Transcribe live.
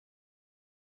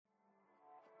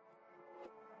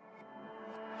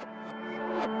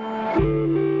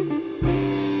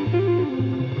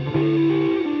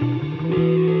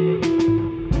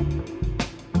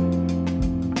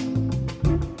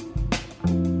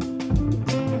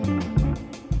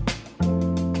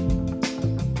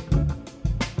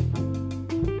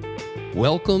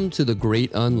Welcome to The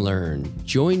Great Unlearn.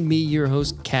 Join me, your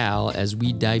host, Cal, as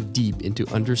we dive deep into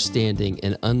understanding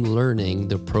and unlearning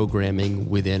the programming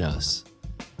within us.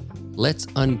 Let's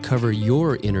uncover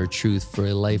your inner truth for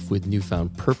a life with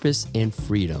newfound purpose and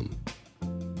freedom.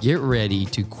 Get ready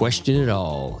to question it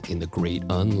all in The Great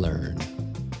Unlearn.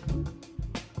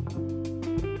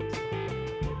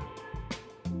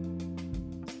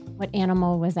 What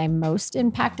animal was I most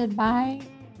impacted by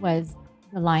was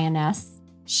the lioness.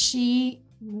 She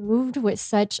moved with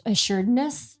such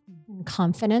assuredness and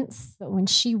confidence, but when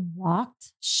she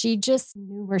walked, she just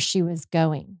knew where she was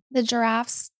going. The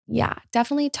giraffes,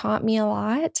 definitely taught me a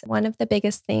lot. One of the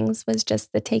biggest things was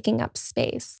just the taking up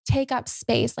space. Take up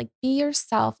space, like be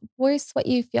yourself, voice what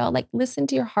you feel, like listen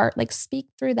to your heart, like speak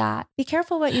through that. Be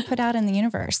careful what you put out in the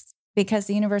universe because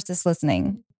the universe is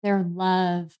listening. Their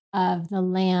love of the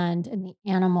land and the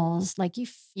animals, like you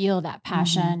feel that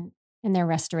passion in their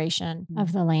restoration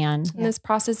of the land. And this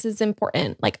process is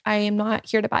important. Like I am not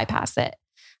here to bypass it.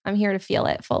 I'm here to feel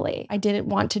it fully. I didn't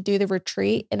want to do the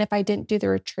retreat. And if I didn't do the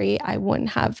retreat, I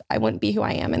wouldn't be who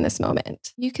I am in this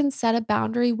moment. You can set a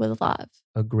boundary with love.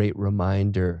 A great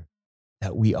reminder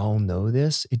that we all know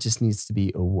this. It just needs to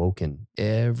be awoken.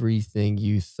 Everything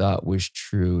you thought was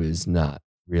true is not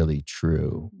really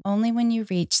true. Only when you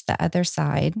reach the other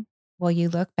side will you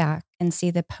look back and see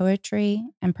the poetry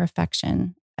and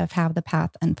perfection of how the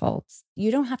path unfolds. You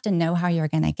don't have to know how you're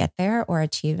going to get there or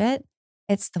achieve it.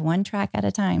 It's the one track at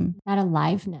a time. That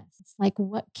aliveness. It's like,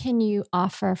 what can you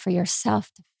offer for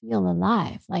yourself to feel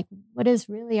alive? Like, what is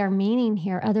really our meaning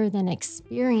here other than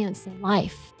experiencing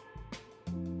life?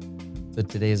 So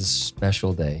today is a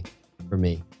special day for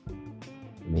me.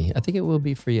 I think it will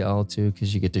be for you all too,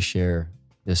 because you get to share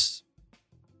this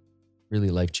really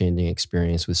life-changing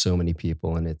experience with so many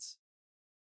people. And it's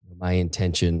my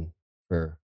intention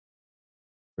for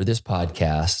this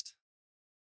podcast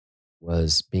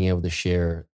was being able to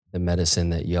share the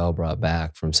medicine that y'all brought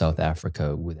back from South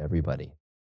Africa with everybody.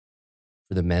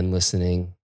 For the men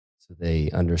listening, so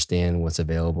they understand what's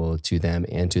available to them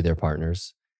and to their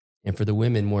partners. And for the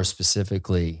women more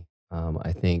specifically,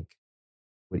 I think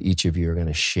what each of you are going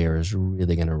to share is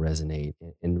really going to resonate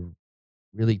and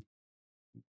really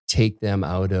take them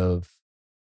out of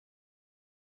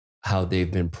how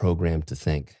they've been programmed to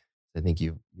think. I think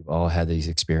you've all had these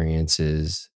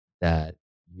experiences that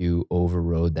you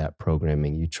overrode that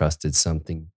programming. You trusted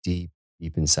something deep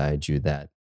inside you that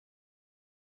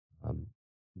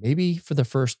maybe for the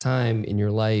first time in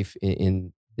your life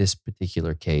in this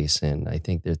particular case. And I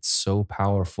think that's so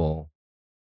powerful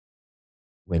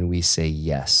when we say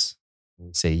yes. When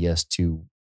we say yes to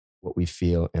what we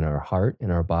feel in our heart, in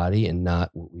our body, and not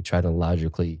what we try to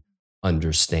logically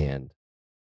understand.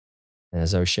 And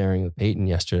as I was sharing with Peyton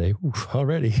yesterday,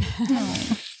 already,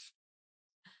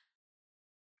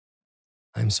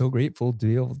 I'm so grateful to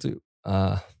be able to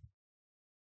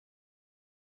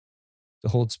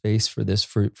hold space for this,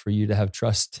 for you to have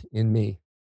trust in me,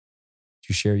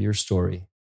 to share your story.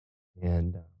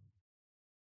 And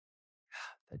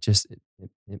that just,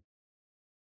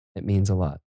 it means a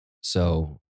lot.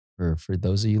 So for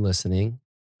those of you listening,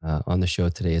 on the show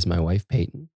today is my wife,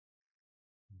 Peyton.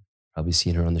 Probably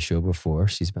seen her on the show before.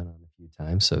 She's been on a few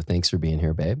times. So thanks for being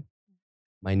here, babe.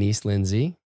 My niece,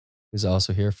 Lyndsay, who's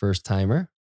also here, first timer.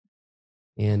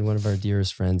 And one of our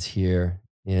dearest friends here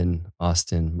in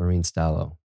Austin, Maureen,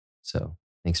 Staloch. So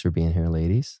thanks for being here,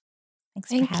 ladies.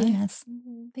 Thanks for having us.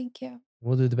 Thank you.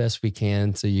 We'll do the best we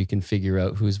can so you can figure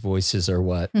out whose voices are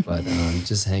what, but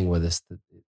just hang with us.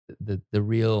 The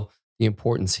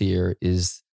importance here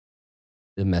is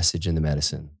the message and the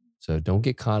medicine. So don't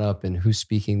get caught up in who's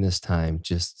speaking this time.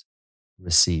 Just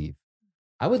receive.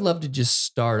 I would love to just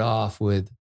start off with,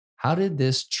 how did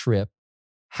this trip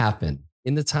happen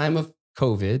in the time of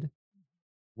COVID,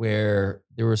 where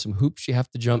there were some hoops you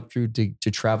have to jump through to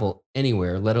travel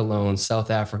anywhere, let alone South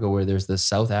Africa, where there's the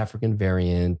South African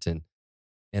variant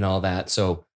and all that.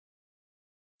 So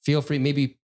feel free,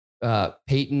 maybe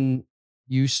Peyton,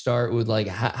 you start with like,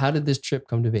 how did this trip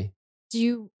come to be? Do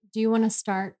you want to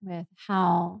start with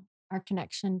how our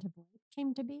connection to Boyd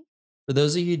came to be? For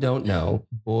those of you who don't know,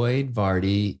 Boyd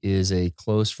Vardy is a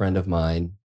close friend of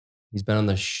mine. He's been on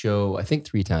the show, I think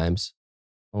 3 times.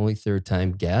 Only 3rd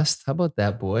time guest. How about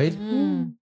that, Boyd?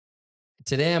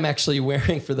 Today I'm actually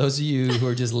wearing, for those of you who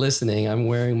are just listening, I'm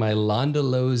wearing my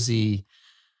Londolozi,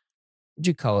 what'd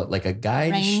you call it? Like a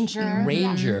guide?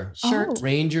 Ranger shirt.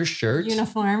 Ranger shirt.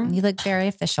 Uniform. You look very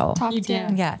official. You do.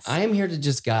 Yes. I am here to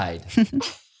just guide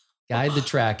the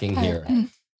tracking here.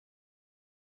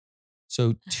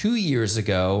 So 2 years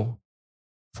ago,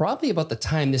 probably about the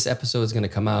time this episode is going to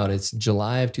come out, it's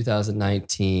July of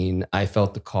 2019. I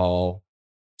felt the call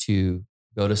to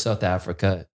go to South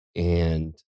Africa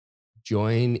and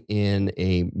join in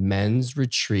a men's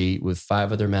retreat with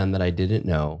 5 other men that I didn't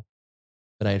know,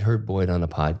 but I'd heard Boyd on a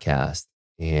podcast.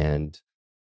 And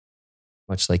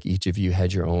much like each of you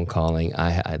had your own calling,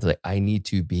 I need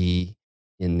to be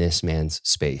in this man's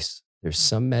space. There's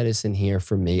some medicine here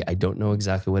for me. I don't know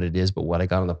exactly what it is, but what I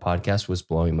got on the podcast was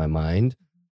blowing my mind.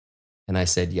 And I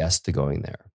said yes to going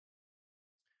there.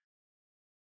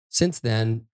 Since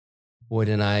then, Boyd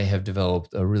and I have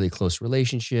developed a really close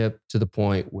relationship to the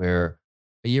point where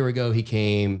a year ago he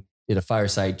came, did a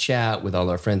fireside chat with all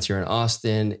our friends here in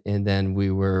Austin. And then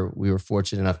we were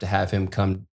fortunate enough to have him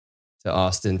come to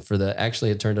Austin for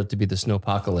actually it turned out to be the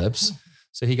snowpocalypse.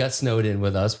 So he got snowed in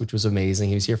with us, which was amazing.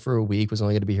 He was here for a week, was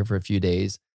only going to be here for a few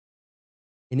days.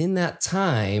 And in that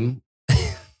time,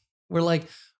 we're like,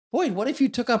 Boyd, what if you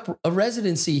took up a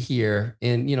residency here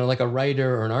in, like a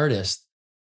writer or an artist?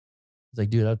 He's like,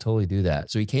 dude, I'll totally do that.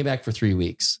 So he came back for 3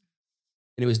 weeks.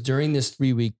 And it was during this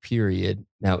 3-week period.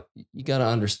 Now, you got to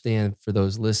understand, for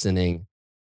those listening,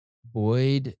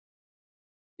 Boyd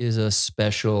is a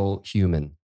special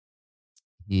human.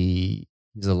 He's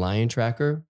a lion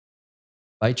tracker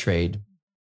by trade.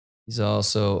 He's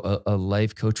also a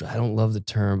life coach. I don't love the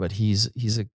term, but he's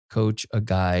a coach, a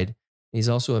guide. He's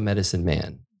also a medicine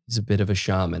man. He's a bit of a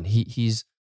shaman. He's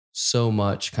so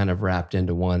much kind of wrapped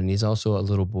into one. And he's also a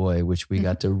little boy, which we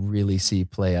got to really see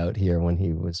play out here when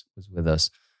he was with us.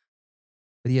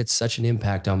 But he had such an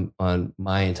impact on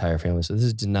my entire family. So this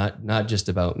is not just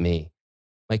about me.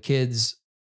 My kids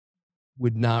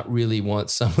would not really want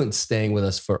someone staying with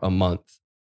us for a month.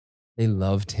 They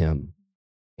loved him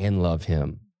and love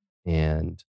him.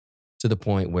 And to the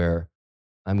point where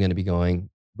I'm going to be going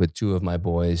with 2 of my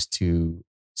boys to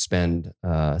spend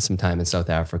some time in South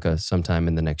Africa sometime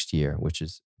in the next year, which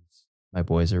is, my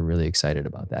boys are really excited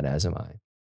about that, as am I.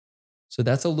 So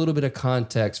that's a little bit of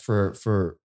context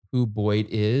for who Boyd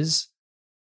is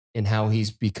and how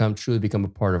he's truly become a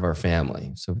part of our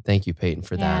family. So thank you, Peyton,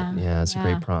 for that. Yeah, it's a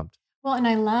great prompt. Well, and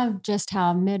I love just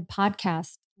how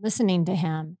mid-podcast, listening to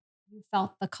him, you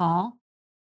felt the call,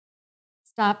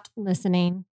 stopped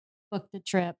listening, booked the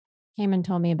trip, came and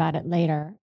told me about it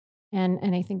later. And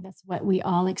I think that's what we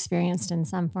all experienced in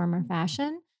some form or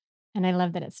fashion. And I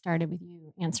love that it started with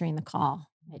you answering the call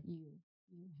that you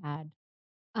had.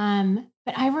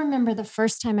 But I remember the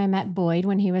first time I met Boyd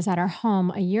when he was at our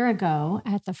home a year ago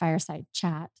at the fireside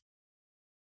chat.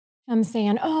 I'm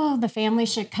saying, oh, the family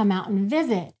should come out and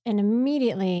visit. And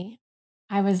immediately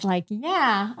I was like,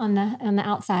 yeah, on the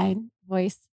outside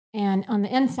voice. And on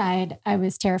the inside, I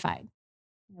was terrified.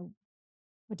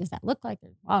 What does that look like?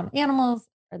 There's wild animals.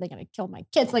 Are they going to kill my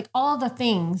kids? Like all the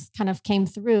things kind of came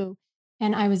through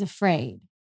and I was afraid.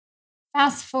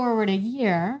 Fast forward a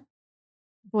year,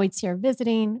 Boyd's here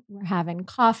visiting. We're having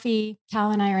coffee.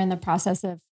 Cal and I are in the process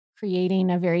of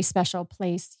creating a very special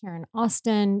place here in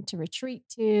Austin to retreat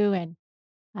to. And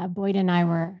Boyd and I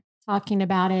were talking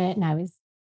about it and I was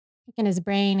picking his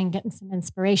brain and getting some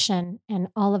inspiration. And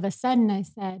all of a sudden I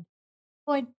said,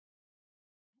 Boyd,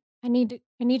 I need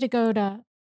to go to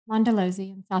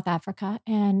Londolozi in South Africa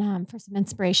and for some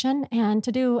inspiration and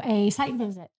to do a site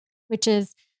visit, which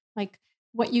is like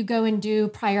what you go and do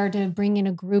prior to bringing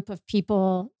a group of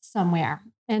people somewhere.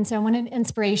 And so I wanted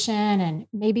inspiration and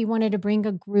maybe wanted to bring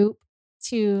a group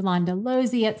to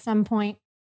Londolozi at some point.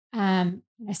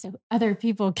 So other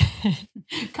people can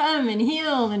come and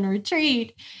heal and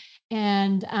retreat.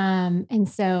 And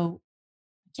so,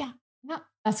 yeah,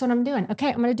 that's what I'm doing. Okay,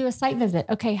 I'm going to do a site visit.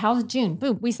 Okay, how's June?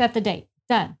 Boom, we set the date.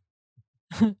 Done.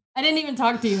 I didn't even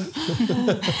talk to you.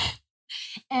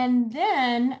 And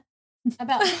then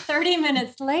about 30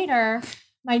 minutes later,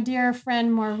 my dear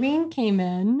friend Maureen came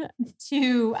in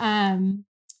to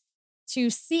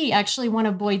see actually one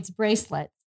of Boyd's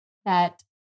bracelets that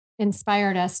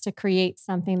inspired us to create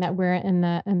something that we're in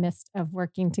the midst of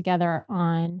working together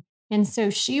on. And so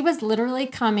she was literally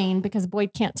coming because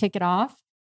Boyd can't take it off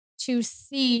to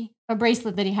see a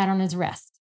bracelet that he had on his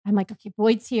wrist. I'm like, okay,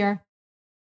 Boyd's here.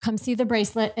 Come see the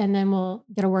bracelet and then we'll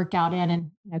get a workout in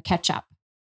and catch up.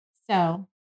 So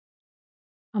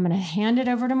I'm going to hand it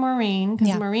over to Maureen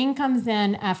because Maureen comes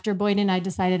in after Boyd and I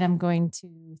decided I'm going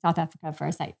to South Africa for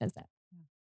a site visit.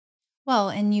 Well,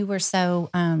 and you were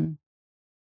so, I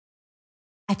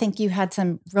think you had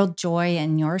some real joy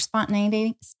in your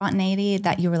spontaneity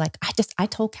that you were like, I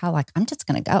told Cal, like, I'm just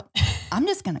going to go. I'm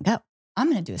just going to go.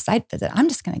 I'm going to do a site visit. I'm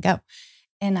just going to go.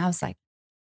 And I was like,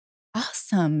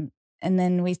 awesome. And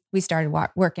then we started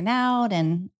working out.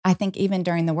 And I think even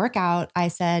during the workout, I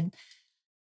said,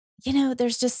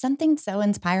 there's just something so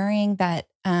inspiring that,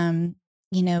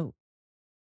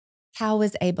 Cal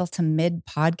was able to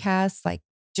mid-podcast, like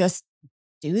just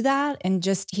do that. And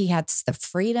just, he has the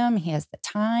freedom, he has the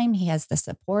time, he has the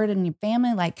support in your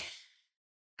family. Like,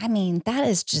 I mean, that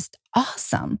is just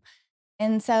awesome.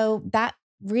 And so that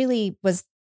really was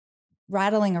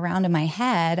rattling around in my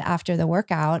head after the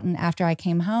workout and after I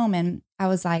came home. And I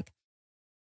was like,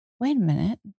 wait a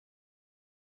minute.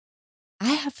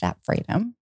 I have that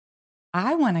freedom.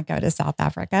 I want to go to South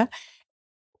Africa.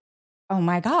 Oh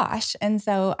my gosh. And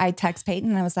so I text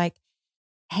Peyton and I was like,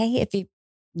 hey, if you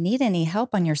need any help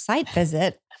on your site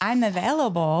visit, I'm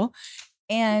available.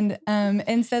 And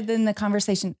so then the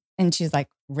conversation, and she's like,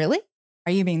 really?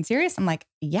 Are you being serious? I'm like,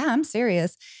 yeah, I'm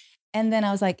serious. And then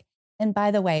I was like, and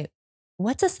by the way,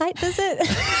 what's a site visit?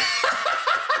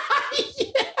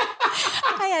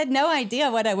 I had no idea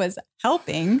what I was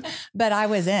helping, but I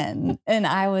was in, and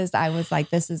I was like,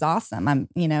 this is awesome.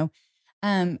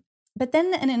 But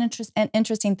then an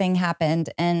interesting thing happened.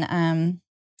 And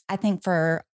I think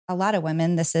for a lot of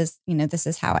women, this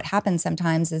is how it happens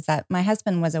sometimes, is that my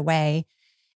husband was away.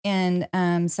 And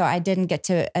so I didn't get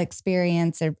to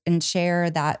experience and share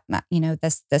that,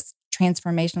 this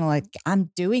transformational, like,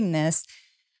 I'm doing this.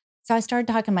 So I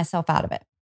started talking myself out of it.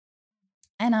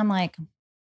 And I'm like,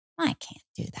 I can't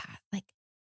do that. Like,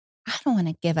 I don't want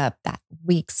to give up that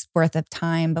week's worth of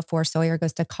time before Sawyer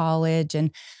goes to college.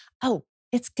 And,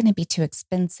 it's going to be too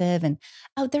expensive. And,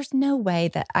 there's no way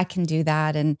that I can do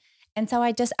that. And so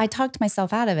I talked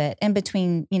myself out of it in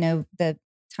between, the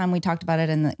time we talked about it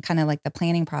and the kind of like the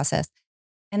planning process.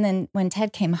 And then when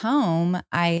Ted came home,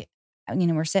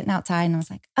 we're sitting outside and I was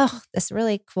like, this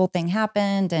really cool thing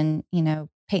happened. And,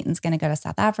 Peyton's going to go to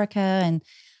South Africa. And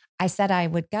I said I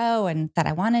would go and that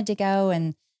I wanted to go.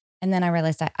 And then I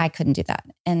realized I couldn't do that.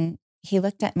 And he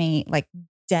looked at me like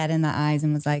dead in the eyes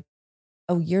and was like,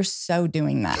 oh, you're so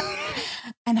doing that.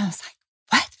 And I was like,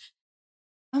 what?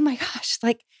 Oh my gosh.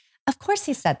 Like, of course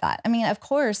he said that. I mean, of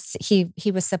course he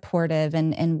was supportive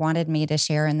and wanted me to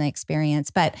share in the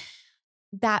experience. But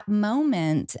that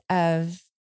moment of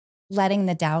letting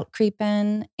the doubt creep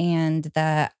in and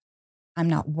the I'm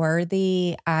not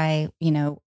worthy,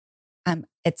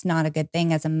 it's not a good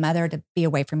thing as a mother to be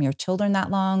away from your children that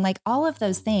long. Like all of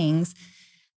those things,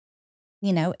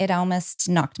 it almost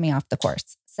knocked me off the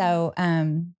course. So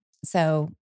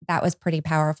that was pretty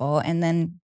powerful. And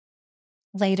then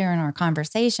later in our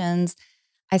conversations,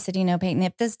 I said, Peyton,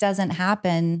 if this doesn't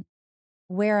happen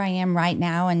where I am right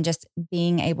now and just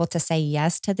being able to say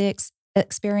yes to the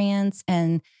experience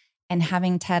and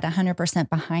having Ted 100%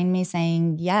 behind me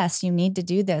saying, yes, you need to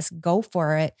do this, go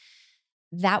for it.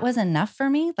 That was enough for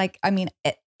me. Like, I mean,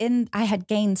 I had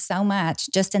gained so much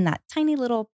just in that tiny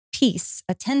little piece,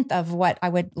 a tenth of what I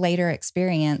would later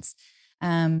experience.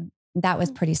 That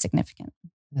was pretty significant.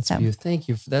 That's beautiful. Thank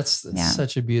you. That's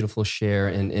such a beautiful share.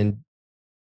 And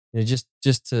just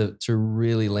to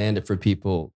really land it for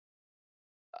people,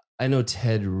 I know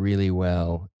Ted really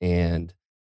well. And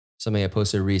something I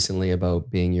posted recently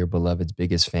about being your beloved's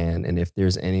biggest fan. And if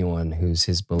there's anyone who's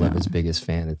his beloved's biggest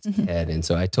fan, it's Ted. And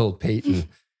so I told Peyton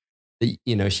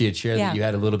that, she had shared that you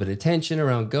had a little bit of tension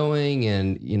around going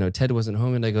and, Ted wasn't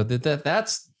home. And I go,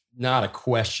 that's not a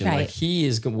question. Right. Like he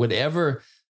is whatever,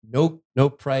 no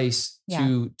price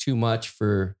too much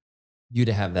for you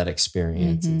to have that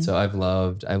experience. And so I've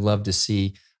loved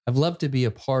to be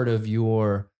a part of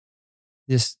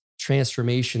this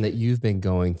transformation that you've been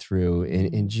going through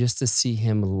and just to see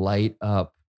him light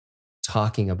up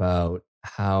talking about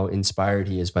how inspired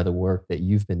he is by the work that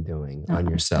you've been doing on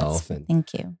yourself. And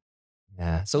thank you.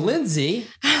 Yeah. So Lyndsay,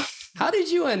 how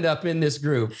did you end up in this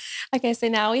group? Okay. So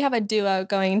now we have a duo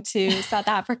going to South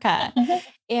Africa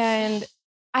and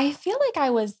I feel like I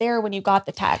was there when you got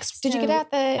the text. Did you get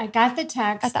I got the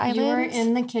text. At the island? You were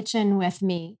in the kitchen with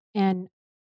me and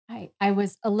I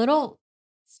was a little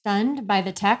stunned by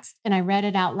the text and I read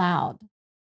it out loud.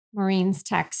 Maureen's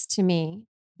text to me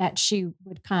that she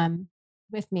would come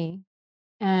with me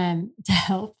to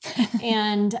help.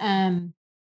 And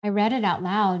I read it out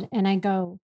loud and I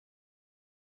go,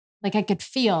 like I could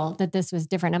feel that this was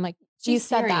different. I'm like, she's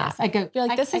said serious. That. I go, you're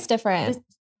like, this is different.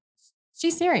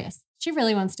 She's serious. She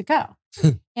really wants to go.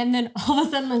 And then all of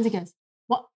a sudden Lyndsay goes,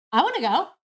 well, I want to go.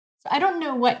 So I don't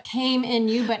know what came in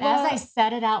you, but as I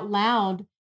said it out loud,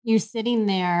 you sitting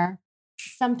there,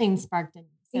 something sparked in me.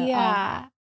 So, yeah.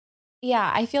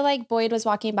 I feel like Boyd was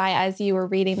walking by as you were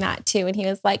reading that too. And he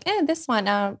was like, this one,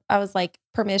 I was like,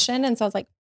 permission. And so I was like,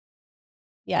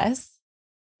 yes.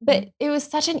 But it was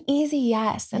such an easy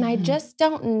yes. And I just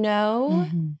don't know.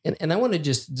 And I want to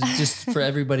just for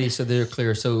everybody so they're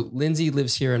clear. So Lyndsay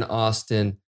lives here in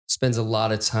Austin. spends a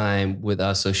lot of time with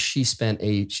us. So she spent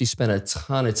a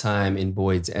ton of time in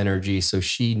Boyd's energy. So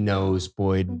she knows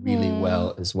Boyd really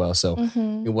well as well. So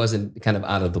it wasn't kind of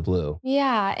out of the blue.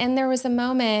 Yeah. And there was a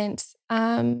moment,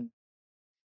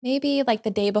 maybe like the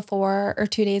day before or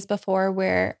 2 days before,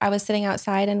 where I was sitting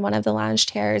outside in one of the lounge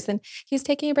chairs and he was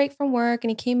taking a break from work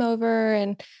and he came over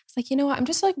and I was like, you know what? I'm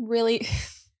just like really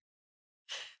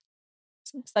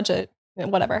such a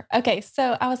whatever. Okay.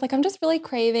 So I was like, I'm just really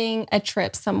craving a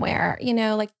trip somewhere, you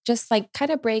know, like just like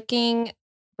kind of breaking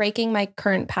my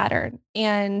current pattern.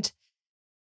 And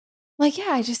like,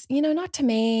 yeah, I just, you know, not to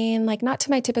Maine, like not to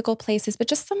my typical places, but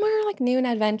just somewhere like new and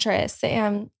adventurous.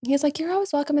 And he was like, you're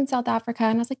always welcome in South Africa.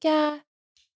 And I was like, yeah,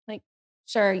 like,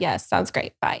 sure. Yes. Sounds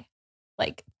great. Bye.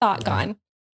 Like thought gone.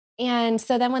 And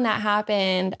so then when that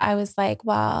happened, I was like,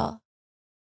 well,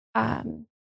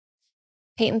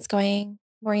 Peyton's going,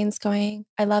 Maureen's going.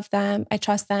 I love them. I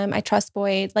trust them. I trust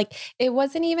Boyd. Like it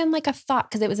wasn't even like a thought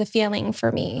because it was a feeling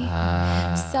for me.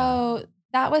 So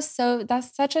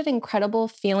that's such an incredible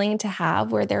feeling to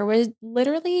have where there was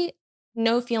literally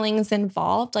no feelings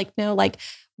involved. Like no, like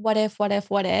what if?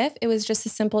 It was just a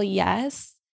simple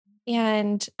yes.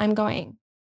 And I'm going.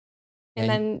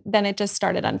 And then it just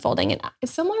started unfolding. And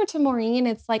similar to Maureen,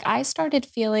 it's like I started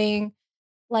feeling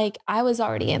like I was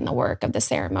already in the work of the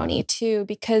ceremony too,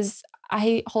 because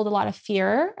I hold a lot of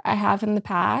fear. I have in the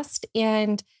past.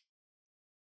 And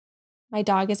my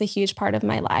dog is a huge part of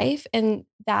my life. And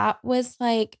that was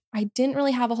like, I didn't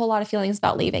really have a whole lot of feelings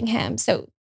about leaving him. So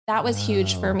that was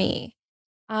huge for me.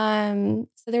 So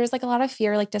there was like a lot of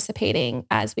fear like dissipating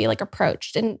as we like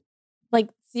approached and like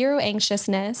zero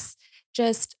anxiousness.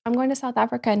 Just, I'm going to South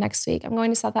Africa next week. I'm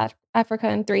going to South Africa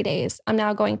in 3 days. I'm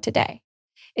now going today.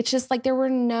 It's just like there were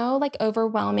no like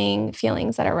overwhelming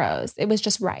feelings that arose. It was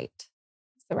just right.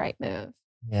 It's the right move.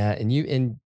 Yeah. And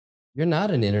you're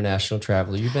not an international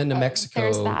traveler. You've been to Mexico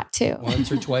There's that too. once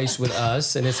or twice with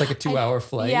us, and it's like a 2-hour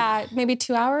flight. Yeah, maybe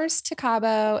 2 hours to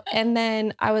Cabo. And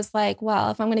then I was like,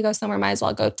 well, if I'm going to go somewhere, might as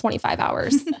well go 25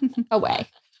 hours away.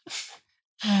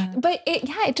 But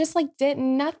it just like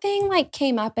nothing like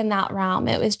came up in that realm.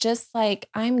 It was just like,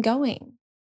 I'm going.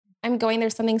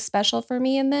 There's something special for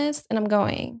me in this and I'm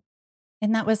going.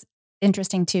 And that was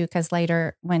interesting too, because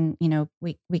later when, you know,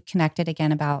 we connected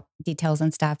again about details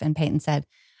and stuff and Peyton said,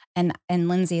 and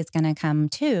Lyndsay is going to come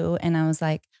too. And I was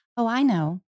like, oh, I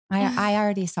know. I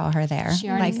already saw her there. She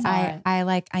already saw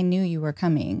it. I knew you were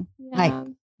coming. Yeah. Like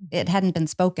it hadn't been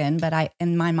spoken, but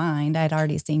in my mind, I'd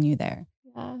already seen you there.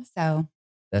 Yeah. So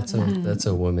that's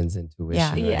a woman's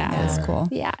intuition. Yeah. That's cool.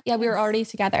 Yeah. Yeah. We were already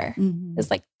together. It's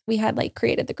like we had like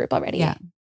created the group already. Yeah.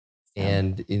 So.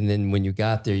 And then when you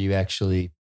got there, you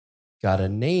actually got a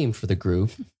name for the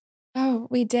group. Oh,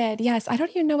 we did. Yes. I don't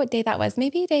even know what day that was.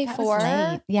 Maybe day That 4. was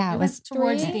late. Yeah. It was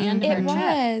towards the end of our It trip.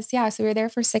 was. Yeah. So we were there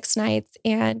for 6 nights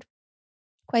and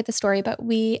quite the story, but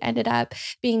we ended up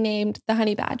being named the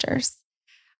Honey Badgers.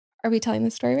 Are we telling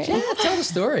the story right now? Yeah, tell the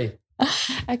story.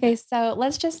 Okay. So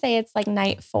let's just say it's like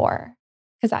night 4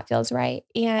 because that feels right.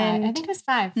 And I think it was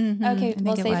 5. okay,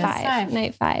 we'll say 5.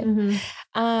 Night 5.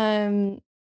 Mm-hmm.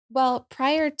 Well,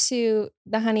 prior to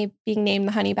the honey being named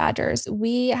the Honey Badgers,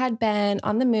 we had been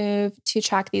on the move to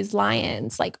track these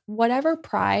lions, like whatever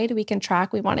pride we can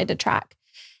track, we wanted to track.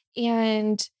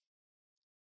 And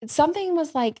something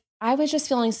was like, I was just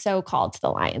feeling so called to the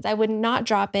lions. I would not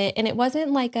drop it. And it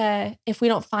wasn't like if we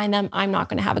don't find them, I'm not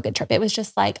going to have a good trip. It was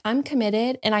just like, I'm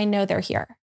committed and I know they're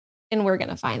here and we're going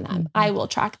to find them. I will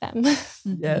track them.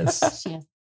 Yes. She is.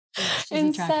 She's And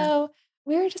a tracker. so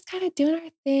we were just kind of doing our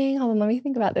thing. Hold on, let me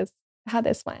think about this, how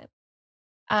this went.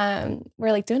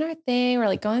 We're like doing our thing. We're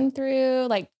like going through,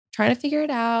 like trying to figure it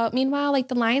out. Meanwhile, like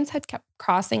the lions had kept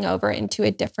crossing over into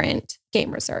a different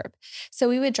game reserve. So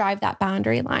we would drive that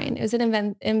boundary line. It was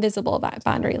an invisible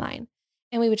boundary line.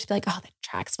 And we would just be like, oh, the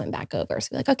tracks went back over. So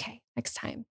we're like, okay, next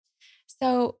time.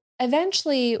 So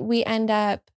eventually we end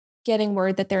up getting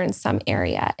word that they're in some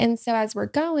area. And so as we're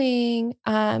going,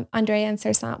 Andrea and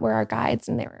Sersan were our guides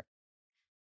and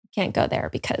can't go there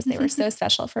because they were so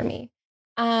special for me.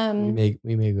 We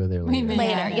may go there later.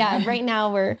 Later. Yeah. Right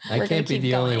now we're I can't be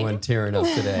the only one tearing up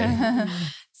today.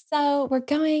 So we're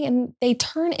going and they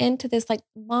turn into this like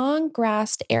long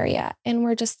grassed area. And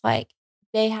we're just like,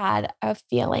 they had a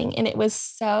feeling and it was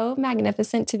so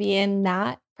magnificent to be in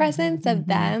that presence of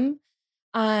them.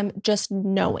 Just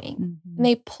knowing. And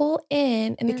they pull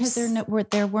in and because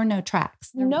there were no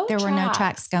tracks. There were no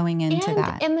tracks going into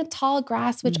that. In the tall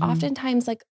grass, which oftentimes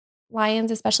like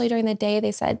lions, especially during the day,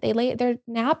 they said they're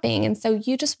napping. And so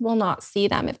you just will not see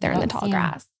them if they're in the tall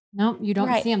grass. Nope, you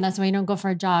don't see them. That's why you don't go for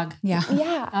a jog. Yeah.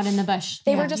 Yeah. Out in the bush.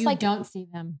 They were just you like, don't see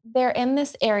them. They're in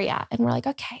this area. And we're like,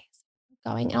 okay,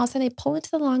 going. And all of a sudden I pull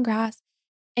into the long grass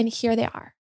and here they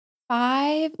are.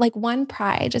 5, like one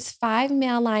pride, just 5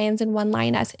 male lions and 1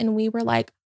 lioness. And we were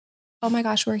like, oh my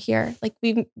gosh, we're here. Like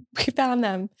we found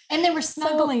them. And they were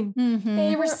snuggling.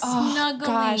 They were oh snuggling.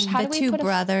 gosh, how The do we two put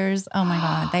brothers. Oh my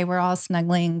God. They were all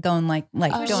snuggling, going like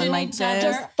going like each other. this.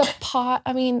 just the pot.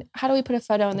 I mean, how do we put a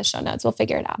photo in the show notes? We'll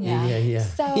figure it out. Yeah.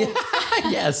 So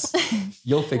Yes.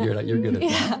 You'll figure it out. You're good at that.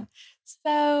 yeah.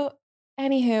 So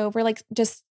anywho, we're like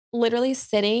just literally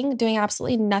sitting, doing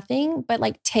absolutely nothing, but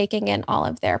like taking in all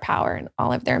of their power and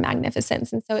all of their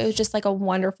magnificence. And so it was just like a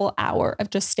wonderful hour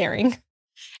of just staring.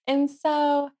 And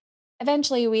so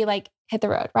eventually we like hit the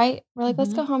road, right? We're like,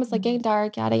 let's go home. It's like getting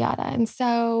dark, yada, yada. And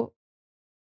so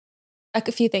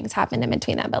a few things happened in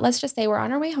between them, but let's just say we're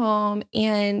on our way home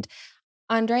and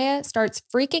Andrea starts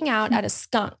freaking out at a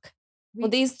skunk. Well,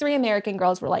 these 3 American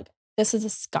girls were like, this is a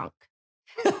skunk.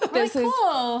 This is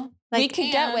cool. we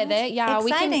could get with it. Yeah.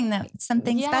 Exciting we can, though.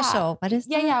 Something special. What is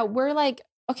that? yeah. We're like,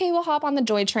 okay, we'll hop on the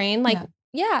joy train. Like,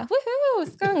 yeah,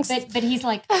 woohoo, skunks. But he's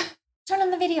like, turn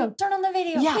on the video,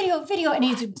 Yeah. video. And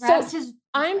he grabs his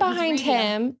I'm behind radio.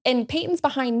 him and Peyton's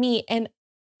behind me. And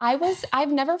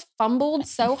I've never fumbled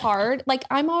so hard. Like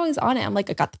I'm always on it. I'm like,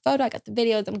 I got the photo, I got the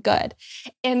videos, I'm good.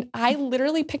 And I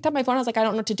literally picked up my phone. I was like, I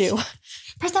don't know what to do.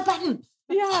 Press that button.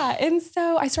 Yeah. And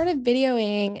so I started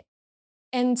videoing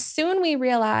and soon we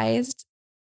realized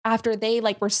after they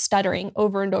like were stuttering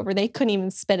over and over, they couldn't even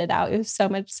spit it out. It was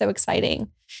so exciting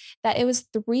that it was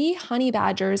 3 honey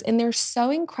badgers and they're so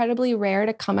incredibly rare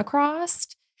to come across.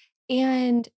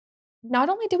 And not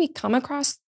only did we come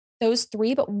across those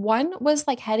 3, but one was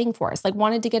like heading for us, like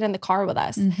wanted to get in the car with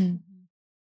us. Mm-hmm.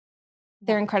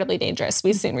 They're incredibly dangerous.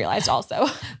 We soon realized also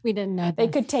We didn't know they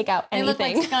this. could take out They look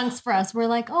anything. like skunks for us. We're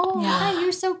like, oh, Yeah. hi,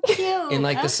 you're so cute. In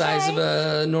like the size of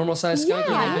a normal size skunk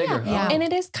or Yeah. bigger. Yeah. Oh. And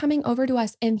it is coming over to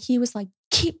us. And he was like,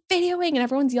 keep videoing. And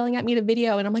everyone's yelling at me to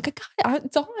video. And I'm like, I got it.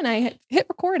 It's on. I hit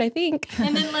record, I think.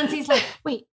 And then Lindsay's like,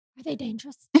 wait, are they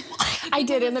dangerous? I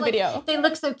did in the Like, video. They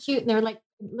look so cute. And they're like,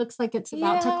 it looks like it's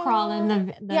about to crawl in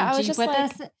the Yeah, I was Jeep just with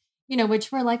like- us. You know,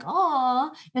 which we're like,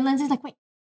 oh. And Lindsay's like, wait,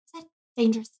 is that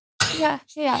dangerous? Yeah.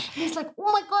 And he's like,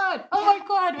 oh my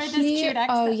God, with this cute accent.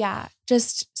 Oh yeah.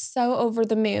 Just so over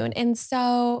the moon. And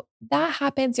so that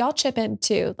happens. Y'all chip in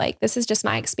too. Like this is just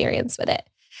my experience with it.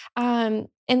 And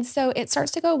so it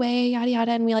starts to go away, yada,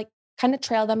 yada. And we like kind of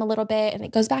trail them a little bit and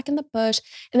it goes back in the bush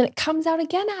and then it comes out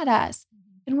again at us.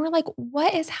 And we're like,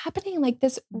 what is happening? Like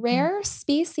this rare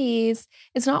species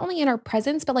is not only in our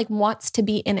presence, but like wants to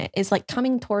be in it, is like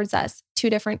coming towards us 2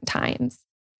 different times.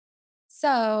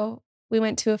 So we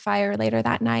went to a fire later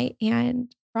that night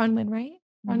and Bronwyn, right?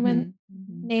 Bronwyn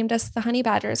named us the honey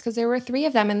badgers because there were 3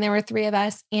 of them and there were 3 of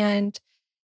us. And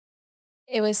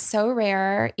it was so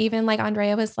rare. Even like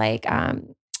Andrea was like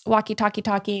walkie-talkie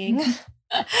talking.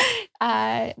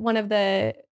 One of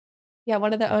the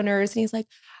owners, and he's like,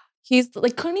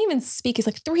 couldn't even speak. He's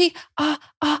like, 3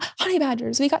 honey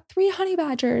badgers. We got 3 honey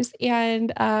badgers.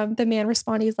 And the man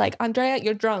responded, he's like, Andrea,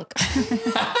 you're drunk.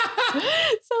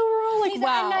 So we're all like, He's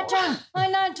wow.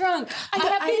 I'm not drunk. I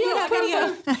got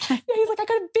video. Yeah, he's like, I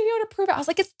got a video to prove it. I was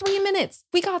like, it's 3 minutes.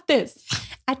 We got this.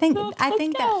 I think Let's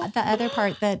that the other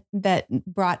part that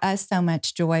brought us so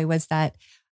much joy was that,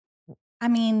 I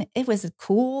mean, it was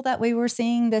cool that we were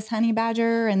seeing this honey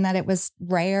badger and that it was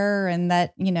rare and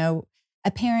that, you know,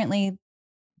 apparently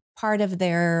part of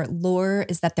their lure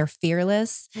is that they're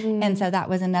fearless. And so that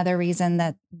was another reason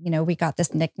that, you know, we got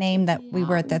this nickname that we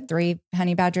were the 3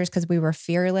 honey badgers because we were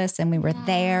fearless and we were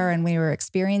there and we were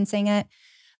experiencing it.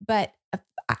 But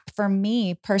for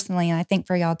me personally, and I think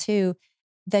for y'all too,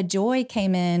 the joy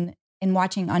came in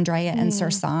watching Andrea and Sir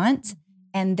Sant.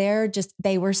 And they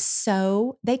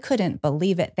couldn't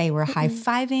believe it. They were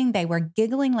high-fiving. They were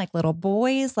giggling like little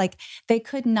boys. Like they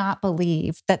could not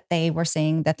believe that they were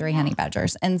seeing the 3 honey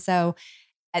badgers. And so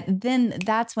then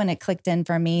that's when it clicked in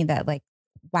for me that like,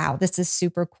 wow, this is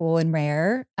super cool and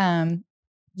rare.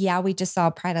 We just saw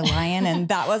Pride of Lion and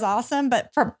that was awesome.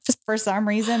 But for some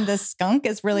reason, the skunk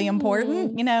is really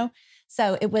important, you know?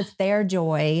 So it was their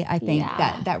joy, I think,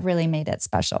 that really made it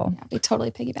special. Yeah, we totally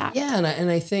piggyback. Yeah,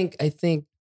 and I think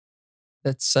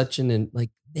that's such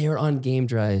they're on game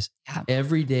drives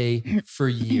every day for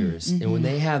years, and when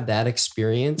they have that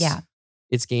experience,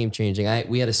 it's game changing.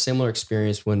 We had a similar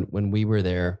experience when we were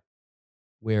there,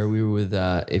 where we were with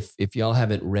if y'all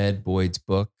haven't read Boyd's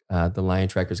book, The Lion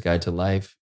Tracker's Guide to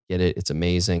Life, get it. It's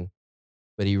amazing,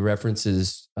 but he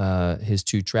references his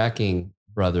 2 tracking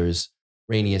brothers,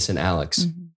 Rainius and Alex.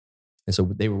 And so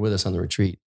they were with us on the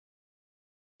retreat.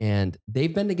 And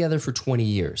they've been together for 20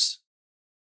 years.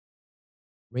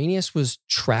 Rainius was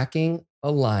tracking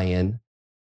a lion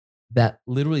that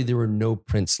literally there were no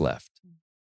prints left.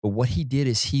 But what he did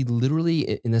is he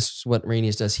literally, and this is what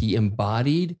Rainius does, he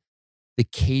embodied the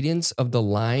cadence of the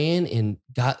lion and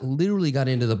literally got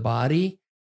into the body.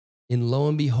 And lo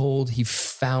and behold, he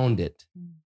found it.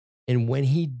 And when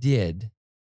he did,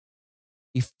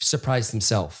 he surprised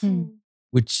himself,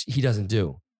 which he doesn't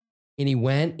do. And he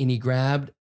went and he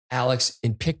grabbed Alex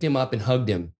and picked him up and hugged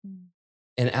him.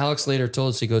 And Alex later told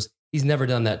us, he goes, he's never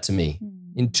done that to me.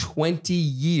 In 20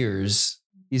 years,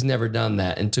 he's never done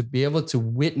that. And to be able to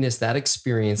witness that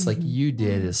experience like you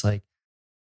did, it's like,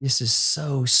 this is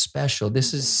so special.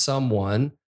 This is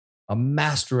someone, a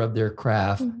master of their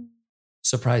craft,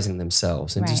 surprising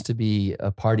themselves. And just to be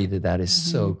a party to that is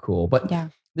so cool. But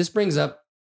this brings up,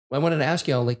 I wanted to ask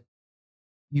y'all, like,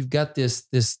 you've got this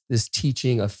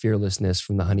teaching of fearlessness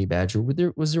from the honey badger.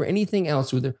 Was there anything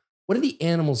else? What did the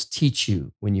animals teach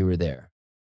you when you were there?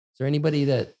 Is there anybody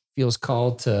that feels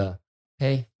called to,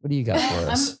 hey, what do you got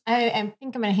for us? I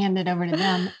think I'm going to hand it over to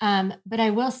them. But I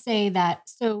will say that,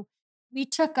 so we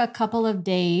took a couple of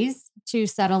days to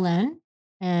settle in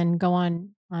and go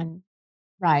on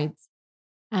rides.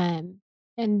 And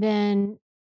then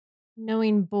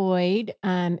knowing Boyd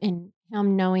and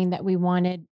him knowing that we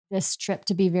wanted this trip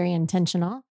to be very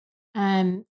intentional.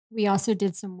 We also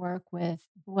did some work with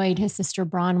Boyd, his sister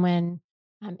Bronwyn,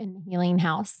 in the healing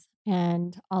house,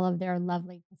 and all of their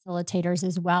lovely facilitators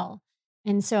as well.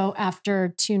 And so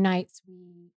after 2 nights,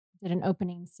 we did an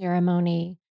opening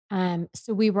ceremony.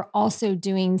 So we were also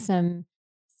doing some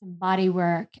body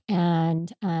work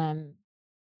and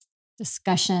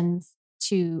discussions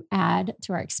to add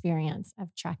to our experience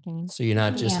of tracking. So you're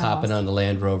not just animals. hopping on the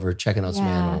Land Rover, checking out some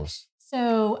animals.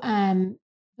 So the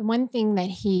one thing that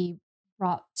he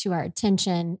brought to our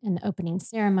attention in the opening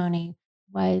ceremony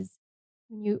was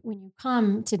when you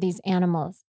come to these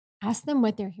animals, ask them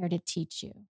what they're here to teach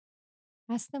you.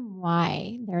 Ask them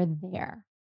why they're there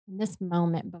in this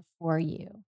moment before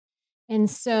you. And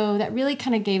so that really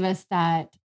kind of gave us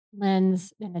that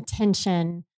lens and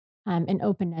attention and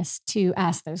openness to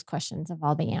ask those questions of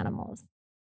all the animals.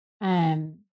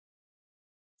 And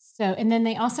then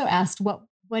they also asked,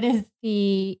 what is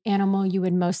the animal you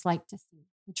would most like to see?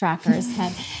 The trackers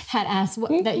had asked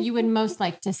what that you would most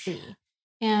like to see.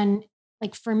 And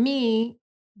like for me,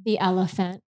 the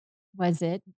elephant was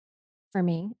it for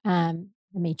me, the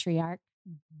matriarch.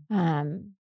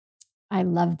 I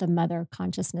love the mother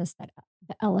consciousness that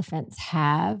the elephants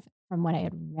have from what I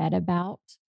had read about.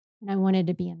 And I wanted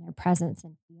to be in their presence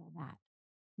and feel that.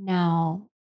 Now,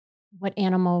 what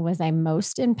animal was I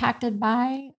most impacted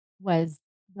by was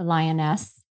the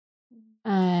lioness.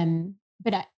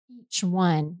 But each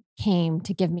one came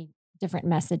to give me different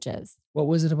messages. What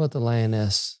was it about the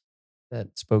lioness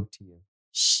that spoke to you?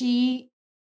 She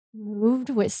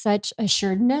moved with such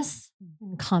assuredness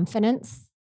and confidence,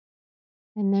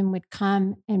 and then would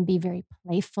come and be very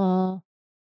playful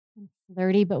and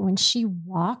flirty. But when she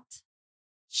walked,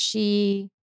 she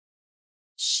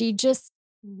just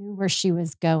knew where she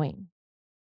was going.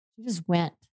 She just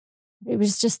went. It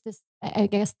was just this, I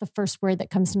guess the first word that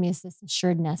comes to me is this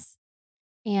assuredness.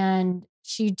 And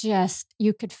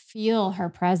you could feel her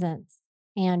presence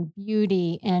and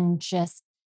beauty and just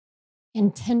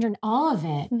and tender, all of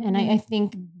it. And I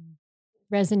think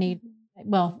resonate.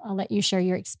 Well, I'll let you share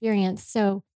your experience.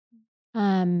 So,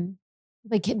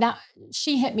 like that,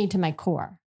 she hit me to my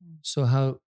core. So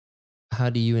how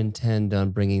do you intend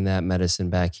on bringing that medicine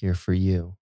back here for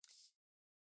you?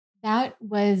 That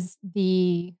was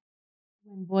when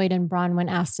Boyd and Bronwyn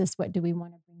asked us, what do we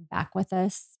want to bring back with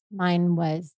us? Mine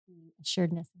was the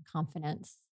assuredness and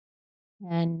confidence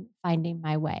and finding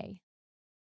my way.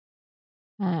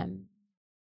 And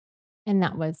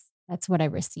that's what I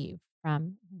received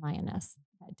from Lioness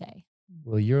that day.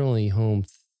 Well, you're only home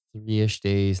 3-ish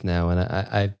days now. And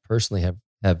I personally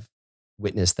have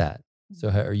witnessed that. So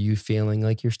are you feeling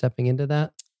like you're stepping into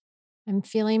that? I'm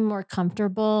feeling more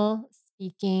comfortable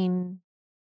speaking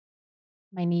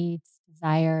my needs,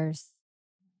 desires,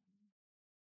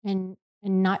 and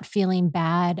not feeling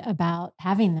bad about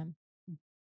having them.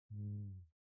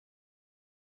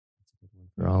 That's a good one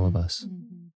for all of us.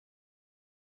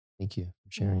 Thank you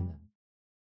for sharing that.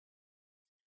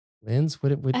 Lynds, were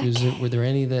there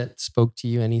any that spoke to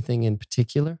you, anything in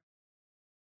particular?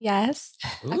 Yes.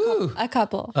 Ooh. A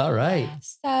couple. All right.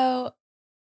 So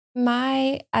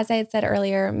as I had said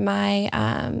earlier, my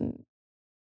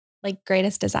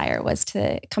greatest desire was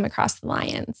to come across the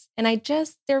lions. And it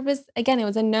was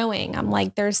a knowing. I'm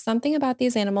like, there's something about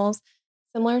these animals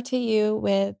similar to you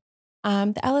with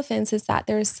the elephants, is that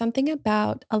there's something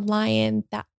about a lion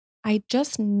that I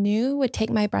just knew would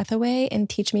take my breath away and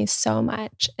teach me so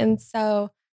much. And so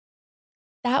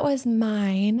that was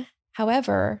mine.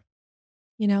 However,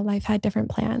 life had different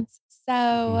plans.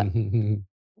 So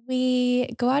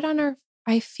we go out on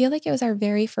I feel like it was our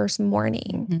very first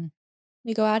morning. Mm-hmm.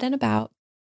 We go out and about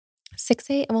 6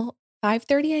 a.m. Well,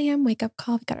 5:30 a.m. wake up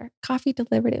call. We got our coffee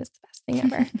delivered. It was the best thing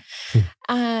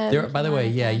ever. By the way,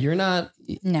 you're not.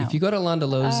 No. If you go to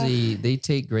Londolozi, they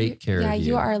take great care of you. Yeah,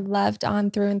 you are loved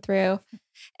on through and through.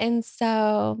 And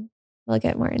so we'll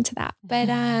get more into that. But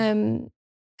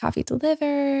coffee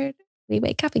delivered. We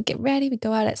wake up, we get ready, we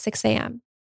go out at 6 a.m.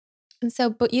 And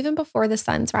so, but even before the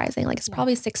sun's rising, like it's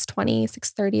probably 6:20,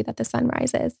 6:30 that the sun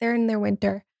rises. They're in their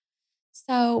winter.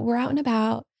 So we're out and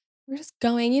about. We're just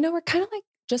going, we're kind of like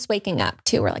just waking up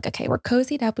too. We're like, okay, we're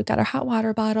cozied up. We've got our hot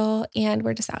water bottle and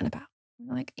we're just out and about.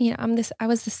 We're like, I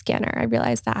was the scanner. I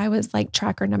realized that I was like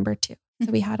tracker number 2.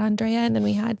 So we had Andrea and then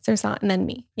we had Zerzant and then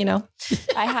me,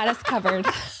 I had us covered.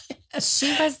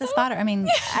 She was the spotter. I mean,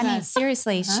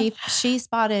 seriously, she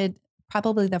spotted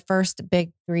probably the first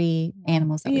big 3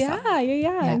 animals that we saw.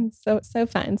 Yeah. And so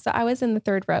fun. So I was in the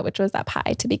 3rd row, which was up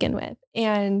high to begin with.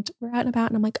 And we're out and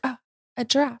about and I'm like, oh, a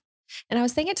giraffe. And I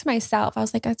was saying it to myself. I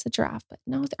was like, that's a giraffe. But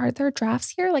no, are there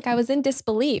giraffes here? Like I was in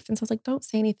disbelief. And so I was like, don't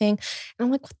say anything. And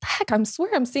I'm like, what the heck? I swear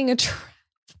I'm seeing a giraffe.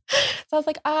 So I was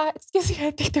like, excuse me,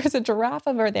 I think there's a giraffe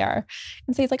over there.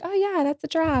 And so he's like, oh yeah, that's a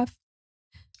giraffe.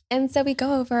 And so we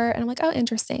go over and I'm like, oh,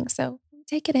 interesting. So we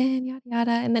take it in, yada,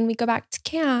 yada. And then we go back to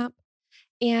camp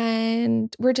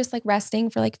and we're just like resting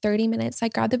for like 30 minutes. I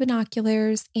grab the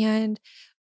binoculars and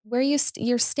where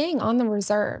you're staying on the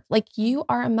reserve, like you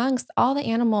are amongst all the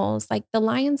animals, like the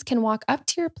lions can walk up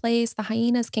to your place. The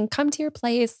hyenas can come to your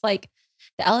place. Like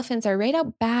the elephants are right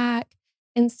out back.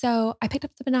 And so I picked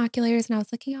up the binoculars and I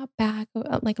was looking out back,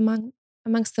 like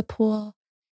amongst the pool.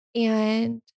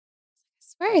 And I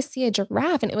swear I see a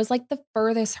giraffe. And it was like the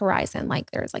furthest horizon.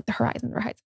 Like there's like the horizon,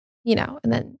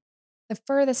 and then the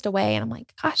furthest away. And I'm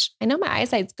like, gosh, I know my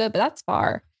eyesight's good, but that's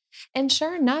far. And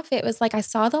sure enough, it was like I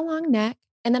saw the long neck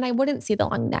and then I wouldn't see the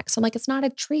long neck. So I'm like, it's not a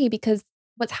tree because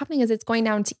what's happening is it's going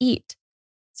down to eat.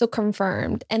 So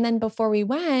confirmed. And then before we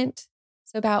went,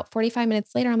 so about 45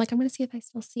 minutes later, I'm like, I'm going to see if I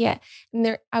still see it.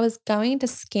 And I was going to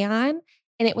scan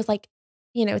and it was like,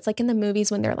 it's like in the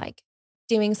movies when they're like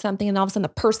doing something and all of a sudden the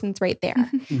person's right there.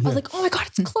 I was like, oh my God,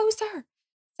 it's closer.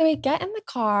 So we get in the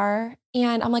car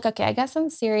and I'm like, okay, I got some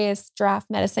serious giraffe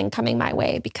medicine coming my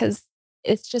way because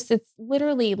it's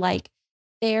literally like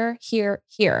there, here.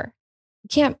 You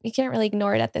can't really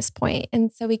ignore it at this point.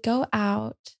 And so we go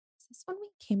out. This is when we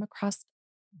came across,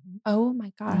 oh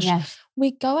my gosh. Yes.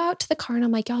 We go out to the car and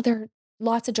I'm like, y'all, there are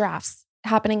lots of giraffes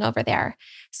happening over there.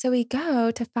 So we go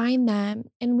to find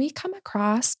them and we come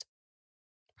across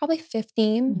probably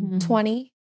 15,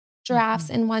 20 giraffes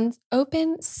in one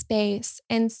open space.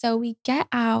 And so we get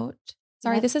out.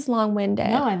 Sorry, this is long-winded.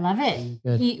 No, I love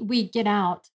it. We get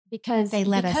out because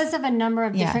of a number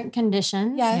of different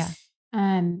conditions. Yes.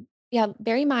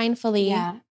 Very mindfully.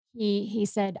 Yeah. He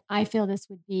said, I feel this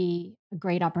would be a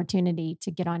great opportunity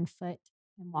to get on foot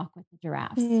and walk with the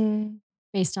giraffes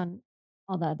based on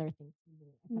all the other things we do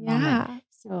at the moment.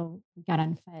 So we got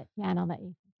on foot. Yeah, and I'll let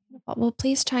you. Well,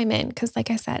 please chime in because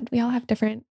like I said, we all have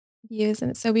different views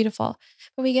and it's so beautiful.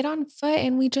 But we get on foot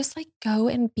and we just like go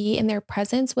and be in their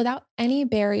presence without any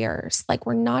barriers. Like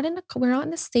we're not in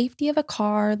the safety of a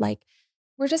car. Like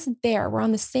we're just there. We're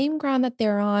on the same ground that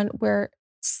they're on. We're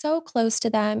so close to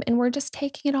them and we're just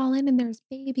taking it all in. And there's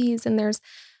babies and there's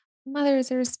mothers,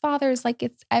 there's fathers, like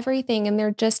it's everything. And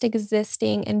they're just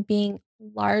existing and being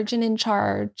large and in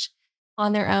charge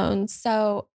on their own.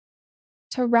 So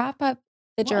to wrap up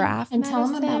the giraffe and medicine, tell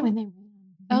them about when they ran.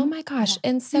 Oh my gosh. Yeah.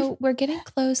 And so we're getting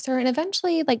closer and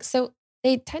eventually so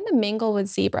they tend to mingle with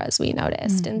zebras, we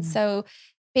noticed. And so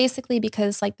basically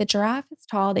because like the giraffe is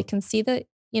tall, they can see they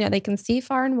can see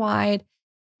far and wide.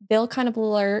 They'll kind of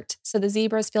alert. So the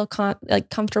zebras feel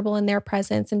comfortable in their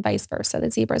presence and vice versa.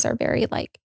 The zebras are very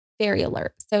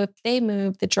alert. So if they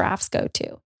move, the giraffes go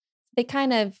too. They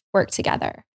kind of work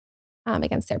together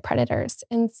against their predators.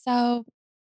 And so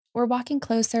we're walking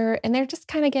closer and they're just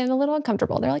kind of getting a little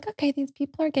uncomfortable. They're like, okay, these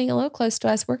people are getting a little close to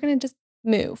us. We're going to just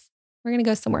move. We're going to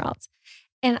go somewhere else.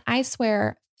 And I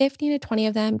swear 15 to 20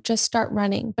 of them just start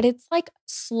running, but it's like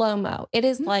slow-mo. It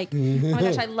is like, oh my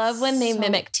gosh, I love when they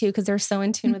mimic too, because they're so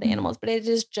in tune with the animals, but it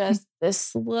is just the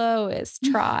slowest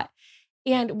trot.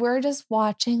 And we're just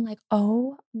watching like,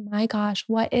 oh my gosh,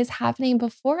 what is happening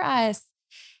before us?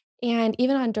 And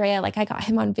even Andrea, like I got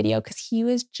him on video because he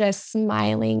was just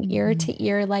smiling ear to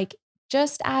ear, like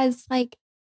just as like,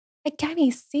 again,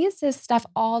 he sees this stuff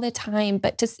all the time,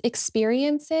 but to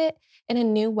experience it in a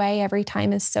new way every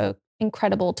time is so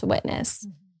incredible to witness.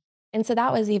 And so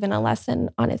that was even a lesson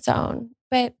on its own.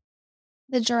 But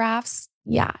the giraffes,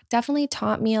 yeah, definitely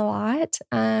taught me a lot.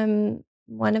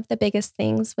 One of the biggest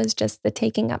things was just the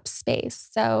taking up space.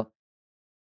 So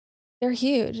they're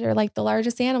huge. They're like the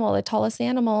largest animal, the tallest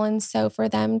animal. And so for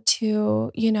them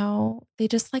to, they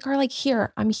just like are like,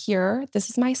 here, I'm here. This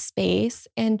is my space.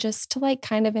 And just to like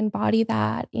kind of embody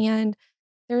that. And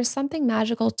there's something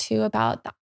magical too about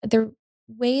the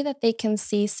way that they can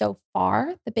see so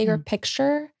far, the bigger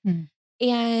picture.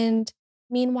 And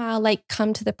meanwhile, like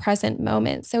come to the present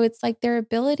moment. So it's like their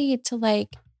ability to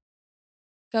like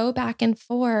go back and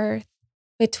forth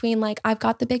between like, I've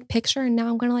got the big picture and now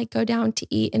I'm going to like go down to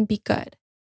eat and be good,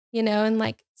 and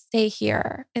like stay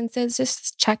here. And so it's just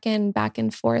this check-in back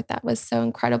and forth. That was so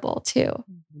incredible too.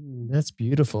 That's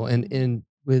beautiful. And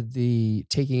with the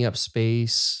taking up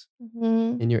space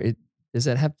in does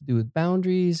that have to do with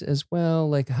boundaries as well?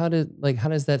 Like how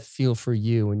does that feel for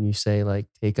you when you say like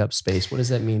take up space? What does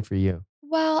that mean for you?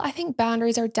 Well, I think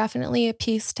boundaries are definitely a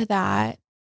piece to that.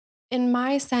 In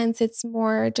my sense, it's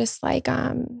more just like,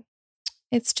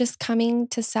 it's just coming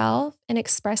to self and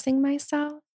expressing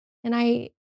myself. And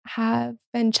I have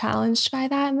been challenged by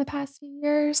that in the past few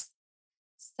years.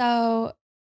 So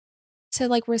to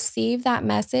like receive that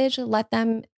message, let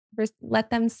them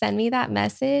send me that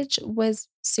message was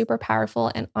super powerful.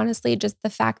 And honestly, just the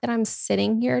fact that I'm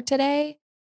sitting here today,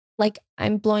 like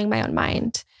I'm blowing my own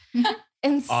mind.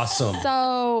 And awesome.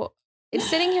 So it's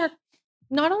sitting here,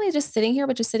 not only just sitting here,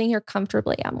 but just sitting here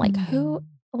comfortably. I'm like,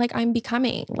 I'm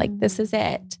becoming, like, this is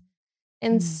it.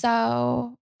 And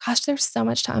so, gosh, there's so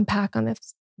much to unpack on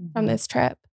this from this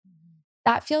trip.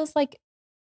 That feels like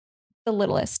the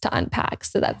littlest to unpack.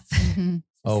 So that's,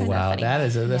 oh, wow. funny.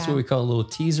 That's what we call a little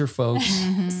teaser, folks.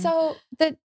 So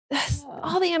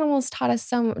all the animals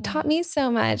taught me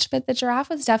so much, but the giraffe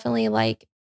was definitely like,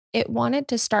 it wanted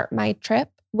to start my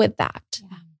trip with that.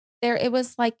 It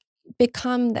was like,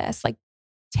 become this, like,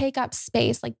 take up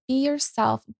space, like be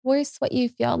yourself, voice what you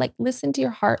feel, like listen to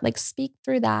your heart, like speak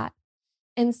through that.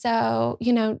 And so,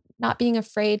 not being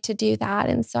afraid to do that.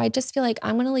 And so I just feel like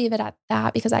I'm going to leave it at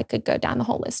that because I could go down the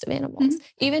whole list of animals,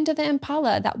 even to the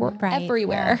impala that were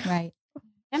everywhere. Yeah, right.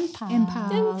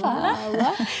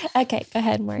 Impala. Okay, go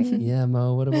ahead, Maureen. Yeah,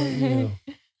 Mo, what about you?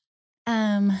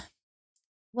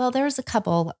 Well, there's a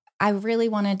couple. I really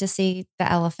wanted to see the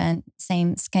elephant.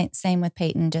 Same with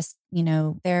Peyton. Just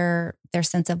their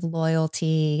sense of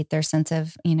loyalty, their sense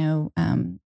of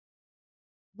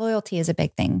loyalty is a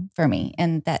big thing for me,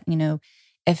 and that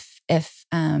if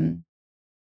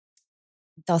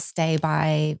they'll stay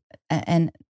by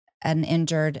an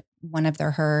injured one of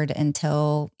their herd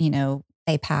until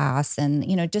they pass,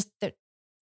 and just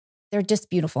they're just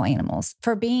beautiful animals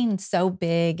for being so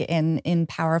big and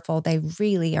powerful. They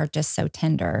really are just so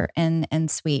tender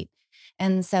and sweet.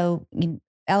 And so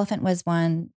elephant was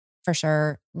one for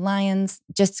sure. Lions,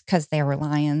 just because they were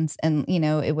lions, and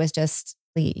it was just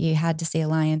you had to see a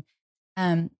lion.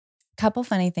 Couple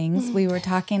funny things. We were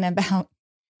talking about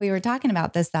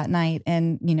this that night,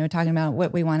 and talking about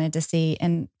what we wanted to see.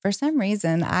 And for some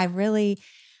reason,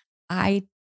 I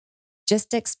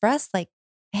just expressed like,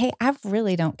 hey, I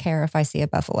really don't care if I see a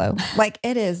buffalo. Like,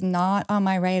 it is not on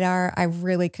my radar. I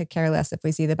really could care less if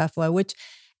we see the buffalo, which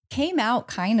came out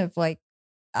kind of like,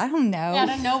 I don't know. Out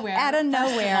of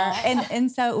nowhere. And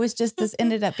so it was just this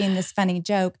ended up being this funny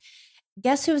joke.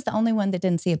 Guess who was the only one that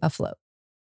didn't see a buffalo?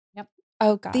 Yep.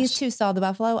 Oh, gosh. These two saw the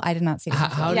buffalo. I did not see the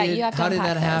buffalo. How did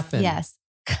that happen? Yes.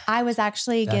 I was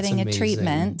actually getting amazing. a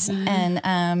treatment,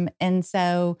 and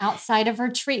so outside of her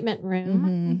treatment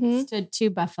room stood two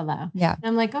buffalo. Yeah, and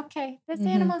I'm like, okay, this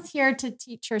animal's here to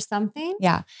teach her something.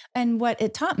 Yeah, and what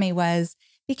it taught me was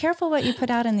be careful what you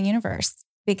put out in the universe,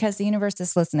 because the universe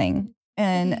is listening.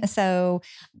 And so,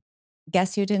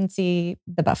 guess who didn't see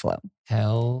the buffalo?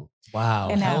 Wow.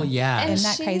 Hell yeah. Isn't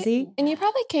that crazy? And you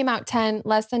probably came out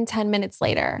less than 10 minutes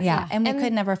later. Yeah. And we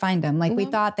could never find them. Like we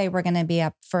thought they were going to be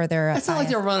up further. It's not like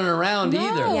they're running around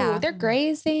either. Yeah. They're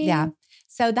grazing. Yeah.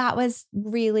 So that was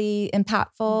really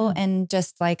impactful and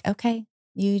just like, okay,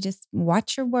 you just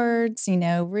watch your words,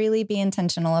 really be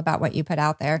intentional about what you put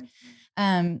out there.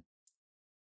 But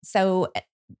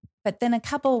then a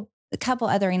couple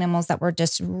other animals that were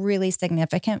just really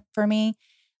significant for me.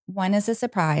 One is a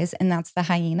surprise, and that's the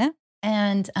hyena.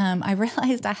 And I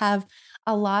realized I have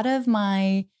a lot of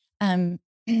my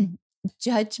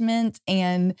judgment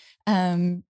and,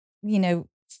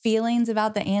 feelings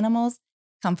about the animals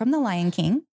come from the Lion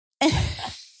King.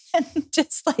 And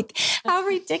just like how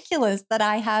ridiculous that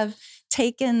I have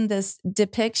taken this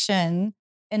depiction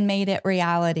and made it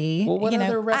reality. Well, what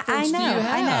other reference do you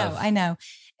have? I know.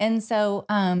 And so,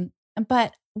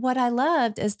 but what I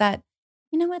loved is that,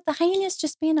 the hyena is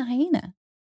just being a hyena.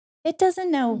 It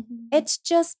doesn't know. It's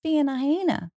just being a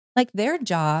hyena. Like their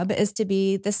job is to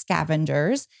be the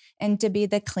scavengers and to be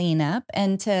the cleanup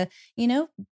and to,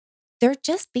 they're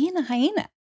just being a hyena.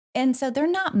 And so they're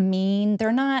not mean.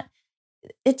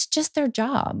 It's just their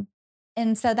job.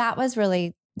 And so that was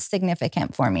really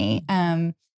significant for me.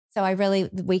 So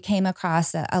we came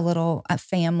across a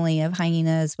family of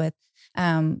hyenas with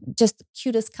just the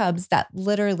cutest cubs that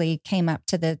literally came up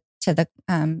to the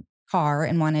car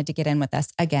and wanted to get in with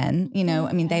us again.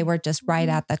 They were just right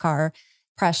at the car,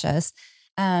 precious.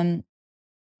 And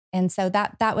so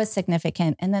that was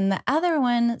significant. And then the other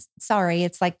one, sorry,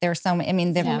 it's like there's so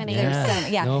many. There's so many.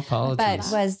 Yeah. No apologies. But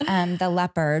was the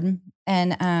leopard,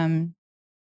 and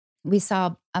we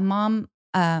saw a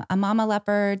mama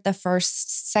leopard the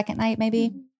second night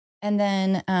maybe, and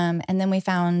then we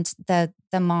found the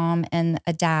mom and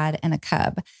a dad and a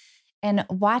cub, and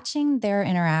watching their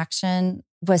interaction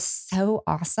was so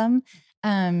awesome.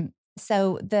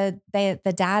 So the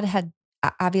dad had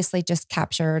obviously just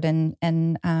captured and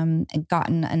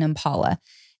gotten an impala.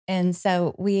 And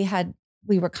so we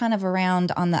were kind of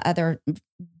around on the other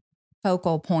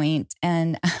focal point,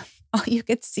 and all you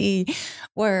could see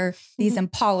were these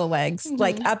impala legs,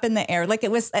 like up in the air. Like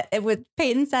it was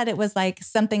Peyton said it was like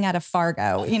something out of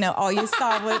Fargo, all you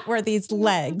saw were these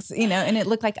legs, and it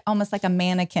looked like almost like a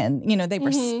mannequin, they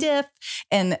were stiff.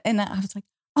 And I was like,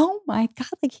 oh my God,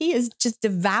 like he is just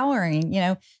devouring,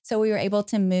 So we were able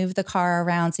to move the car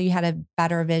around. So you had a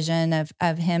better vision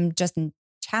of him just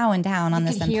chowing down on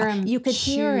this. You could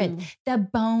hear it, the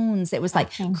bones. It was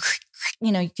like,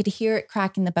 you could hear it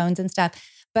cracking the bones and stuff.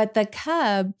 But the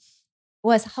cub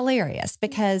was hilarious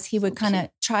because he would kind of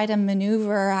try to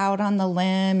maneuver out on the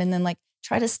limb and then like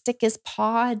try to stick his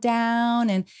paw down,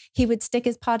 and he would stick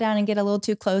his paw down and get a little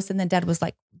too close. And the dad was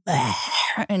like,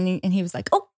 and he was like,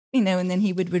 oh, and then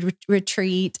he would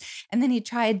retreat, and then he'd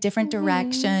try a different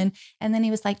direction. And then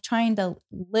he was like trying to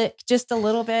lick just a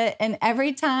little bit. And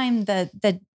every time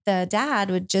the dad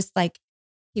would just like,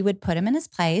 he would put him in his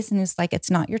place and it's like,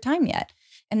 it's not your time yet.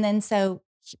 And then so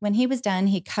when he was done,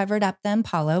 he covered up the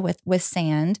impala with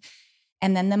sand,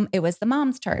 and then it was the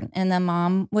mom's turn, and the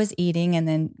mom was eating, and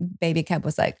then baby cub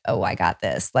was like, oh, I got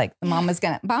this. Like the mama's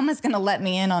gonna let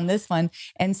me in on this one.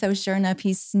 And so sure enough,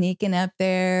 he's sneaking up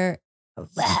there,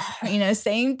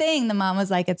 same thing. The mom was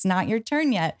like, it's not your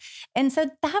turn yet. And so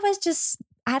that was just,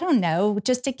 I don't know,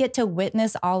 just to get to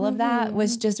witness all of that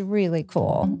was just really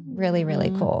cool. Really, really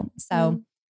cool. So,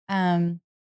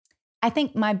 I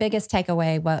think my biggest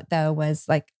takeaway, was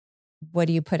like, what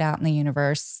do you put out in the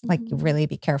universe? Like, really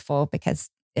be careful because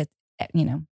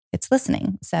it's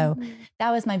listening. So that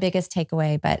was my biggest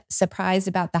takeaway, but surprised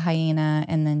about the hyena,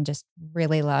 and then just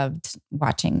really loved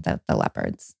watching the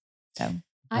leopards. So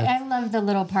I love the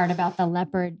little part about the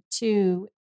leopard too.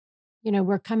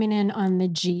 We're coming in on the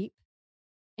Jeep,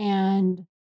 and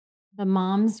the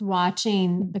mom's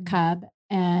watching the cub,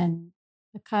 and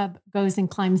the cub goes and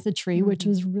climbs the tree, which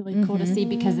was really cool to see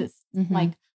because it's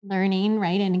like learning,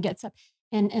 right? And it gets up,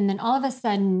 and then all of a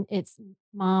sudden it's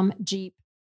mom, Jeep,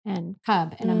 and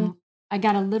cub, and I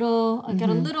got a little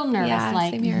nervous,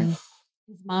 like,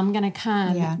 is mom gonna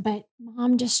come? Yeah. But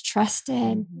mom just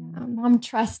trusted. Mom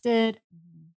trusted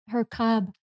her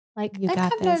cub. Like,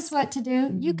 that cub knows what to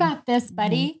do. You got this,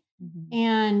 buddy.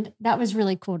 And that was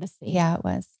really cool to see. Yeah, it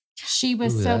was. She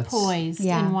was so poised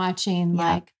and watching,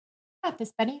 like, got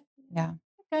this, buddy. Yeah.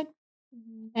 Good.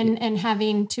 And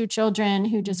having two children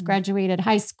who just graduated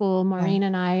high school, Maureen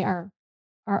and I,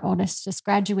 our oldest just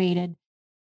graduated.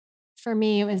 For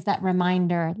me, it was that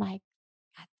reminder, like,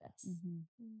 got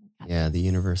this. The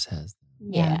universe has them.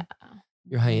 Yeah.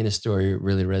 Your hyena story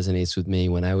really resonates with me.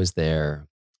 When I was there,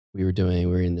 we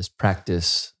were in this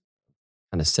practice,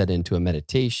 kind of set into a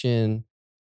meditation.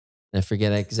 And I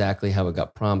forget exactly how it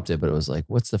got prompted, but it was like,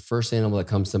 what's the first animal that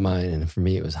comes to mind? And for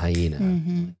me, it was hyena.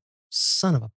 Like,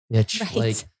 son of a bitch. Right.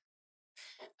 Like,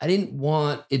 I didn't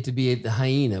want it to be the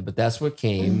hyena, but that's what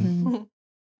came.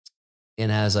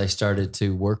 And as I started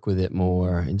to work with it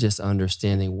more and just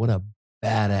understanding what a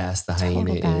badass the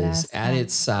hyena is at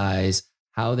its size,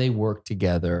 how they work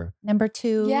together. Number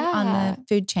 2 on the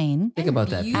food chain. Think about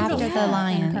that. After the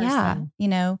lion.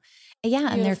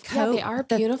 And their coat, they are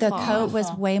beautiful. The coat was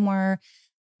way more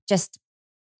just,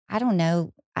 I don't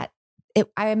know.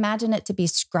 I imagine it to be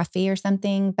scruffy or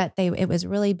something, but it was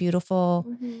really beautiful.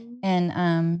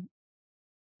 And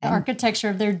the architecture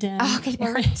of their den. The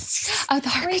architecture.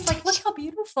 Like, look how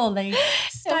beautiful they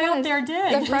styled their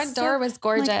den. The front door was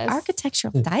gorgeous. Like,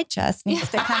 Architectural Digest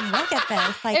needs to come look at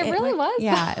this. Like, it really was.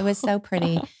 Yeah, it was so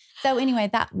pretty. So anyway,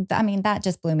 that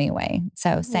just blew me away.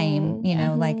 So same, you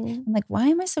know, like, I'm like, why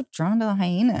am I so drawn to the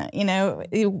hyena? You know,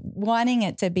 wanting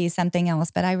it to be something else,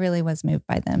 but I really was moved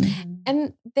by them.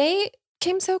 And they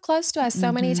came so close to us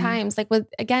so many times, like with,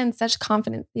 again, such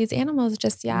confidence. These animals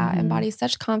just, embody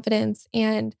such confidence.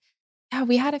 And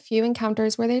we had a few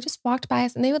encounters where they just walked by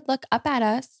us and they would look up at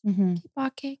us, keep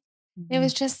walking. It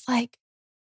was just like,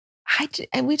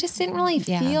 and we just didn't really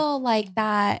feel like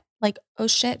that, like, oh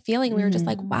shit feeling. We were just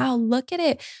like, wow, look at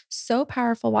it. So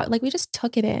powerful. Like we just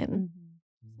took it in.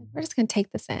 We're just going to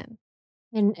take this in.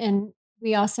 And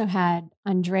we also had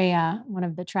Andrea, one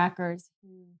of the trackers, who,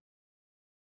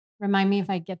 remind me if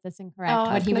I get this incorrect,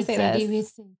 what he would say to you,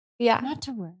 not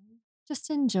to worry, just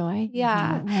enjoy.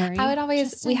 Yeah. Don't worry. I would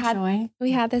always, we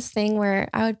had this thing where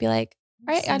I would be like,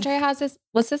 all right, Andrea,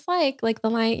 what's this like? Like the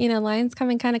lion, lion's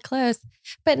coming kind of close,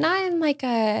 but not in like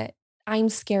a, I'm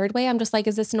scared way. I'm just like,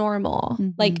 is this normal?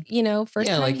 Like, first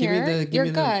time like, here, you're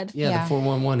good. The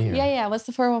 411 here. Yeah. What's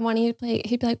the 411?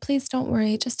 He'd be like, please don't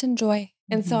worry, just enjoy.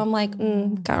 And so I'm like,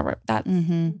 God,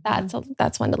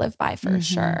 that's one to live by for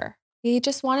sure. He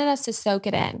just wanted us to soak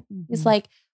it in. He's like,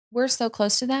 we're so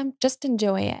close to them, just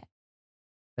enjoy it.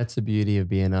 That's the beauty of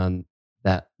being on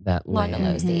that land.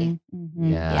 Londolozi.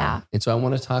 Yeah. And so I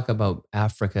want to talk about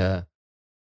Africa.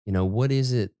 What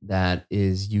is it that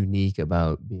is unique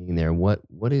about being there?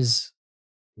 It's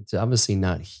obviously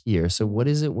not here. So what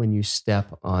is it when you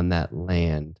step on that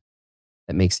land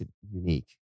that makes it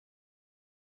unique?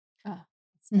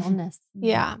 Stillness.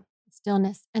 Yeah.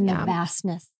 Stillness and the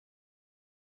vastness.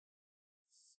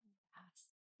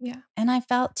 Yeah. And I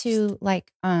felt too,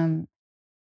 like,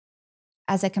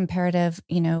 as a comparative,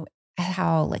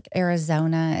 how like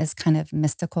Arizona is kind of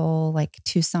mystical, like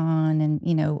Tucson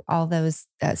and, all those,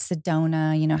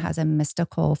 Sedona, has a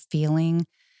mystical feeling.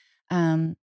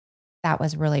 That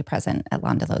was really present at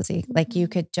Londolozi. Like you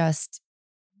could just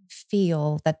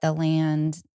feel that the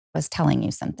land was telling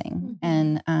you something.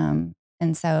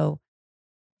 And so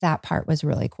that part was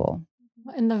really cool.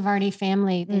 In the Vardy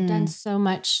family, they've done so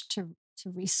much to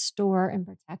restore and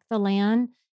protect the land.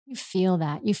 You feel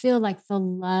that. You feel like the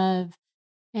love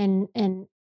and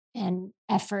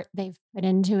effort they've put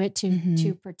into it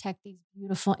to protect these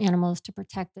beautiful animals, to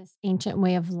protect this ancient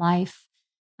way of life.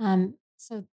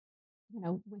 So,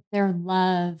 with their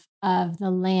love of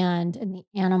the land and the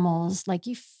animals, like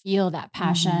you feel that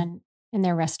passion in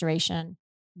their restoration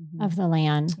of the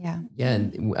land. Yeah.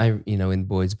 And I, in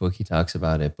Boyd's book, he talks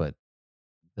about it, but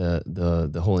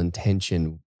the whole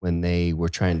intention when they were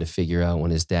trying to figure out, when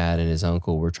his dad and his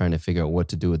uncle were trying to figure out what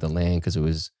to do with the land, because it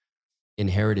was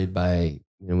inherited by,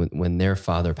 when their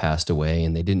father passed away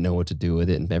and they didn't know what to do with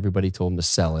it. And everybody told them to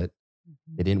sell it.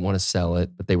 They didn't want to sell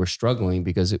it, but they were struggling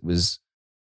because it was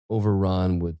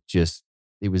overrun with just,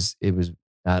 it was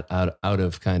out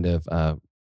of kind of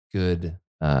good,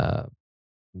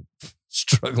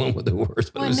 struggling with the words.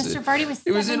 But Mr. Vardy was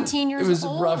 17 years old. It was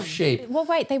rough shape. Well,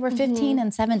 right. They were 15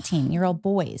 and 17-year-old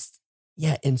boys.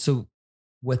 Yeah. And so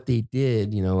what they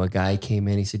did, a guy came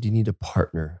in, he said, you need to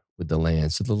partner with the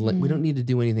land. So we don't need to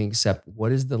do anything except what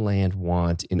does the land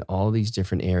want in all these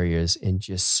different areas and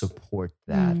just support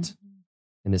that.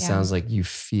 And it sounds like you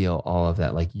feel all of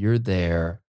that. Like you're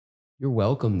there, you're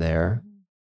welcome there.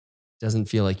 Doesn't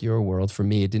feel like your world. For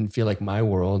me, it didn't feel like my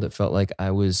world. It felt like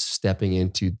I was stepping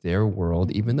into their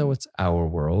world, even though it's our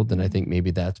world. And I think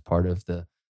maybe that's part of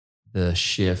the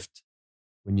shift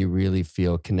when you really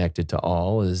feel connected to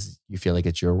all, is you feel like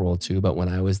it's your world too. But when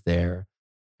I was there,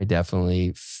 I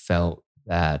definitely felt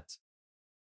that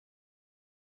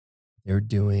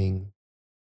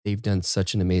they've done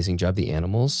such an amazing job, the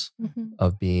animals,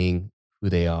 of being who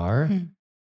they are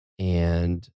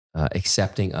and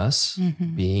accepting us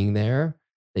being there,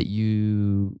 that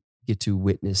you get to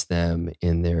witness them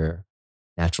in their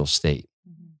natural state.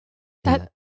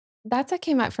 That's what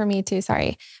came up for me too.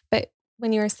 Sorry. But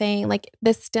when you were saying like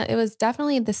it was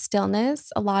definitely the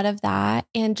stillness, a lot of that.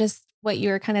 And just what you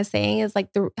were kind of saying is like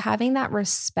having that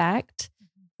respect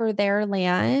for their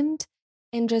land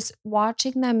and just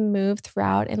watching them move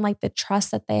throughout, and like the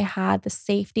trust that they had, the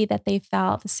safety that they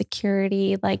felt, the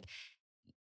security, like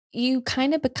you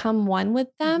kind of become one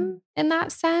with them in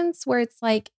that sense, where it's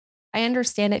like, I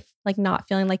understand it like not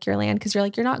feeling like your land, because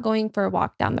you're not going for a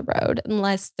walk down the road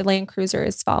unless the Land Cruiser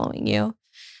is following you.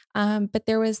 But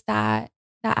there was that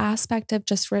aspect of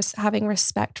just having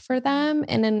respect for them.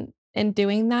 And in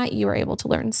doing that, you were able to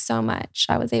learn so much.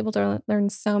 I was able to learn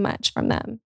so much from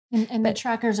them. And the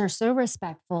trackers are so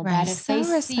respectful that if they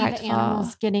see the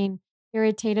animals getting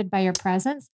irritated by your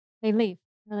presence, they leave.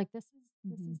 They're like, this is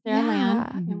their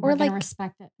land, and we're going to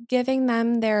respect it. Giving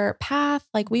them their path.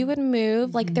 Like we would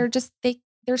move, like they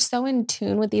they're so in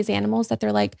tune with these animals that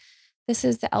they're like, this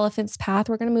is the elephant's path.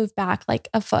 We're going to move back like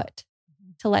a foot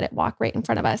to let it walk right in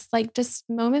front of us. Like just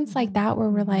moments like that where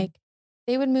we're like,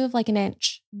 they would move like an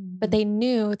inch, but they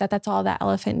knew that that's all that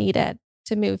elephant needed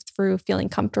to move through feeling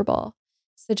comfortable.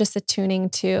 So just attuning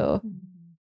to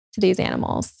these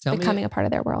animals, becoming a part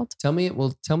of their world. Tell me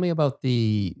about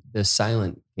the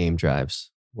silent game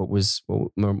drives.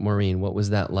 Maureen, what was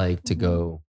that like to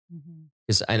go?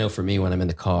 Because I know for me, when I'm in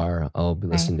the car, I'll be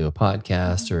listening to a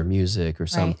podcast or music or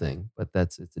something, but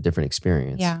it's a different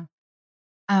experience. Yeah.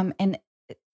 And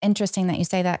interesting that you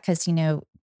say that because,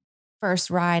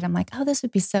 first ride, I'm like, oh, this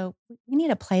would be we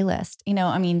need a playlist.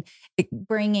 I mean,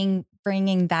 bringing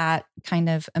that kind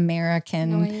of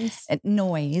American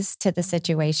noise to the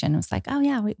situation was like, oh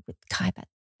yeah, God,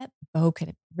 that bow could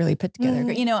have really put together.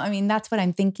 I mean, that's what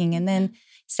I'm thinking. And then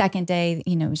second day,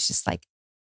 it's just like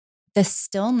the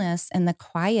stillness and the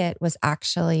quiet was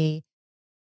actually,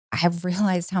 I have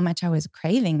realized how much I was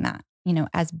craving that,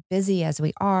 as busy as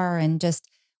we are and just,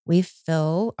 we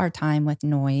fill our time with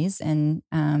noise. And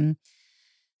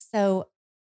so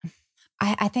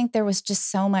I think there was just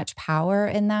so much power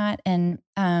in that. And,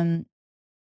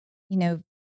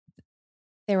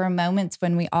 there were moments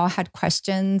when we all had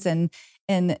questions and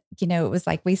it was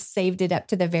like we saved it up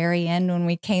to the very end when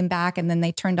we came back and then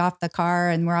they turned off the car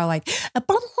and we're all like, blah,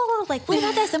 blah, blah, like, what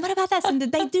about this? And what about this? And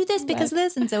did they do this because of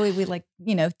this? And so we like,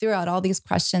 threw out all these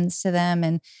questions to them.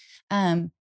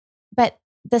 And, but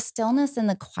the stillness and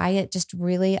the quiet just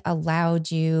really allowed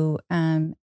you,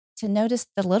 to notice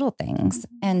the little things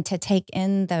and to take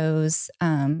in those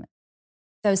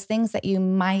things that you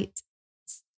might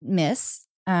miss.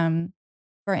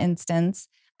 For instance,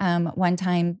 one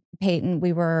time, Peyton,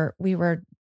 we were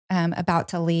about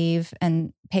to leave,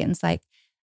 and Peyton's like,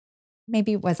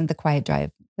 maybe it wasn't the quiet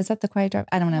drive. Was that the quiet drive?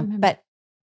 I don't know. But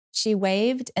she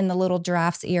waved, and the little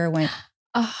giraffe's ear went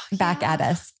back at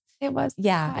us. It was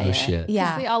quiet. Oh shit!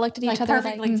 Yeah, we all looked at each other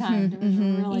perfectly timed.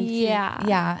 Really cute.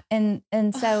 Yeah.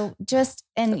 And so just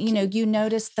you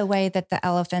notice the way that the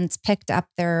elephants picked up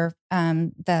their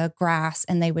the grass,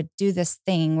 and they would do this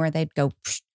thing where they'd go,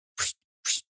 psh, psh,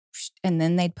 psh, psh, and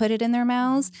then they'd put it in their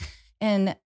mouths.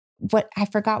 And what I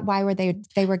forgot why were they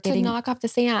were getting to knock off the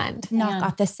sand,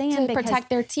 to protect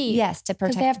their teeth. Yes, to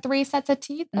protect. Because they have 3 sets of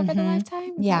teeth over the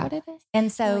lifetime. Is that what it is?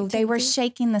 And so they were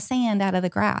shaking the sand out of the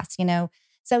grass.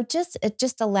 So it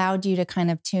just allowed you to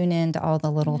kind of tune into all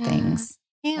the little things.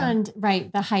 And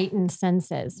the heightened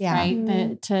senses,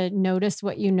 right? To notice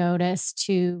what you notice,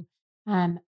 to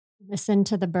listen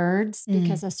to the birds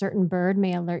because a certain bird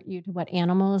may alert you to what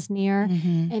animal is near.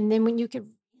 And then when you could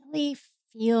really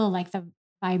feel like the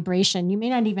vibration, you may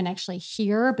not even actually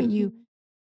hear, but you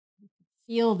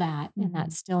feel that in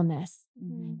that stillness.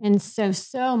 And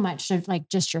so much of like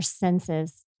just your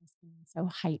senses being so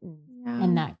heightened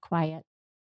in that quiet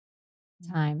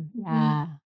time. Yeah.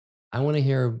 I want to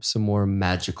hear some more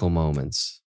magical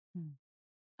moments.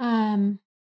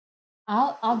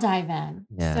 I'll dive in.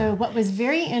 Yeah. So what was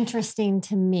very interesting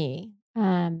to me,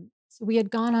 so we had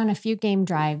gone on a few game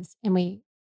drives and we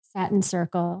sat in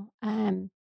circle.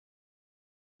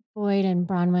 Boyd and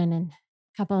Bronwyn and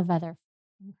a couple of other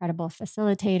incredible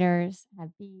facilitators,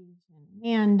 Beej and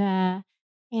Amanda,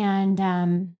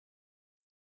 and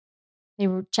they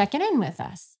were checking in with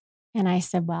us. And I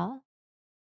said, well,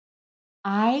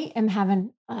 I am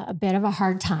having a bit of a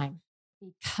hard time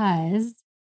because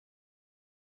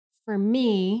for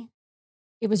me,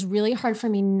 it was really hard for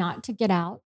me not to get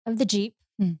out of the Jeep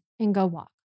and go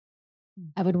walk.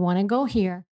 I would want to go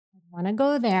here. I'd want to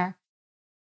go there.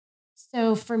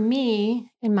 So for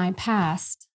me, in my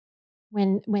past,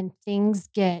 when things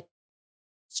get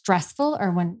stressful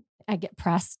or when I get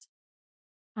pressed,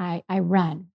 I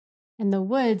run. And the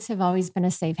woods have always been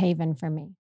a safe haven for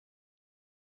me.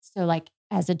 So like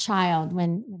as a child,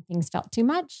 when things felt too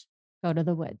much, go to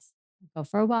the woods, go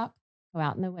for a walk, go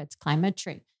out in the woods, climb a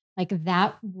tree. Like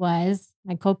that was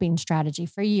my coping strategy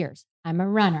for years. I'm a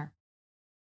runner.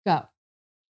 Go.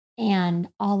 And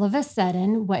all of a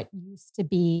sudden, what used to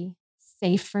be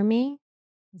safe for me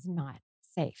is not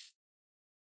safe.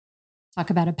 Talk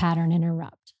about a pattern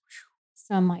interrupt.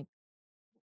 So I'm like,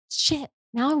 shit,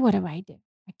 now what do? I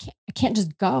can't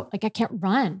just go. Like I can't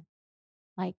run.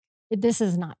 Like this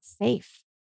is not safe.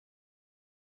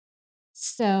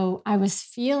 So I was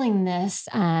feeling this,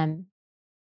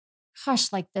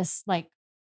 like this, like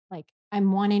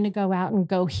I'm wanting to go out and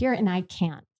go here and I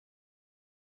can't.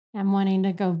 I'm wanting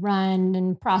to go run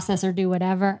and process or do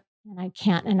whatever and I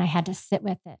can't. And I had to sit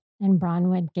with it. And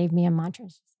Bronwyn gave me a mantra.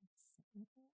 She said,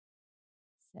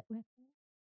 sit with it,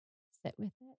 sit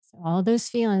with it. So all those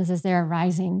feelings as they're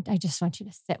arising, I just want you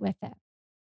to sit with it.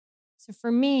 So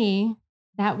for me,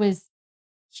 that was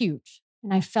huge.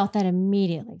 And I felt that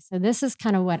immediately. So this is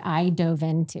kind of what I dove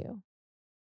into.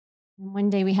 And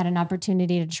one day we had an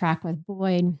opportunity to track with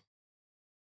Boyd. And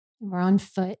we're on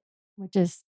foot, which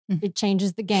is, it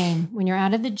changes the game. When you're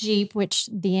out of the Jeep, which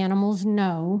the animals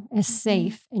know is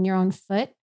safe, and you're on foot,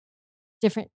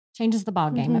 changes the ball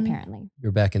game, apparently.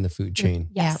 You're back in the food chain.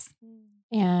 Yes.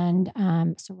 And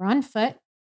so we're on foot.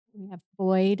 We have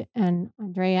Boyd and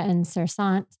Andrea and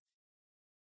Sersant.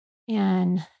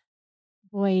 And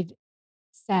Boyd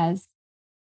says,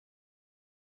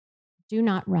 do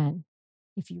not run.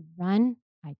 If you run,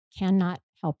 I cannot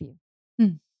help you.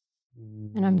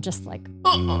 And I'm just like,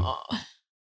 oh,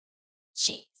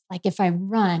 geez. Like if I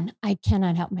run, I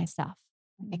cannot help myself.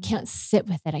 I can't sit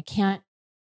with it. I can't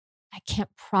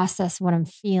process what I'm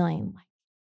feeling. Like,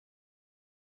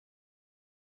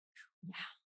 yeah.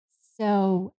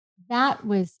 So that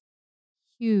was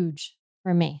huge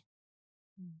for me.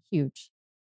 Huge.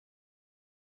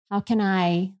 How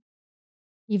can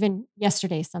even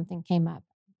yesterday, something came up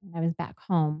and I was back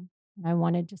home and I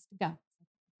wanted just to go.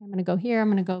 I'm going to go here. I'm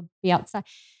going to go be outside.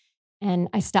 And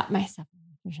I stopped myself.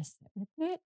 Just sit with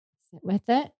it, sit with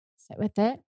it, sit with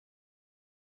it,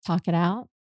 talk it out,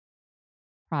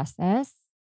 process,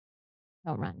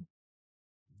 don't run.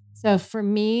 So for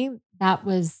me, that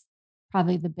was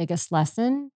probably the biggest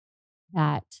lesson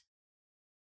that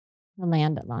the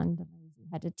land at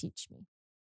Londolozi had to teach me.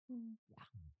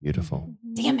 Beautiful.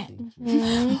 Damn it.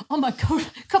 Oh, my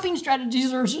coping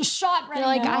strategies are just shot right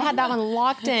now. You're like, I had that one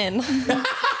locked in. That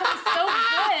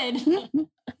was so good.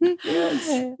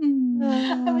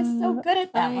 I was so good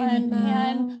at that one.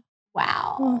 And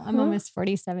wow, I'm almost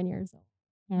 47 years old.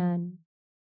 And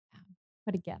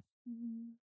what a gift.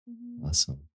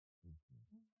 Awesome.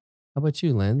 How about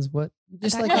you, Lynds? What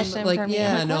just That like question for me.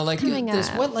 yeah, no, What's like coming this,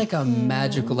 up? what like a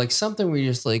magical, like something where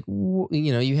you're just like,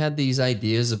 you had these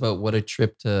ideas about what a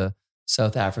trip to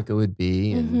South Africa would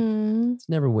be, and it's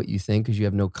never what you think because you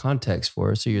have no context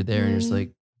for it. So you're there and you're just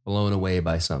like blown away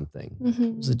by something.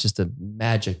 Was it just a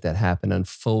magic that happened,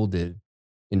 unfolded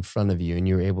in front of you, and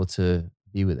you were able to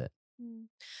be with it?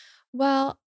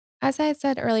 Well, as I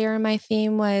said earlier, my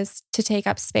theme was to take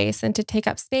up space, and to take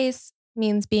up space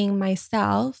means being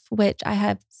myself, which I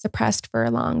have suppressed for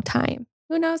a long time.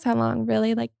 Who knows how long,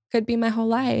 really? Like, could be my whole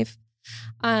life.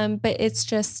 But it's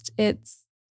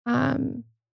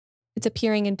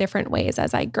appearing in different ways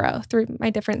as I grow through my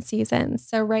different seasons.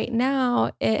 So right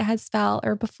now it has felt,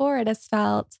 or before it has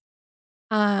felt,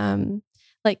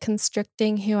 like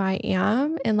constricting who I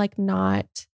am and like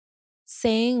not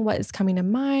saying what is coming to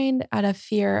mind out of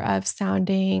fear of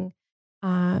sounding,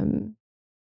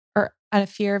 or out of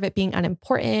fear of it being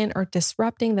unimportant or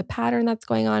disrupting the pattern that's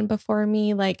going on before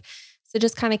me. Like, so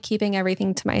just kind of keeping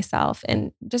everything to myself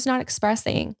and just not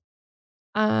expressing,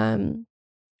 or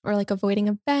like avoiding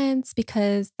events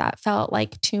because that felt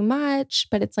like too much.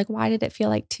 But it's like, why did it feel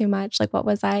like too much? Like, what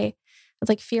was I was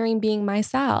like fearing being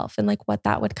myself and like what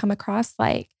that would come across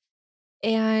like,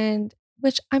 and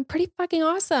which I'm pretty fucking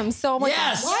awesome. So I'm like,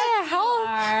 Yes! what the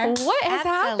hell? What has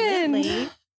happened?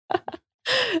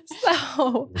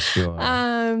 So,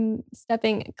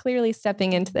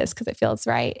 stepping into this because it feels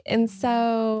right. And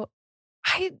so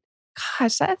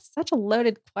gosh, that's such a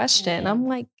loaded question. I'm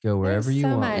like, go wherever you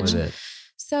want with it.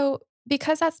 So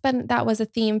because that was a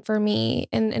theme for me,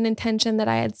 and an intention that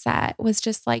I had set was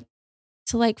just like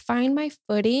to like find my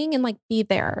footing and like be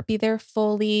there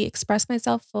fully, express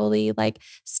myself fully, like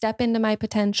step into my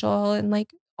potential and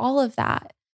like all of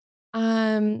that.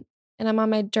 And I'm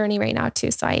on my journey right now too.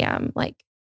 So I am like,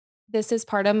 this is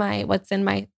part of what's in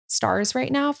my stars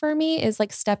right now for me is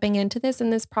like stepping into this.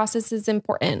 And this process is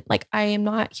important. Like I am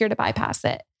not here to bypass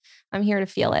it. I'm here to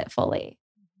feel it fully.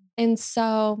 And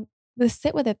so the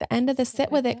sit with it, the end of the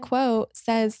sit with it quote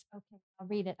says, okay, I'll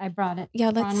read it. I brought it.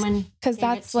 Yeah, because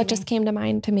that's what just came to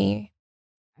mind to me.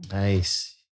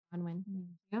 Nice.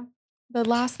 Yeah. The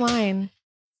last line.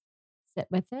 Sit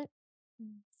with it.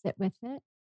 Sit with it.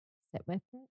 Sit with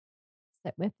it.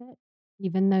 Sit with it.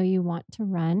 Even though you want to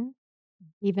run,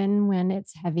 even when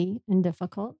it's heavy and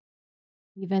difficult,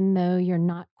 even though you're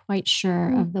not quite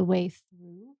sure of the way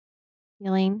through,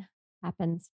 healing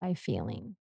happens by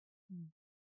feeling.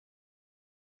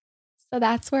 So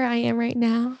that's where I am right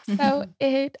now. So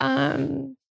it,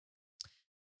 to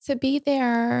be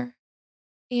there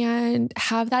and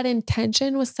have that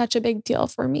intention was such a big deal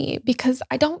for me because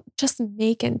I don't just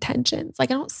make intentions. Like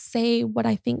I don't say what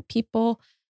I think people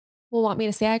will want me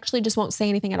to say. I actually just won't say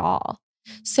anything at all.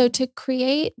 So to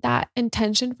create that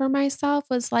intention for myself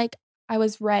was like, I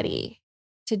was ready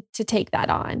to take that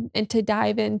on and to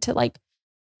dive into like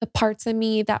the parts of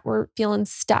me that were feeling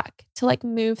stuck to like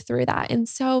move through that. And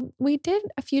so we did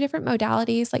a few different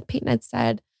modalities, like Peyton had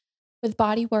said, with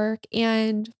body work.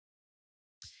 And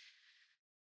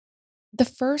the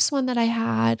first one that I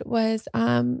had was,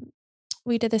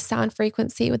 we did the sound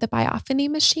frequency with the biophony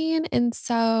machine. And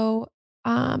so,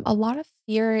 a lot of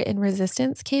fear and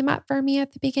resistance came up for me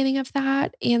at the beginning of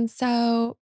that. And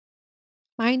so,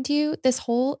 mind you, this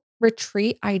whole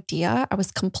retreat idea, I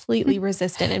was completely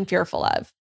resistant and fearful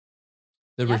of.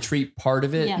 The retreat part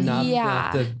of it, Yes.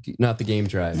 not the game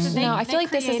drives. So No, I feel like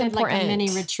this is created like a important. mini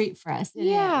retreat for us. It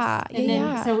Yeah, is. And then,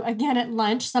 yeah. so again, at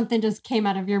lunch, something just came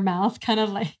out of your mouth, kind of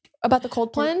like About the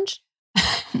cold plunge?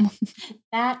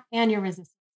 that and your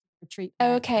resistance retreat.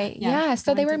 part. Okay. Yeah, Yeah.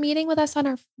 So go they were into- meeting with us on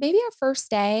our first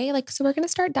day. Like, so we're going to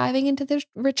start diving into the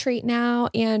retreat now.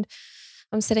 And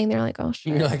I'm sitting there like, oh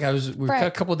shit. You're like, we're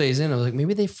a couple days in. I was like,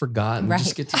 maybe they forgot and we just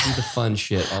Right. get to do the fun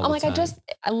shit all I'm the like, time.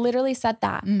 I literally said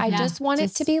that. I Yeah, just want it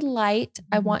to just- be light.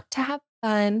 I Mhm. want to have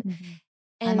fun.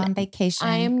 I'm And on vacation.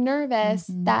 I am nervous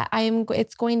Mhm. that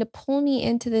it's going to pull me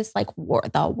into this like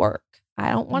the work. I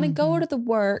don't want to go Mhm. to the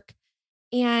work.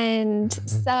 And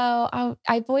Mhm. so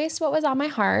I voiced what was on my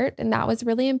heart. And that was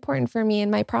really important for me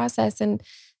in my process. And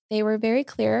they were very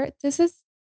clear.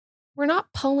 We're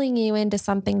not pulling you into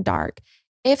something dark.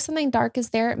 If something dark is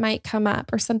there, it might come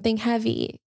up, or something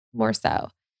heavy more so.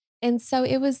 And so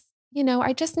it was,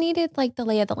 I just needed like the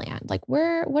lay of the land. Like,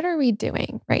 what are we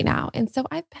doing right now? And so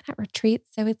I've been at retreats.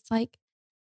 So it's like,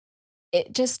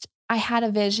 I had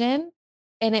a vision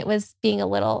and it was being a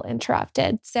little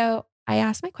interrupted. So I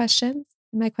asked my questions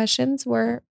and my questions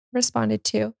were responded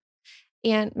to.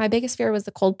 And my biggest fear was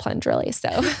the cold plunge, really. So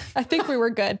I think we were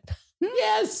good.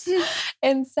 Yes.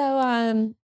 And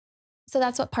so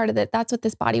that's what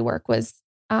this body work was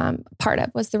part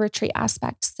of, was the retreat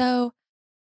aspect. So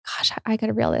gosh, I got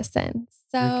to reel this in.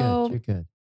 So You're good.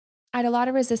 I had a lot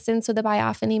of resistance with the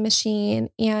biophony machine,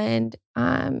 and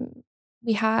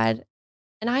we had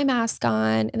an eye mask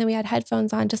on, and then we had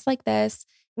headphones on just like this.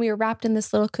 We were wrapped in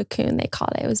this little cocoon, they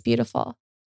called it. It was beautiful.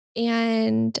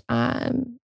 And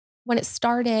when it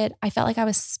started, I felt like I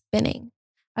was spinning.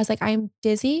 I was like, I'm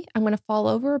dizzy. I'm going to fall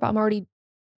over, but I'm already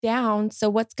down. So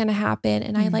what's going to happen?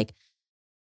 And I like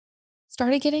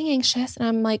started getting anxious, and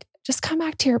I'm like, just come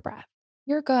back to your breath.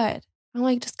 You're good. I'm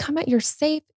like, just come at, you're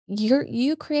safe.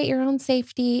 You create your own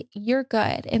safety. You're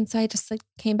good. And so I just like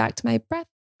came back to my breath.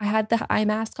 I had the eye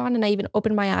mask on, and I even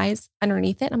opened my eyes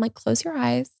underneath it. And I'm like, close your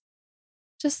eyes.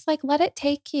 Just like, let it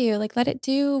take you, like, let it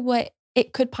do what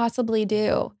it could possibly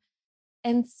do.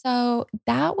 And so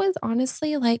that was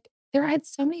honestly like, I had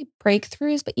so many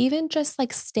breakthroughs, but even just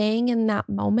like staying in that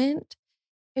moment,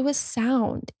 it was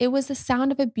sound. It was the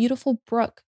sound of a beautiful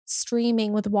brook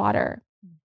streaming with water.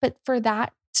 But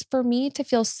for me to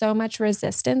feel so much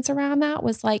resistance around that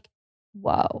was like,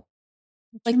 whoa.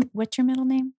 What's your middle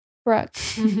name? Brooke.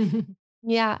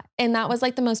 Yeah. And that was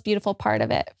like the most beautiful part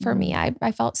of it for me.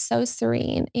 I felt so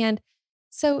serene. And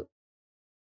so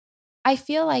I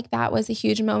feel like that was a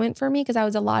huge moment for me, because I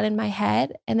was a lot in my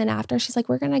head. And then after, she's like,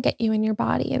 we're going to get you in your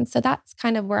body. And so that's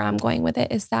kind of where I'm going with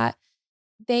it, is that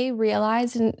they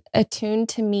realized and attuned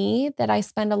to me that I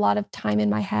spend a lot of time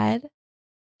in my head,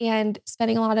 and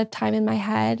spending a lot of time in my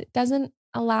head doesn't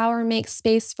allow or make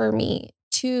space for me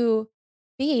to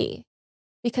be,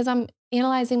 because I'm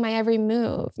analyzing my every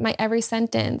move, my every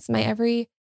sentence, my every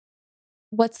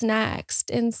what's next.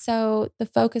 And so the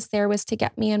focus there was to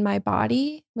get me in my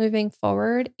body moving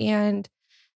forward. And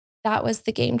that was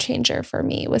the game changer for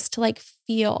me, was to like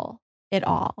feel it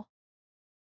all.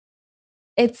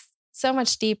 It's so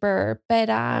much deeper, but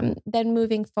then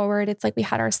moving forward, it's like we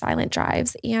had our silent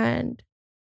drives, and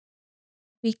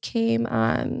we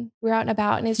we're out and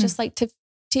about, and it's just like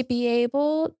to be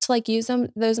able to like use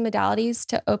those modalities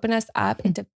to open us up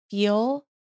and to feel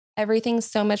everything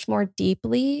so much more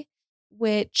deeply,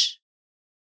 which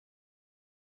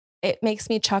it makes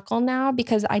me chuckle now,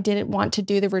 because I didn't want to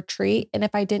do the retreat. And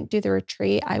if I didn't do the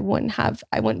retreat, I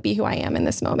wouldn't be who I am in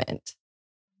this moment.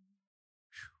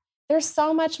 There's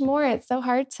so much more. It's so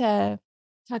hard to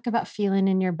Talk about feeling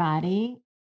in your body.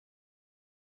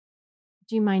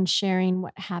 Do you mind sharing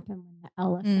what happened when the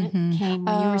elephant came,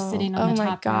 when you were sitting on the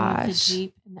top row of the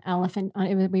Jeep, and the elephant,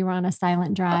 we were on a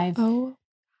silent drive? Oh,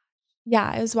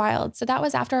 yeah, it was wild. So that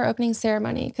was after our opening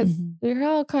ceremony, because we were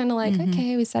all kind of like,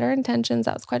 okay, we set our intentions.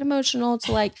 That was quite emotional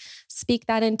to like speak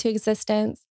that into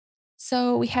existence.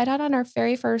 So we head out on our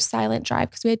very first silent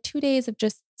drive, because we had 2 days of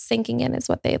just sinking in, is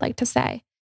what they like to say.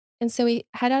 And so we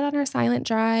head out on our silent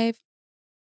drive.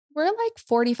 We're like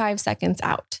 45 seconds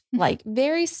out, like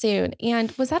very soon.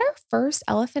 And was that our first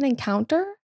elephant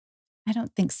encounter? I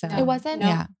don't think so. It wasn't? No.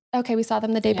 Yeah. Okay, we saw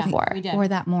them the day before. We did. Or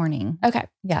that morning. Okay.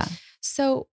 Yeah.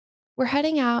 So we're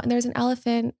heading out and there's an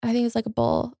elephant. I think it's like a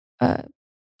bull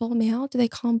male. Do they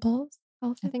call them bulls?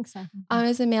 Elephant? I think so.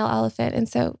 It's a male elephant. And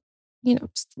so,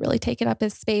 just really taking up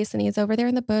his space and he's over there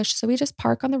in the bush. So we just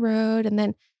park on the road. And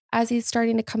then as he's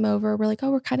starting to come over, we're like,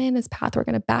 oh, we're kind of in his path. We're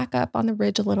going to back up on the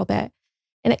ridge a little bit.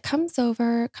 And it comes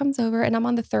over and I'm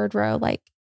on the third row. Like,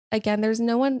 again, there's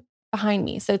no one behind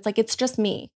me. So it's like, it's just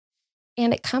me.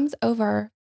 And it comes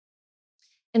over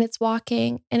and it's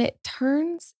walking and it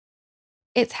turns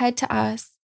its head to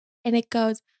us and it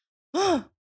goes, oh,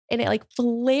 and it like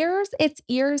flares its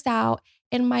ears out.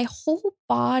 And my whole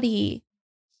body,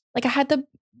 like I had the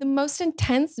most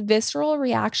intense visceral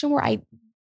reaction where I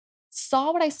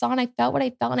saw what I saw and I felt what I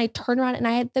felt and I turned around and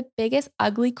I had the biggest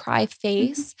ugly cry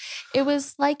face. It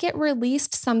was like it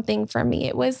released something from me.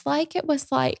 It was like,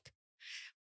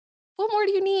 what more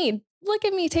do you need? Look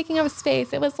at me taking up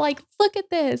space. It was like, look at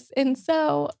this. And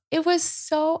so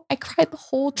I cried the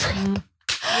whole trip.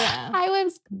 Yeah.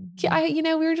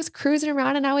 We were just cruising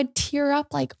around and I would tear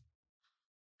up like, oh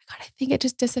my God, I think it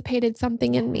just dissipated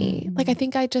something in me. Like, I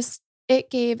think it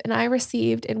gave and I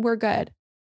received and we're good.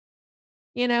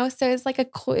 So it's like it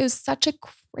was such a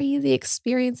crazy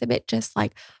experience of it just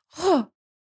like, oh,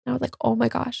 and I was like, oh my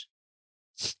gosh.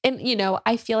 And,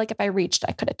 I feel like if I reached,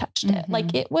 I could have touched it.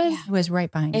 Like it was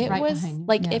right behind you. It was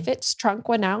like, if its trunk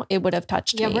went out, it would have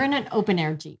touched me. Yeah, we're in an open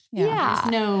air Jeep. Yeah.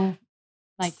 There's no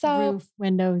roof,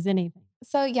 windows, anything.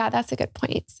 So yeah, that's a good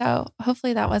point. So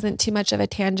hopefully that wasn't too much of a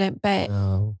tangent, but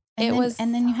and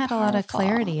then you had a lot of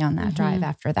clarity on that drive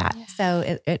after that. Yeah.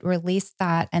 So it released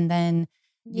that. And then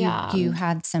you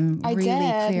had some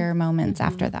really clear moments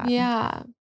after that. Yeah.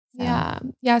 So.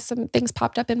 Yeah. Some things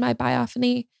popped up in my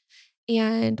biophony.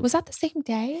 And was that the same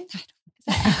day?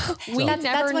 That's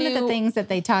one of the things that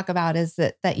they talk about is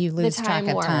that you lose track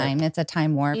of time. It's a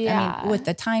time warp. Yeah. I mean, with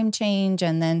the time change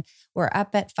and then we're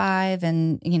up at 5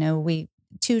 and, we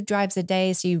 2 drives a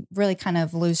day. So you really kind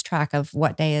of lose track of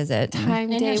what day is it.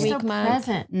 Time, and day, you're week, so month.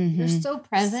 present. You're so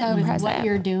present with what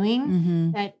you're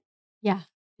doing that,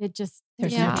 it just,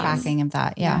 there's no tracking of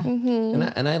that. Yeah. Mm-hmm.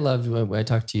 And I loved when I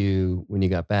talked to you when you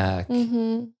got back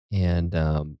and,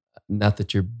 not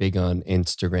that you're big on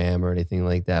Instagram or anything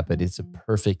like that, but it's a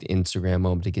perfect Instagram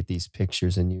moment to get these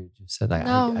pictures. And you just said,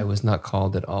 I was not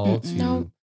called at all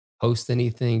to post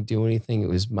anything, do anything. It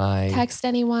was text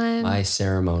anyone, my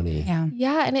ceremony. Yeah.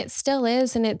 Yeah. And it still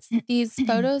is. And it's these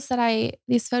photos and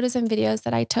videos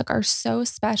that I took are so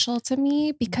special to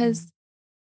me because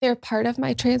they're part of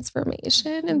my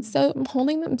transformation. And so I'm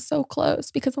holding them so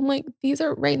close because I'm like, these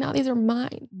are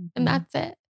mine and that's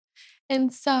it.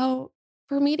 And so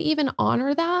for me to even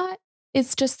honor that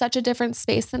is just such a different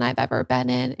space than I've ever been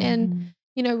in. And,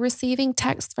 receiving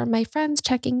texts from my friends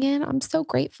checking in, I'm so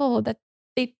grateful that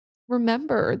they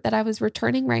remember that I was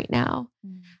returning right now.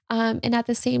 And at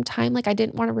the same time, like I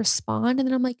didn't want to respond. And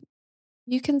then I'm like,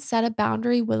 you can set a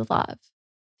boundary with love.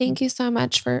 Thank you so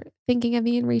much for thinking of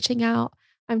me and reaching out.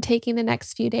 I'm taking the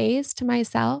next few days to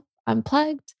myself,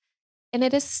 unplugged. And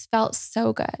it has felt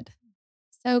so good.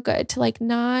 So good to like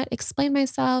not explain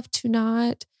myself, to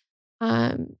not,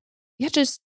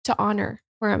 just to honor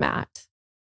where I'm at.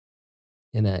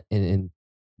 And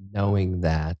knowing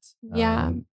that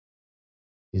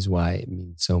is why it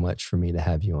means so much for me to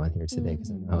have you on here today because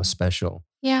I know how special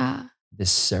this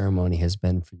ceremony has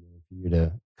been for you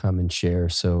to come and share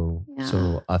so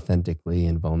authentically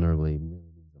and vulnerably. Really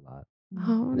means a lot.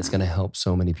 And it's going to help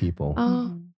so many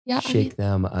people. Shake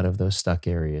them out of those stuck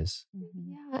areas.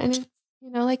 Yeah. And it's,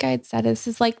 like I had said, this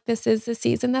is the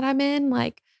season that I'm in,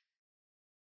 like,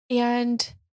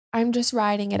 and I'm just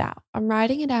riding it out.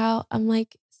 I'm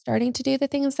like starting to do the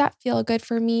things that feel good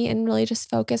for me and really just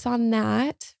focus on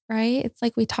that. Right. It's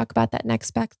like we talk about that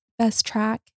next best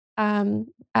track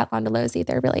at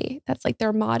Londolozi. That's like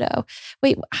their motto.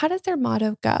 Wait, how does their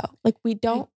motto go? Like we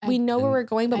know where we're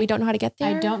going, but we don't know how to get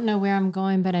there. I don't know where I'm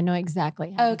going, but I know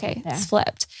exactly how to get there. It's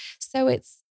flipped. So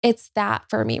it's that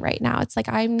for me right now. It's like,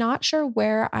 I'm not sure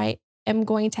where I am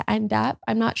going to end up.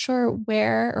 I'm not sure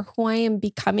where or who I am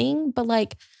becoming, but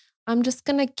like, I'm just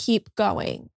going to keep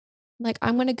going. Like,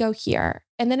 I'm going to go here.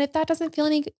 And then if that doesn't feel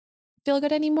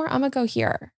good anymore, I'm going to go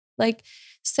here. Like,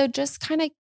 so just kind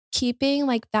of keeping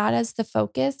like that as the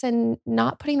focus and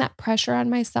not putting that pressure on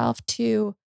myself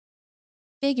to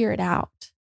figure it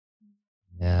out.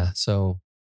 Yeah. So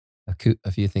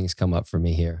a few things come up for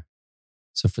me here.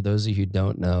 So for those of you who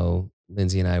don't know,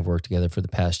 Lyndsay and I have worked together for the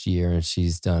past year and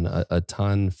she's done a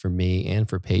ton for me and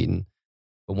for Peyton.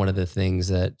 But one of the things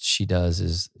that she does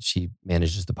is she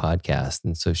manages the podcast.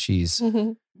 And so she's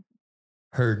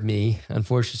heard me.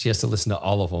 Unfortunately, she has to listen to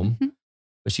all of them.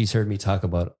 but she's heard me talk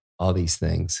about all these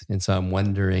things. And so I'm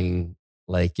wondering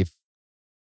like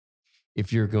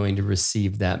if you're going to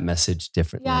receive that message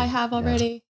differently. Yeah, I have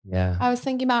already. Yeah. I was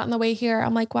thinking about it on the way here.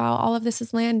 I'm like, wow, all of this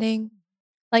is landing.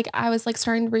 Like I was like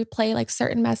starting to replay like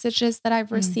certain messages that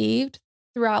I've received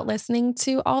throughout listening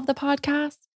to all of the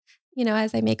podcasts, you know,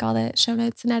 as I make all the show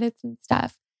notes and edits and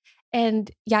stuff. And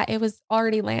yeah, it was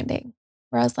already landing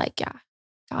where I was like, yeah,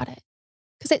 got it.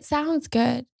 Because it sounds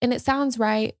good and it sounds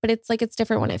right, but it's like, it's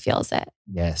different when it feels it.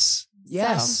 Yes.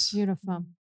 Yes. Beautiful.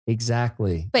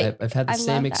 Exactly. But I've had the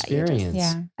same experience.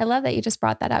 Yeah. I love that you just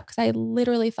brought that up because I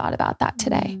literally thought about that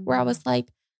today where I was like,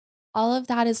 all of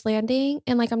that is landing.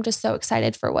 And like, I'm just so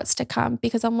excited for what's to come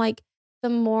because I'm like, the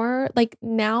more like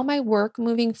now my work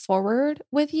moving forward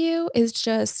with you is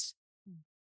just,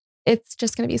 it's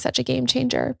just going to be such a game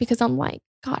changer because I'm like,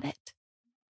 got it.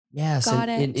 Yes. Got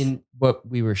and it. in what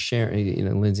we were sharing, you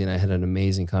know, Lyndsay and I had an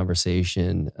amazing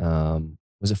conversation.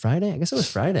 Was it Friday? I guess it was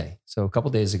Friday. So a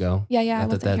couple days ago. Yeah. I Not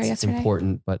that wasn't here that's yesterday.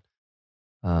 important, but,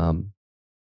 and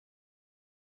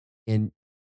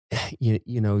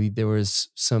you know, there was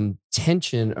some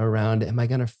tension around, am I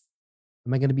going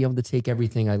to be able to take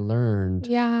everything I learned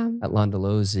at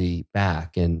Londolozi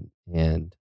back? And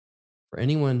for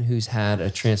anyone who's had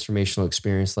a transformational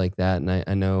experience like that, and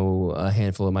I know a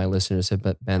handful of my listeners have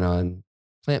been on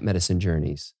plant medicine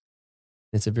journeys.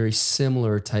 It's a very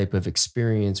similar type of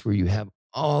experience where you have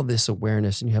all this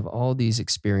awareness and you have all these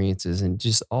experiences and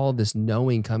just all this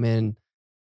knowing come in.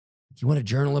 You want to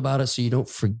journal about it so you don't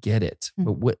forget it.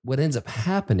 Mm. But what ends up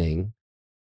happening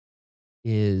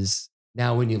is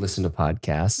now when you listen to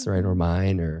podcasts, right, or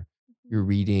mine, or you're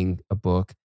reading a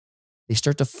book, they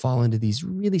start to fall into these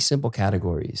really simple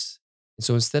categories. And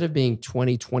so instead of being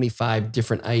 20, 25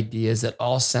 different ideas that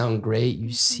all sound great,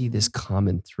 you see this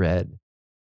common thread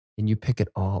and you pick it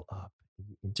all up and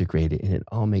you integrate it and it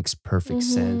all makes perfect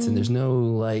sense. And there's no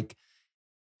like,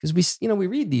 because we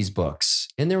read these books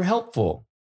and they're helpful.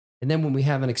 And then when we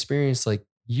have an experience like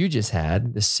you just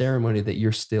had, the ceremony that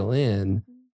you're still in,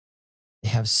 they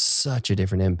have such a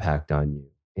different impact on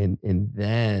you. And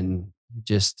then you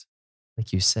just,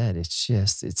 like you said,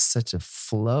 it's such a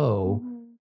flow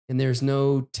and there's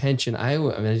no tension. I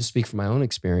just speak from my own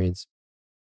experience.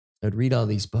 I'd read all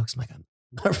these books. I'm like, I'm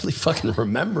not really fucking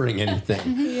remembering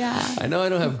anything. Yeah. I know I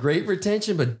don't have great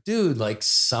retention, but dude, like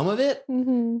some of it.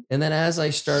 And then as I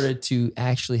started to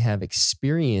actually have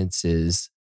experiences,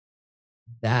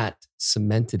 that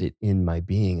cemented it in my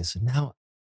being. And so now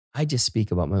I just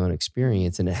speak about my own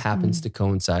experience and it happens to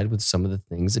coincide with some of the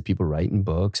things that people write in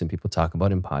books and people talk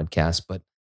about in podcasts. But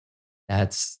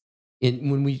that's it.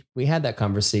 When we had that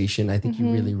conversation, I think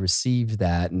you really received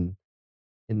that. And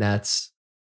that's,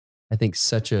 I think,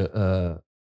 such a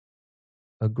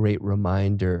great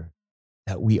reminder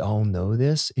that we all know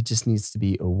this. It just needs to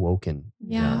be awoken.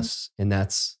 Yeah. Yes. And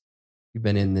that's, you've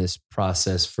been in this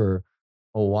process for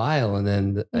a while. And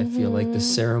then I feel like the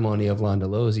ceremony of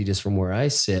Londolozi, just from where I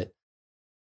sit,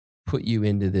 put you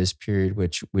into this period,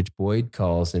 which Boyd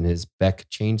calls in his Beck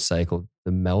change cycle,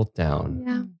 the meltdown.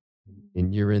 Yeah.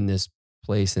 And you're in this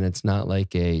place and it's not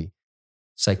like a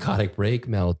psychotic break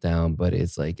meltdown, but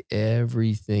it's like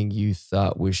everything you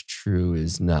thought was true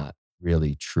is not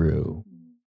really true.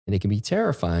 And it can be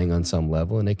terrifying on some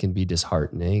level and it can be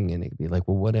disheartening and it can be like,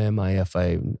 well, what am I if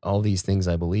all these things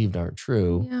I believed aren't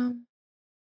true? Yeah.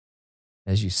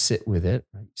 As you sit with it,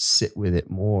 right? Sit with it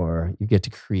more, you get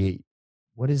to create,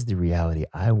 what is the reality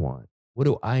I want? What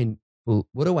do I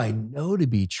know to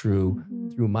be true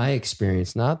through my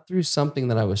experience, not through something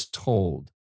that I was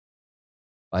told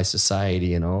by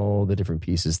society and all the different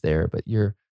pieces there. But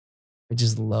I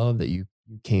just love that you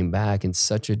came back in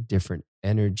such a different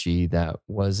energy that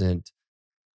wasn't,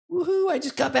 woohoo, I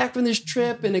just got back from this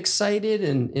trip and excited.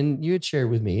 And you had shared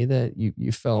with me that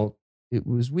you felt it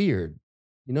was weird.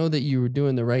 You know that you were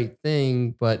doing the right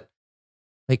thing, but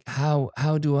like, how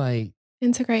do I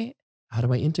integrate? How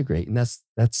do I integrate? And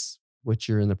that's what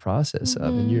you're in the process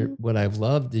of. And what I've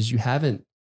loved is you haven't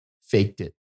faked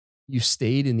it. You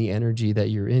stayed in the energy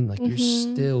that you're in. Like you're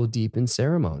still deep in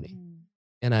ceremony.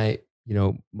 And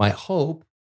my hope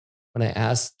when I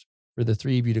asked for the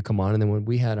three of you to come on, and then when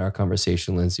we had our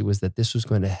conversation, Lyndsay, was that this was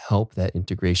going to help that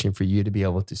integration for you to be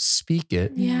able to speak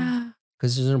it. Yeah.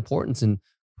 Because there's an importance in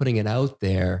putting it out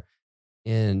there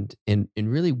and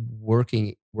really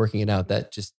working it out.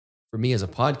 That just, for me as a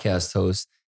podcast host,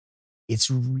 it's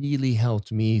really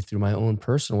helped me through my own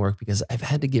personal work because I've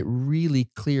had to get really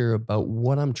clear about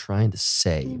what I'm trying to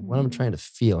say, what I'm trying to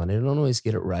feel. And I don't always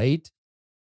get it right,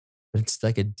 but it's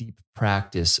like a deep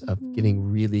practice of getting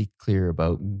really clear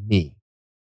about me.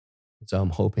 And so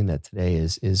I'm hoping that today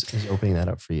is opening that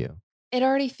up for you. It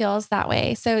already feels that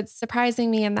way. So it's surprising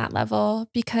me in that level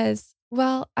because,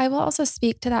 well, I will also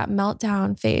speak to that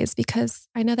meltdown phase because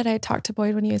I know that I talked to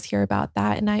Boyd when he was here about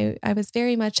that. And I was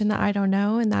very much in the I don't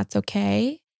know, and that's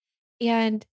okay.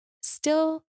 And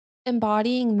still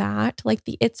embodying that, like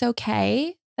the it's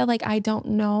okay that like I don't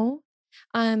know.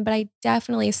 But I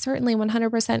definitely, certainly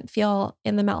 100% feel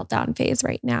in the meltdown phase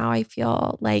right now. I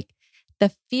feel like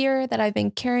the fear that I've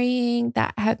been carrying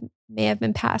may have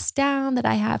been passed down, that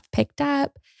I have picked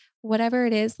up, whatever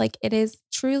it is, like it is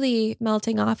truly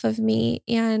melting off of me.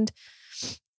 And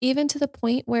even to the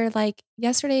point where like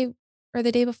yesterday or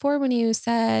the day before when you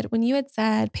had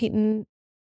said, Peyton,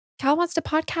 Cal wants to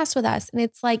podcast with us. And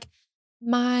it's like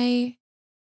my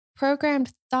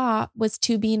programmed thought was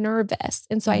to be nervous.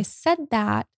 And so I said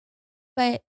that,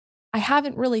 but I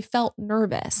haven't really felt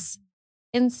nervous.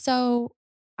 And so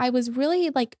I was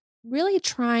really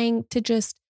trying to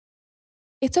just,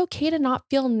 it's okay to not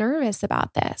feel nervous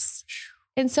about this.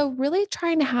 And so really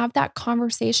trying to have that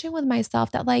conversation with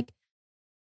myself that like,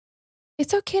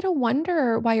 it's okay to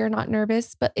wonder why you're not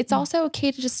nervous, but it's also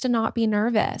okay to not be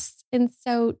nervous. And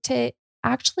so to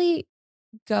actually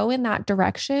go in that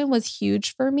direction was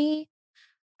huge for me.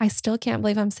 I still can't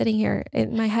believe I'm sitting here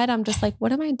in my head. I'm just like,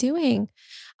 what am I doing?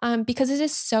 Because it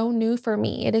is so new for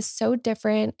me. It is so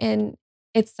different. And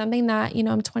it's something that,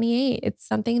 I'm 28. It's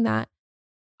something that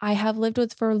I have lived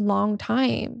with for a long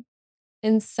time.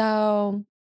 And so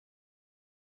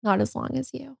not as long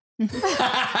as you,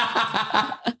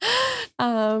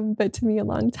 but to me, a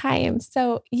long time.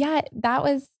 So yeah, that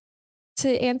was to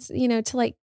answer, to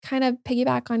like kind of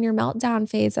piggyback on your meltdown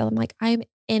phase. I'm like, I'm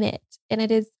in it.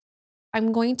 And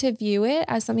I'm going to view it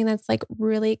as something that's like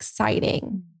really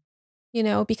exciting,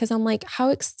 because I'm like, how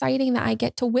exciting that I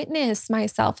get to witness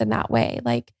myself in that way.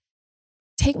 Like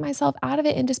take myself out of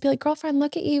it and just be like, girlfriend,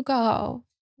 look at you go.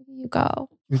 Look at you go.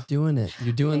 You're doing it.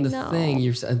 You're doing the thing.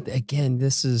 Again,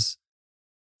 this is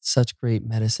such great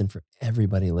medicine for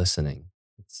everybody listening.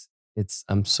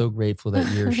 I'm so grateful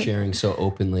that you're sharing so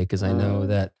openly because I know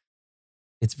that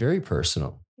it's very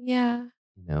personal. Yeah.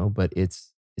 But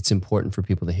it's important for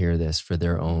people to hear this for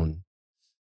their own,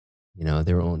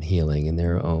 their own healing and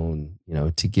their own,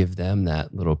 to give them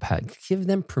that little pat, give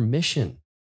them permission.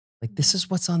 Like this is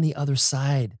what's on the other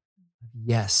side.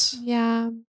 Yes.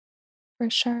 Yeah, for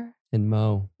sure. And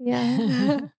Mo.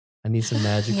 Yeah. I need some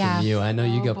magic from you. I know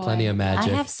you got plenty of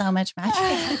magic. I have so much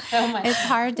magic. So much. It's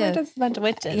hard to. We're just a bunch of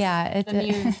witches. Yeah,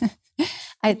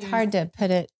 it's hard to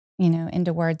put it,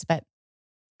 into words. But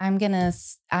I am gonna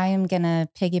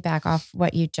piggyback off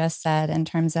what you just said in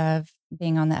terms of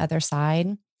being on the other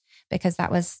side, because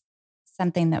that was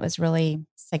something that was really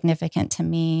significant to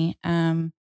me.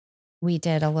 We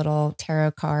did a little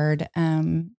tarot card.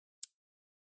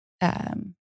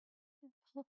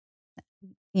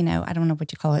 I don't know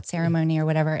what you call it, ceremony or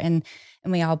whatever. And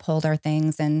we all pulled our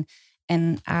things and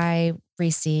I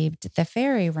received the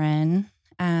fairy wren.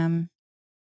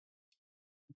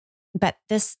 But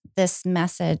this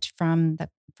message from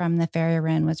the fairy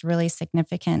wren was really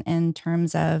significant in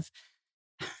terms of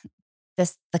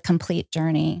the complete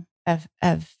journey of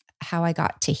how I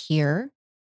got to here.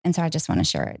 And so I just want to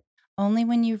share it. Only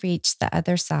when you reach the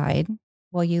other side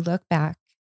will you look back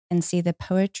and see the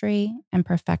poetry and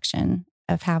perfection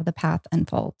of how the path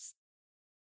unfolds.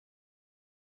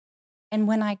 And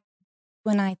when I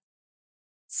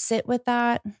sit with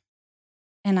that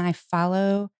and I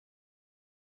follow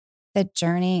the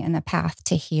journey and the path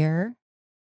to here,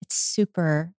 it's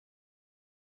super,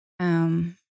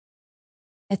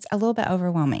 it's a little bit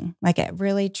overwhelming. Like it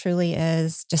really, truly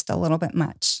is just a little bit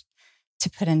much to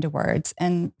put into words.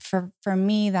 And for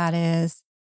me, it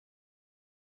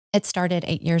started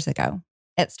 8 years ago.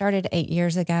 It started 8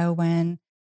 years ago when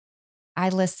I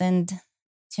listened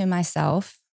to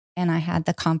myself and I had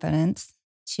the confidence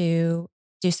to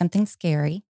do something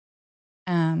scary.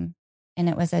 And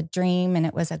it was a dream and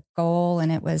it was a goal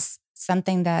and it was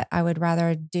something that I would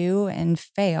rather do and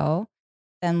fail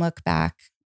than look back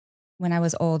when I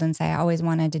was old and say, I always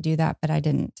wanted to do that, but I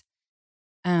didn't.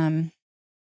 And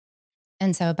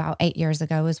so about 8 years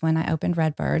ago was when I opened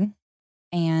Redbird.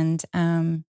 And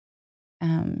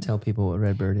tell people what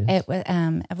Redbird is. It was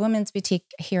a women's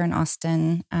boutique here in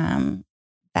Austin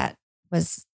that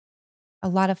was a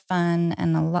lot of fun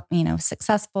and a lot,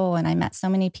 successful. And I met so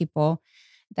many people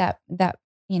that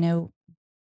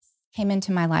came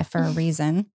into my life for a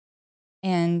reason.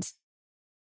 And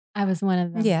I was one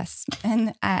of them. Yes.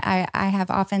 And I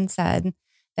have often said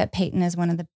that Peyton is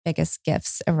one of the biggest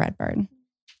gifts of Redbird.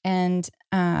 And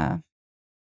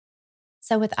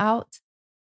so without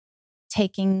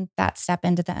taking that step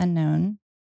into the unknown,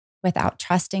 without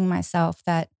trusting myself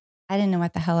that I didn't know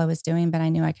what the hell I was doing, but I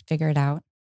knew I could figure it out.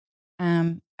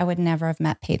 I would never have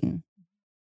met Peyton.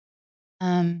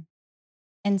 And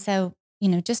so,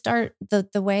 just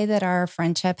the way that our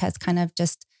friendship has kind of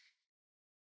just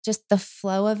the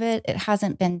flow of it, it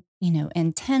hasn't been,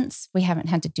 intense. We haven't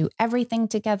had to do everything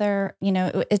together.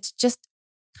 It's just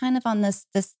kind of on this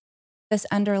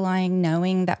underlying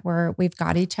knowing that we've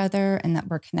got each other and that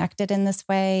we're connected in this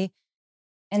way.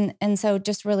 And so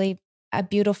just really a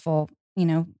beautiful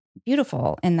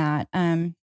in that.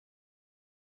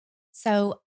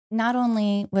 So not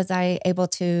only was I able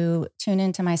to tune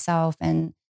into myself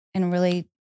and really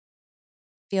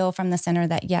feel from the center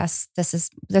that, yes, this is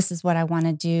what I want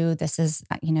to do. This is,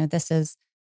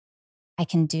 I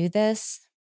can do this.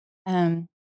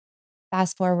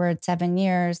 Fast forward 7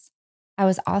 years, I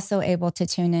was also able to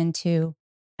tune into,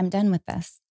 I'm done with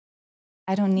this.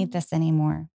 I don't need this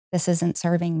anymore. This isn't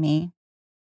serving me.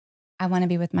 I want to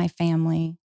be with my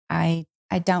family. I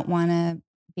don't want to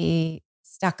be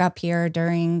stuck up here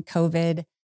during COVID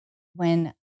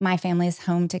when my family's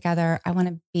home together. I want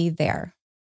to be there.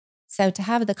 So to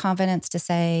have the confidence to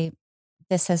say,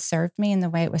 this has served me in the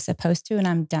way it was supposed to, and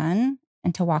I'm done,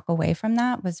 and to walk away from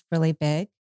that was really big.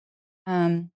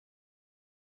 But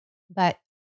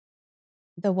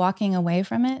the walking away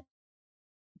from it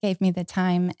gave me the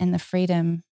time and the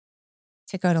freedom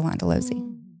to go to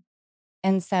Londolozi.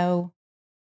 And so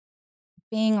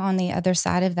being on the other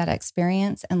side of that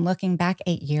experience and looking back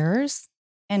 8 years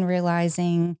and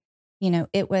realizing,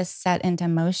 it was set into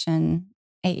motion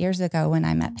 8 years ago when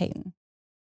I met Peyton.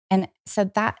 And so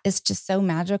that is just so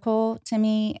magical to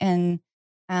me. And,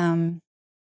 I'm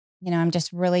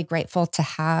just really grateful to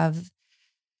have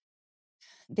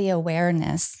the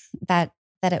awareness that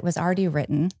it was already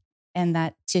written, and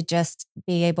that to just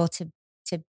be able to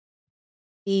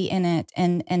be in it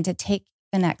and to take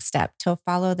the next step, to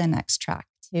follow the next track,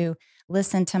 to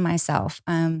listen to myself.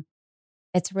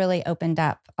 It's really opened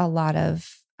up a lot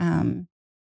of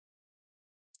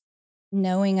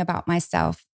knowing about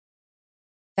myself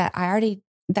that I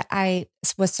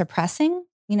was suppressing,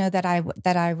 that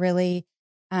I really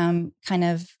kind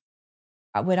of,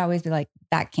 I would always be like,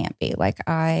 that can't be. Like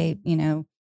I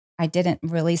didn't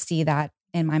really see that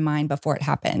in my mind before it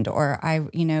happened, or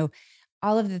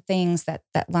all of the things that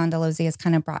Londolozi has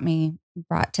kind of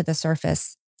brought to the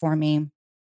surface for me.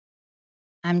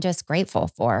 I'm just grateful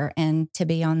for, and to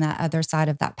be on that other side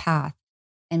of that path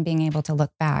and being able to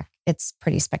look back, it's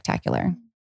pretty spectacular.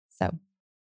 So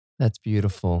that's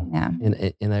beautiful. Yeah.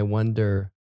 And I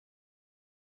wonder,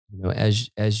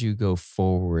 as you go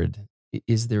forward,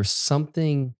 is there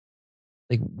something,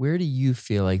 like, where do you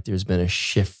feel like there's been a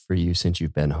shift for you since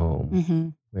you've been home? Mm-hmm.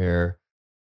 Where,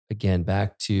 again,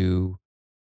 back to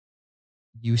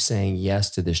you saying yes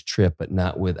to this trip, but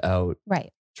not without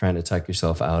trying to tuck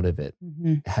yourself out of it.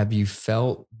 Mm-hmm. Have you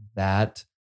felt that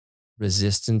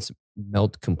resistance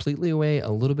melt completely away, a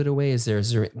little bit away? Has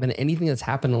there been anything that's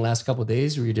happened in the last couple of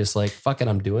days where you're just like, fuck it,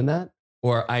 I'm doing that?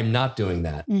 Or I'm not doing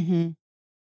that? Mm-hmm.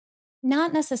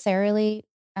 Not necessarily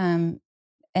in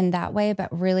that way,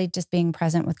 but really just being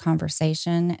present with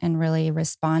conversation and really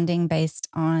responding based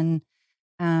on,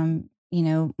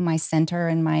 my center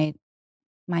and my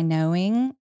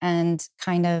knowing, and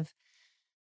kind of,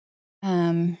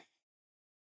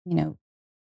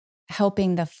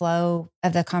 helping the flow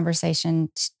of the conversation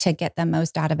to get the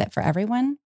most out of it for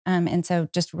everyone. And so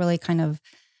just really kind of,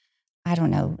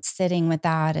 sitting with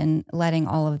that and letting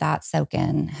all of that soak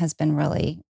in has been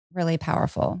really, really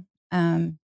powerful.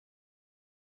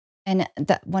 And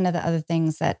one of the other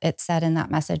things that it said in that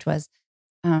message was,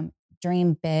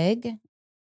 dream big,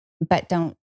 but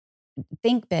don't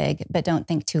think big, but don't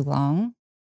think too long.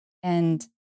 And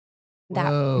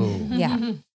that,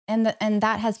 yeah. And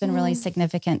that has been really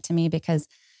significant to me, because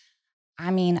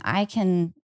I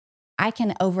can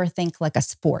overthink like a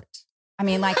sport.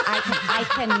 Like I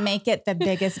can make it the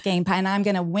biggest game plan, and I'm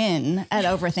going to win at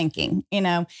overthinking,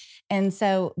 And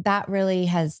so that really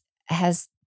has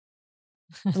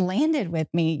landed with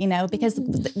me, because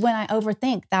when I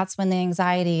overthink, that's when the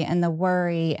anxiety and the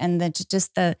worry and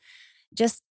the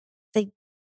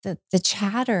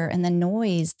chatter and the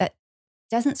noise that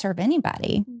doesn't serve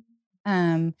anybody.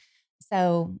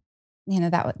 So,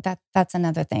 that's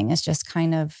another thing, is just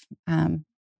kind of,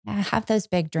 have those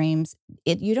big dreams.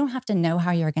 You don't have to know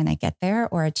how you're going to get there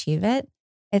or achieve it.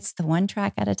 It's the one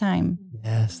track at a time.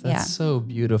 Yes. That's so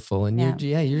beautiful. And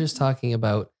you're just talking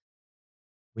about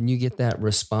when you get that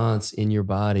response in your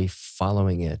body,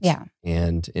 following it,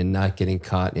 and not getting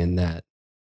caught in that.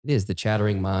 It is the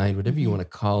chattering mind, whatever you want to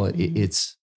call it.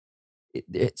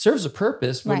 It serves a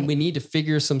purpose when we need to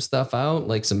figure some stuff out,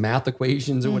 like some math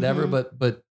equations or whatever.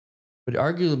 But But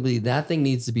arguably that thing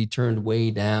needs to be turned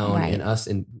way down Right. in us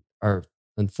and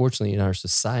unfortunately in our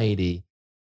society,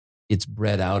 it's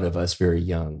bred out of us very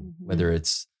young, whether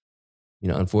it's,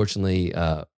 unfortunately,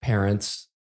 parents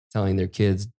telling their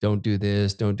kids, don't do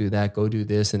this, don't do that, go do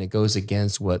this. And it goes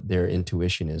against what their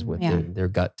intuition is, what their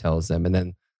gut tells them. And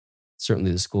then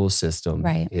certainly the school system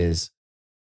is,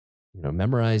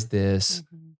 memorize this.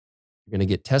 You're going to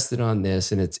get tested on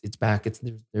this. And it's back.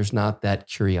 There's not that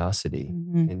curiosity.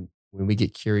 And when we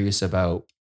get curious about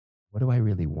what do I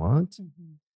really want? And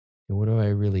what do I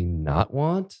really not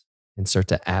want? And start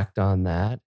to act on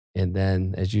that. And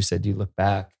then, as you said, you look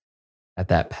back at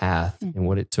that path and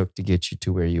what it took to get you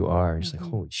to where you are. It's like,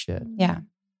 holy shit. Yeah.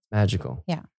 Magical.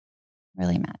 Yeah.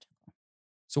 Really magical.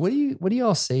 So what do you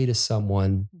all say to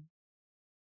someone?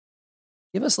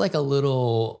 Give us like a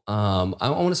little, I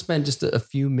want to spend just a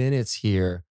few minutes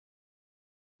here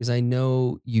because I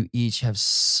know you each have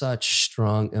such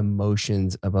strong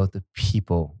emotions about the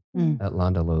people at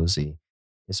Londolozi.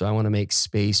 And so I want to make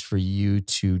space for you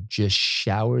to just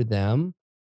shower them.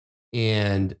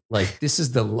 And like, this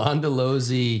is the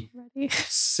Londolozi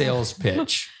sales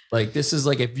pitch. Like, this is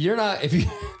like, by the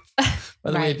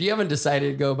way, if you haven't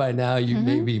decided to go by now, you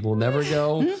maybe will never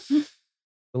go.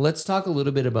 But let's talk a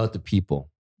little bit about the people.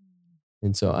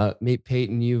 And so,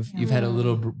 Peyton, you've had a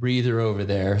little breather over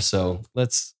there. So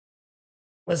let's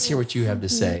hear what you have to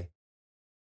say.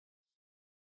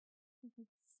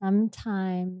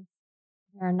 Sometimes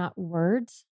there are not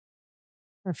words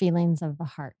for feelings of the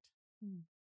heart.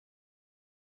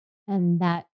 And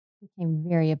that became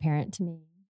very apparent to me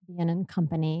being in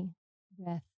company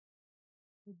with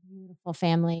the beautiful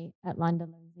family at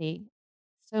Londolozi.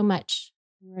 So much.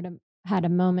 Had a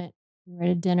moment. We were at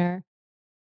a dinner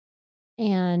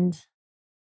and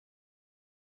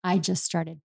I just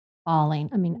started bawling.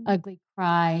 I mean, ugly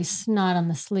cry, snot on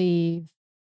the sleeve.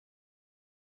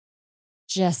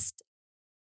 Just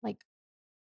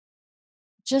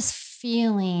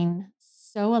feeling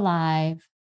so alive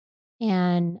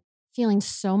and feeling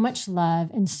so much love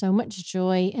and so much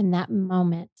joy in that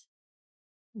moment.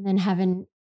 And then having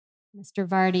Mr.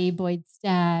 Vardy, Boyd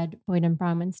and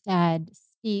Bronwyn's dad,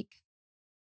 speak.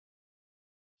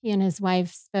 He and his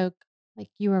wife spoke like,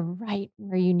 you are right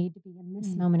where you need to be in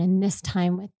this moment, in this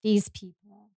time with these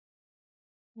people.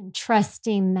 And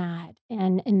trusting that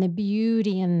and the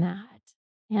beauty in that.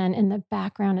 And in the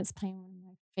background, it's playing one of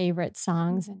my favorite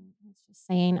songs. And it's just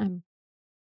saying,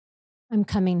 I'm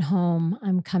coming home.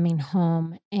 I'm coming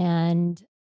home. And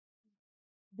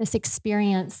this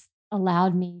experience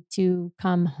allowed me to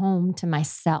come home to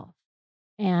myself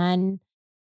and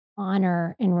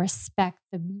honor and respect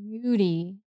the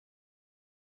beauty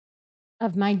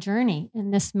of my journey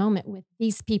in this moment with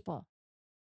these people.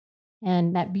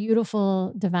 And that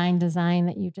beautiful divine design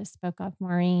that you just spoke of,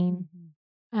 Maureen.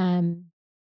 I'm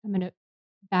going to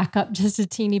back up just a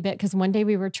teeny bit because one day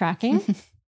we were tracking.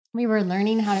 We were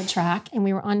learning how to track and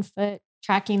we were on foot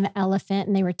tracking the elephant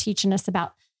and they were teaching us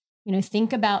about,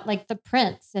 think about like the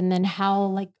prints and then how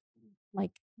like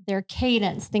their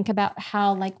cadence, think about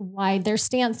how like wide their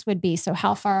stance would be. So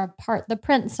how far apart the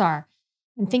prints are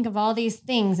and think of all these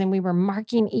things. And we were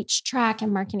marking each track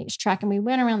and we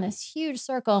went around this huge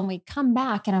circle and we come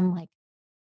back and I'm like,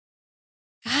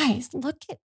 guys, look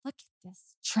at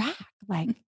this track.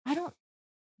 Like,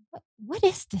 what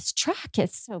is this track?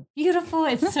 It's so beautiful.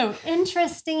 It's so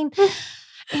interesting.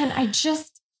 And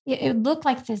it looked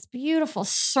like this beautiful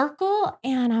circle.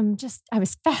 And I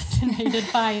was fascinated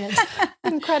by it.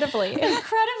 Incredibly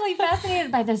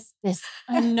fascinated by this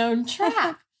unknown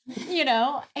track,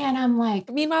 and I'm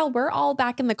like, meanwhile, we're all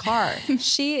back in the car.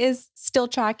 She is still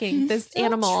tracking this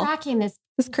animal, tracking this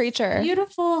creature,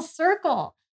 beautiful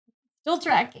circle, still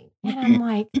tracking. And I'm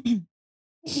like,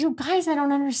 you guys, I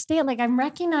don't understand. Like, I'm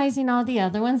recognizing all the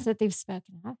other ones that they've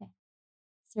spoken of.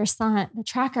 Their son, the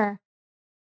tracker,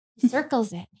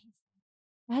 circles it.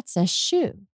 That's a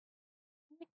shoe.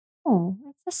 I'm like, oh,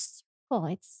 it's a circle.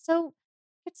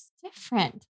 It's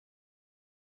different.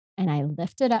 And I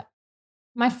lifted up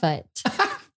my foot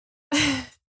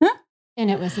and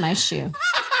it was my shoe.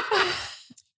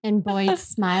 And Boyd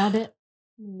smiled at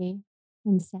me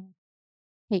and said,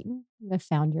 Peyton, you have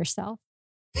found yourself.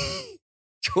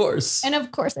 Of course. And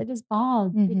of course I just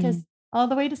bawled because all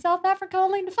the way to South Africa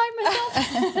only to find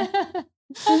myself.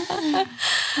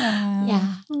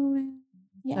 Yeah.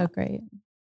 So great.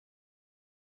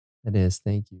 It is.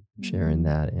 Thank you for sharing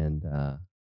that. And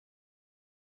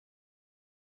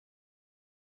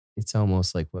it's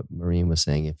almost like what Maureen was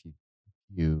saying. If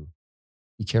you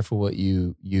be careful what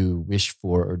you wish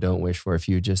for or don't wish for, if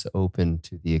you're just open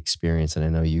to the experience. And I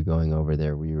know you going over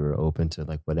there, we were open to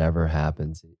like whatever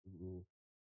happens, it will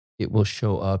it will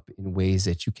show up in ways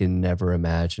that you can never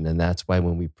imagine. And that's why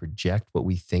when we project what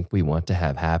we think we want to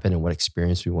have happen and what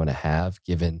experience we want to have,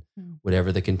 given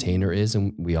whatever the container is,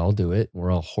 and we all do it,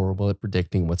 we're all horrible at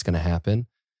predicting what's going to happen.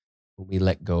 When we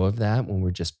let go of that, when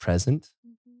we're just present,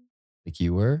 like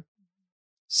you were,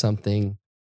 something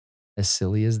as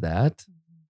silly as that,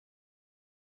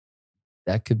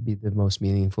 that could be the most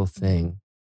meaningful thing,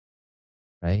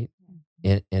 right?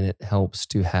 And it helps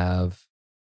to have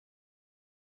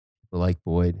people like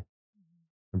Boyd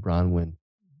and Bronwyn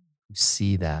who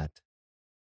see that,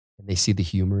 and they see the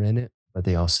humor in it, but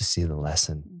they also see the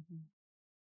lesson.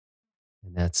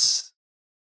 And that's,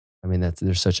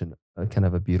 there's such a kind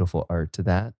of a beautiful art to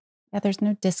that. Yeah, there's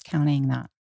no discounting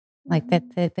that. Like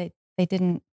that they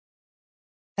didn't,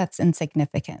 that's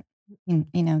insignificant. You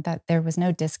know, that there was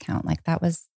no discount. Like that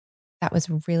was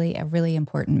really a really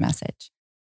important message.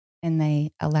 And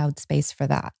they allowed space for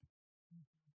that.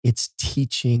 It's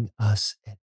teaching us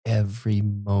at every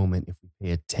moment if we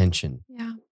pay attention.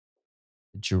 Yeah.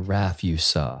 The giraffe you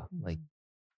saw, like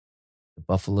the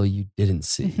buffalo you didn't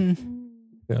see. You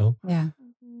know? Yeah.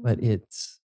 But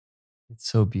it's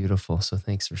so beautiful. So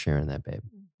thanks for sharing that, babe.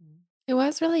 It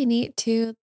was really neat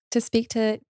to speak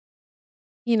to,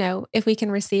 you know, if we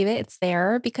can receive it, it's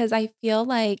there, because I feel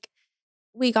like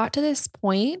we got to this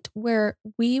point where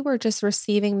we were just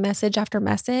receiving message after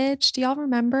message. Do y'all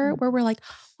remember where we're like,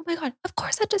 oh my God, of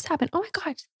course that just happened. Oh my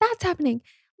God, that's happening.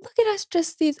 Look at us,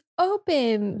 just these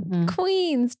open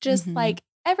queens, just like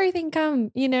everything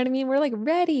come, you know what I mean? We're like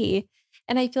ready.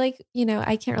 And I feel like, you know,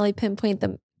 I can't really pinpoint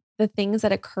the things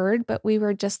that occurred, but we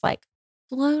were just like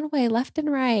blown away left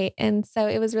and right. And so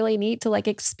it was really neat to like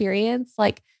experience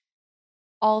like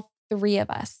all three of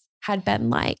us had been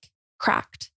like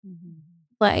cracked.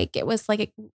 Like it was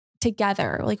like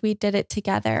together, like we did it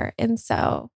together. And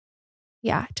so,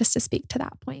 yeah, just to speak to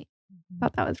that point, I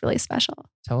thought that was really special.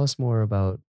 Tell us more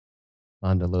about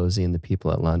Londolozi and the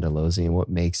people at Londolozi and what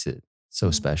makes it so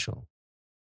special.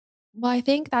 Well, I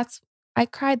think I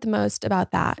cried the most about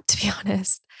that, to be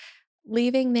honest.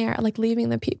 Leaving there, like leaving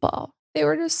the people. They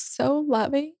were just so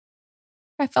loving.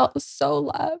 I felt so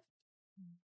loved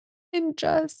and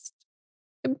just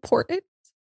important.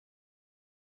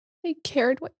 They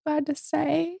cared what you had to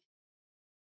say.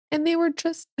 And they were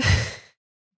just,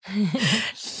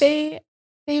 they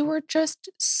were just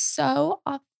so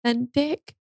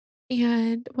authentic.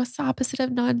 And what's the opposite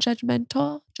of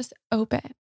non-judgmental? Just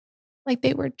open. Like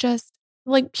they were just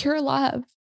like pure love.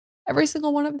 Every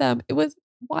single one of them. It was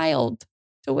wild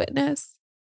to witness.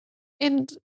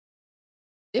 And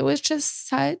it was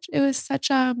such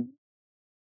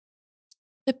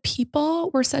the people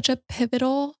were such a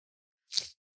pivotal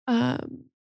part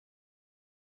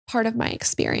of my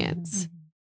experience.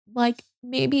 Like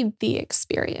maybe the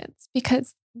experience,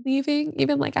 because leaving,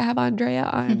 even like I have Andrea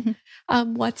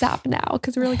on WhatsApp now,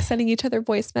 because we're like sending each other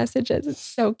voice messages. It's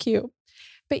so cute.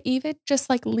 But even just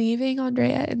like leaving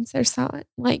Andrea and their son,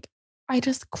 like I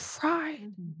just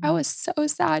cried. I was so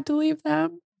sad to leave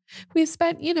them. We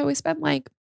spent like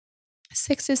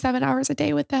 6 to 7 hours a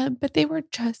day with them, but we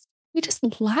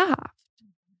just laughed.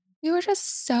 We were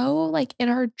just so like in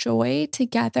our joy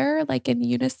together, like in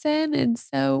unison. And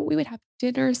so we would have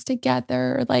dinners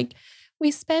together. Like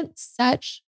we spent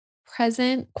such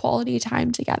present quality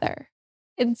time together.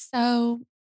 And so,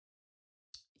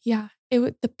 yeah, it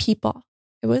was the people.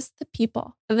 It was the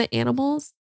people and the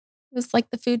animals. It was like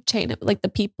the food chain. It was like the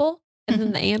people and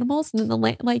then the animals and then the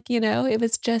land. Like, you know, it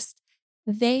was just,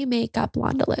 they make up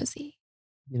Londolozi.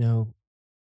 You know,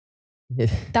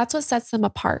 that's what sets them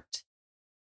apart.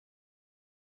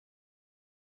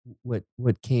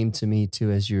 What came to me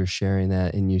too, as you were sharing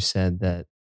that, and you said that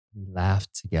we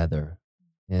laughed together,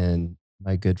 and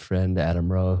my good friend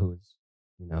Adam Rowe, who is,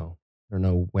 you know, I don't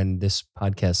know when this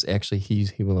podcast, actually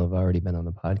he will have already been on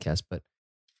the podcast, but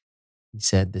he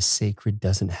said the sacred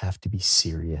doesn't have to be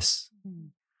serious.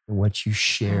 And what you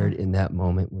shared in that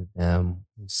moment with them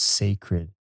was sacred.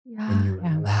 Yeah. And you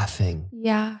were laughing.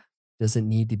 Yeah. Doesn't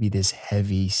need to be this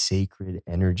heavy, sacred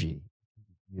energy.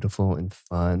 Beautiful and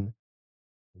fun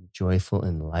and joyful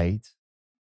and light.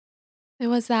 It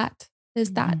was that. It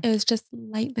was just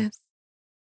lightness.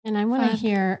 And I want to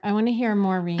hear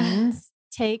Maureen's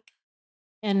take,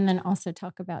 and then also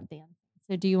talk about dance.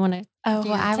 So do you want to? Oh,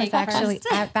 well, I was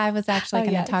actually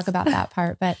going to talk about that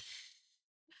part, but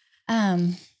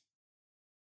I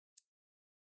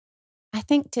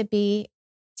think to be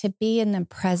in the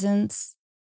presence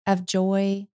of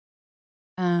joy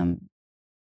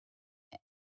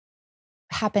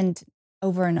happened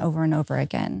over and over and over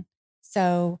again.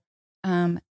 So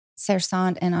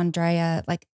Sersant and Andrea,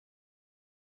 like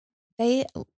they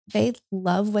they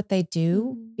love what they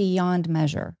do beyond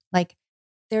measure. Like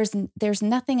there's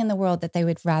nothing in the world that they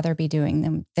would rather be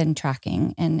doing than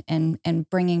tracking and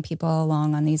bringing people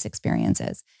along on these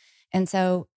experiences. And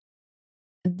so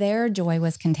their joy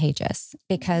was contagious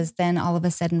because then all of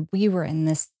a sudden we were in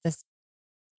this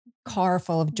car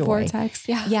full of joy. Vortex.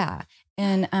 Yeah. Yeah.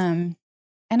 And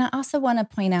I also want to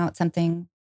point out something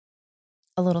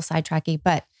a little sidetracky,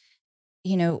 but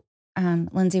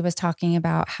Lyndsay was talking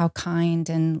about how kind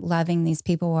and loving these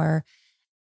people were,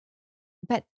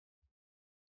 but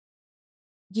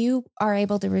you are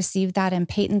able to receive that, and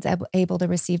Peyton's able to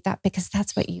receive that because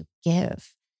that's what you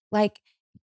give. Like,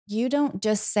 you don't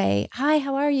just say, "Hi,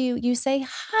 how are you?" You say,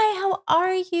 "Hi, how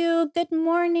are you? Good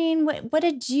morning. What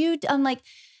did you do?" Like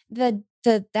the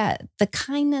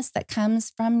kindness that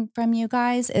comes from you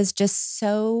guys is just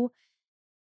so.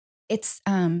 It's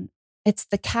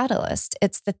the catalyst.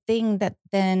 It's the thing that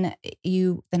then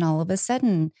all of a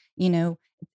sudden,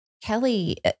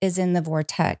 Kelly is in the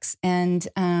vortex, and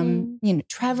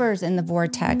Trevor's in the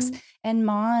vortex, and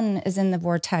Mon is in the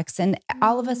vortex, and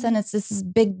all of a sudden it's this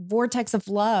big vortex of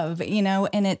love,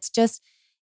 and it's just,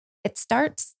 it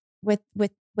starts with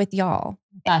y'all,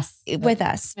 with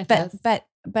us.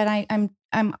 But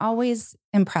I'm always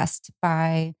impressed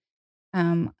by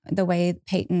the way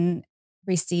Peyton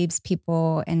receives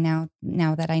people, and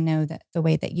now that I know that the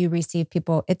way that you receive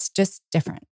people, it's just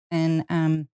different, and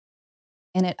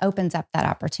it opens up that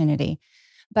opportunity.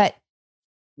 But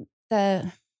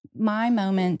my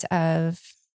moment of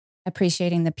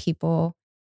appreciating the people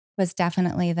was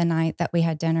definitely the night that we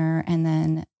had dinner, and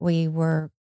then we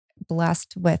were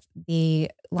blessed with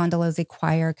the Londolozi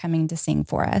choir coming to sing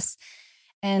for us.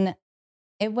 And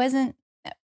it wasn't,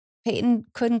 Peyton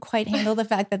couldn't quite handle the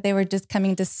fact that they were just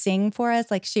coming to sing for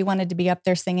us. Like, she wanted to be up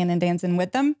there singing and dancing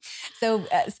with them. So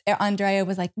Andrea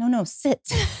was like, no, sit,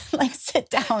 like,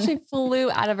 sit down. She flew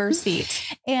out of her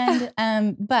seat. And,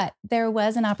 but there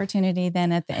was an opportunity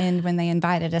then at the end when they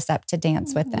invited us up to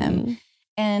dance with them.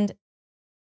 And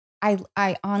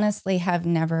I honestly have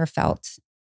never felt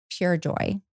pure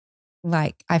joy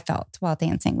like I felt while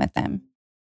dancing with them.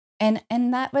 And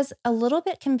that was a little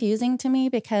bit confusing to me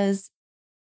because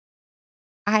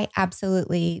I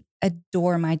absolutely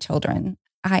adore my children.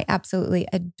 I absolutely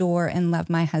adore and love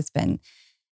my husband.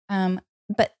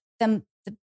 But the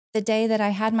day that I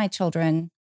had my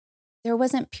children, there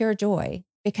wasn't pure joy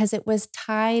because it was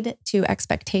tied to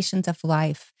expectations of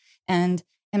life. And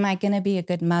am I going to be a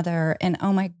good mother? And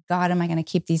oh my God, am I going to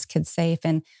keep these kids safe?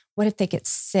 And what if they get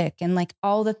sick? And like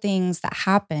all the things that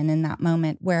happen in that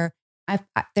moment where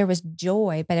there was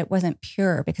joy, but it wasn't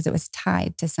pure because it was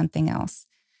tied to something else.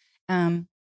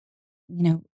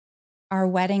 Our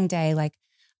wedding day, like,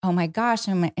 oh my gosh,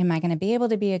 am I going to be able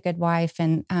to be a good wife?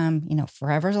 And,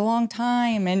 forever's a long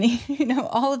time. And,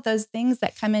 all of those things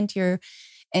that come into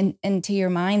your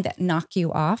mind that knock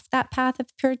you off that path of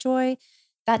pure joy,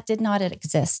 that did not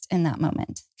exist in that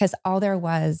moment. Because all there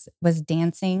was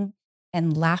dancing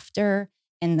and laughter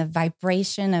and the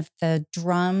vibration of the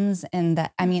drums. And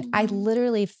I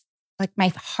literally, like,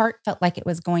 my heart felt like it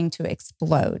was going to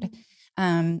explode.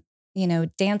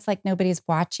 Dance like nobody's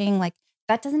watching, like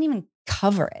that doesn't even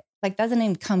cover it. Like, doesn't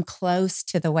even come close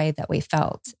to the way that we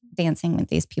felt dancing with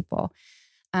these people.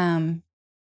 And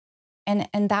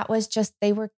that was just,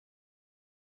 it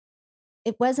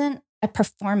wasn't a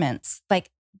performance. Like,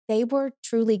 they were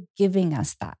truly giving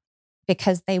us that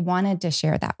because they wanted to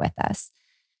share that with us.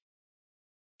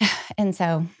 And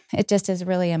so it just is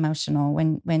really emotional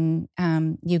when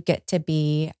you get to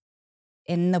be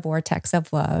in the vortex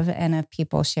of love and of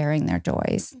people sharing their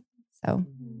joys. So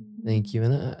thank you.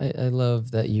 And I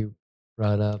love that you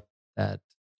brought up that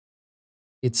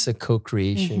it's a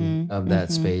co-creation of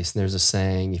that space. And there's a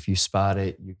saying, if you spot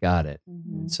it, you got it.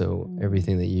 So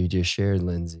everything that you just shared,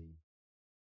 Lyndsay,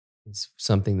 is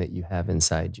something that you have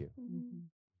inside you.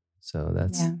 So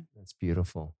that's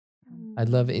beautiful. I'd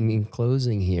love in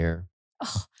closing here.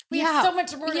 Oh, we have so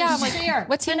much more to share.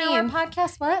 What's your name?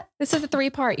 Podcast? What? This is a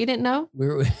 3-part. You didn't know?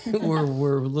 We're a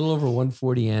little over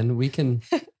 140 in. We can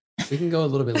go a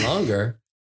little bit longer.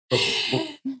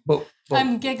 But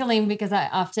I'm giggling because I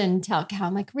often tell Cal,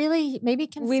 I'm like, really, maybe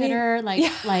consider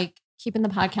like keeping the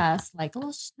podcast like a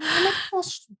little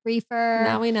briefer.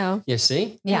 Now we know. Yeah,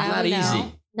 see? Yeah, not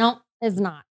easy. No, it's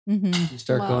not. You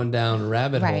start going down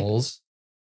rabbit holes.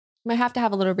 Might have to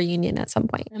have a little reunion at some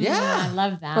point. Yeah, I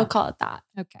love that. We'll call it that.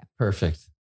 Okay. Perfect.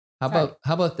 How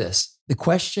about this? The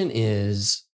question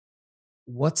is,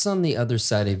 what's on the other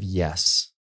side of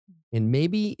yes? And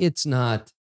maybe it's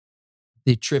not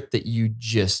the trip that you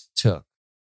just took,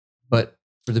 but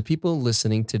for the people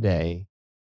listening today,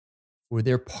 for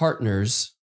their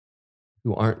partners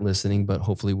who aren't listening, but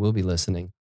hopefully will be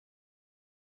listening.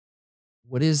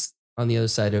 What is on the other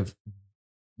side of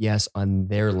yes on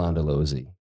their Londolozi?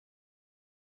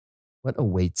 What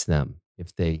awaits them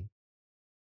if they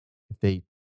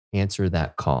answer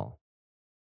that call?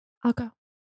 I'll go.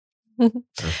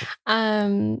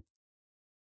 Perfect.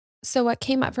 So what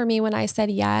came up for me when I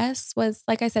said yes was,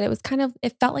 like I said,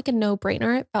 it felt like a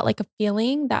no-brainer. It felt like a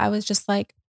feeling that I was just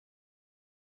like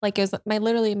it was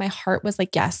my heart was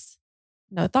like, yes,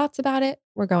 no thoughts about it.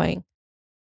 We're going.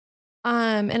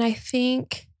 And I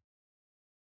think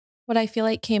what I feel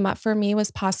like came up for me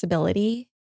was possibility.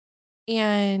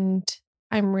 And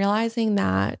I'm realizing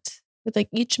that with like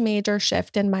each major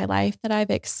shift in my life that I've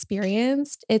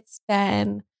experienced, it's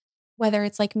been whether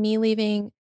it's like me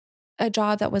leaving a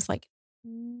job that was like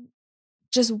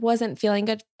just wasn't feeling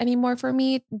good anymore for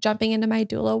me, jumping into my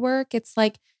doula work. It's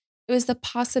like it was the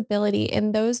possibility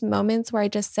in those moments where I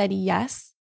just said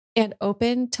yes and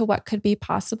open to what could be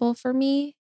possible for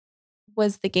me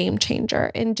was the game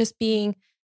changer. And just being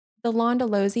the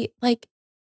Londolozi, like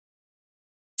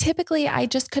typically I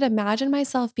just could imagine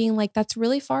myself being like, that's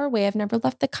really far away. I've never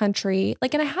left the country.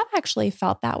 Like, and I have actually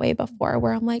felt that way before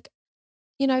where I'm like,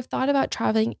 I've thought about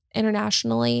traveling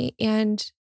internationally and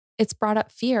it's brought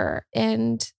up fear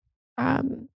and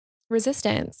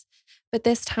resistance. But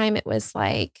this time it was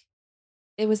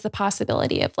the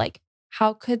possibility of like,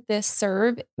 how could this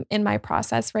serve in my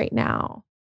process right now?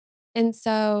 And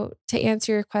so to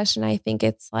answer your question, I think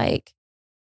it's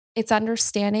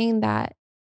understanding that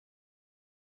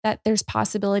there's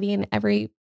possibility in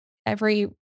every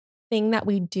thing that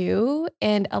we do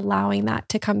and allowing that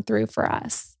to come through for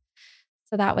us.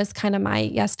 So that was kind of my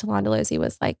yes to Londolozi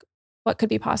was like, what could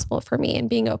be possible for me and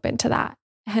being open to that.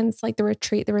 Hence like the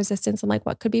retreat, the resistance, and like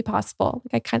what could be possible.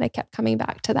 Like I kind of kept coming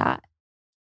back to that.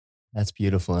 That's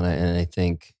beautiful. And I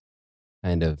think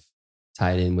kind of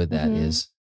tied in with that is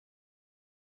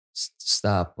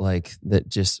stop like that,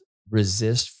 just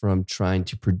resist from trying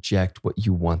to project what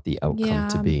you want the outcome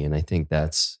to be. And I think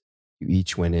that's, you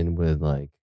each went in with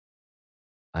like,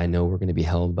 I know we're going to be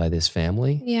held by this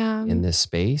family in this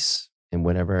space and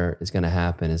whatever is going to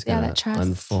happen is going to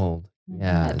unfold.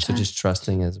 Yeah. And so just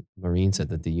trusting, as Maureen said,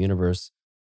 that the universe,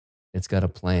 it's got a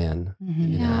plan,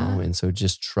 you know? And so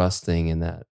just trusting in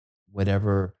that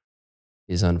whatever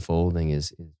is unfolding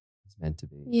is meant to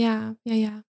be. Yeah.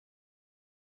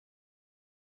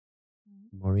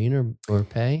 Maureen or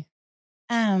Pay?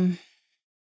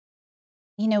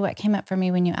 What came up for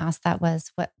me when you asked that was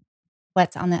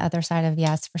what's on the other side of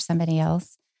yes for somebody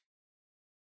else?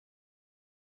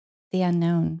 The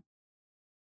unknown.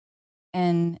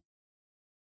 And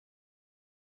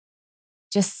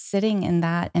just sitting in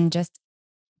that and just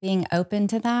being open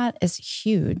to that is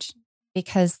huge,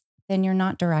 because then you're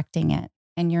not directing it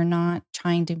and you're not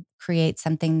trying to create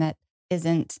something that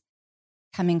isn't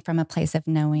coming from a place of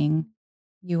knowing.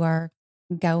 You are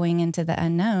going into the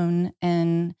unknown,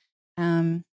 and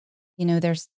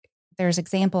there's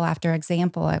example after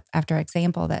example after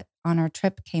example that on our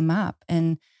trip came up,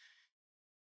 and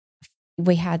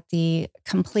we had the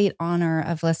complete honor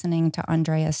of listening to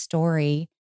Andrea's story.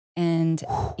 And,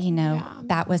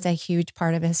 that was a huge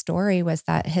part of his story, was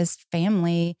that his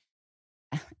family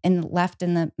left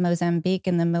in the Mozambique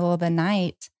in the middle of the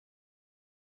night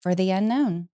for the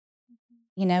unknown,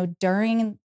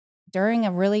 during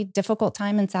a really difficult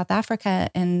time in South Africa.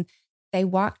 And they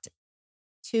walked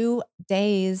 2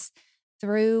 days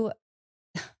through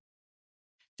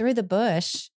the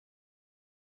bush,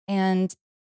 and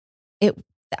the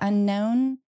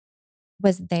unknown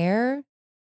was there,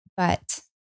 but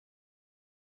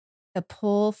the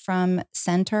pull from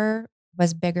center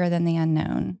was bigger than the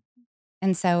unknown.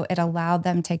 And so it allowed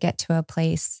them to get to a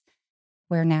place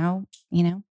where now,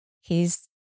 he's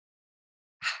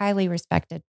highly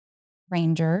respected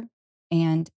ranger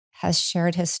and has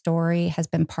shared his story, has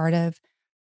been part of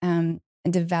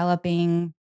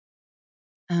developing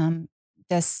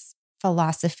this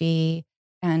philosophy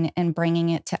and bringing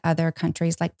it to other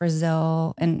countries like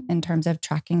Brazil in terms of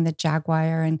tracking the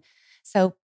jaguar. And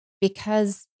so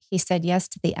because he said yes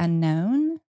to the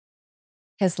unknown,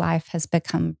 his life has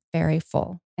become very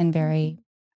full and very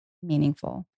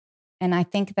meaningful. And I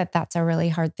think that that's a really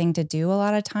hard thing to do a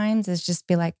lot of times, is just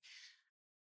be like,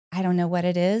 I don't know what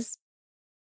it is,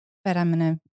 but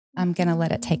I'm going to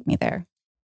let it take me there.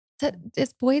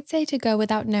 Does Boyd say to go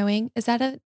without knowing? Is that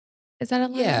a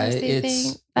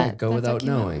thing? Go without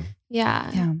knowing.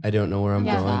 Yeah. I don't know where I'm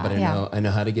going, but I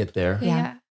know how to get there.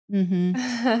 Yeah.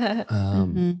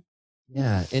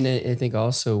 Yeah. And I think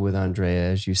also with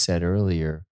Andrea, as you said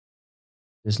earlier,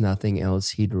 there's nothing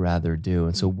else he'd rather do.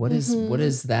 And so what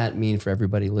does that mean for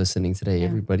everybody listening today,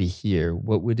 everybody here?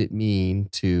 What would it mean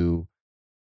to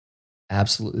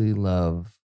absolutely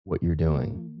love what you're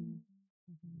doing?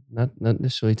 Not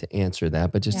necessarily to answer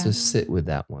that, but just to sit with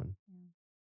that one.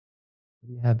 What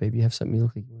do you have, baby? You have something? You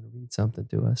look like you want to read something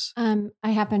to us. I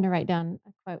happened to write down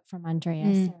a quote from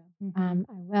Andrea, so I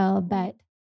will. But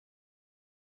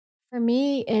for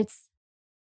me, it's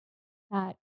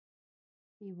that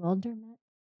bewilderment,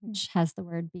 which has the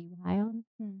word be wild,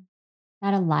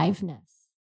 that aliveness.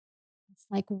 It's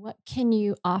like, what can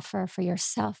you offer for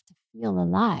yourself to feel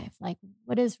alive? Like,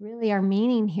 what is really our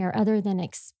meaning here other than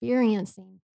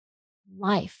experiencing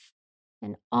life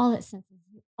and all its senses,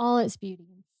 all its beauty,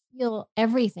 and feel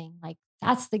everything? Like,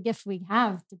 that's the gift we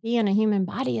have to be in a human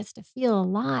body, is to feel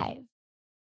alive.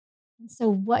 And so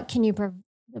what can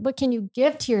you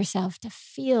give to yourself to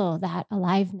feel that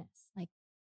aliveness? Like,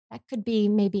 that could be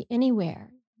maybe anywhere,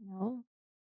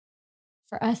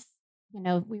 For us,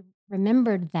 we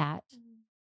remembered that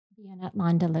being at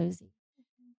Londolozi.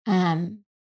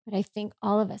 But I think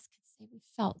all of us could say we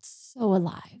felt so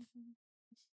alive.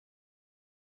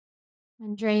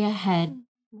 Andrea had,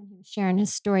 when he was sharing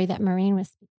his story that Maureen was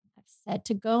speaking of, said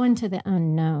to go into the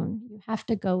unknown, you have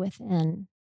to go within.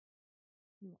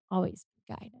 You will always be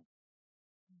guided.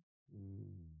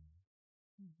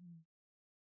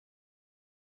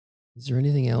 Is there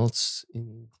anything else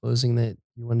in closing that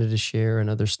you wanted to share,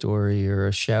 another story or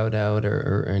a shout out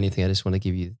or anything? I just want to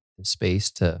give you the space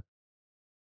to, if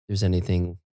there's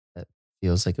anything that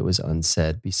feels like it was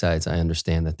unsaid, besides I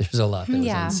understand that there's a lot that was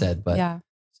unsaid, but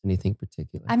anything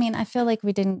particular? I mean, I feel like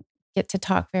we didn't get to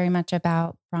talk very much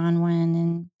about Bronwyn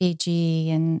and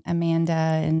BG and Amanda,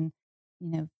 and,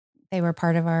 they were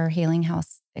part of our healing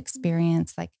house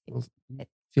experience. Like,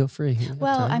 feel free.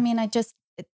 Well, I mean,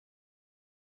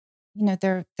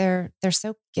 they're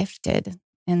so gifted,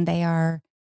 and they are,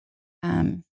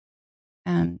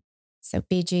 so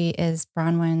BG is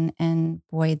Bronwyn and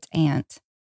Boyd's aunt.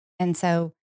 And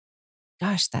so,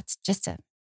 gosh, that's just a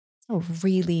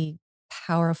really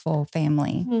powerful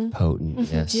family. Potent,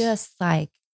 yes. Just like,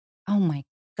 oh my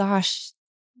gosh,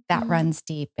 that runs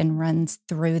deep and runs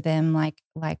through them like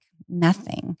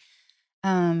nothing.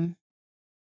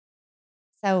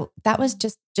 So that was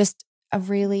just a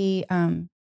really, I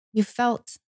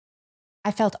felt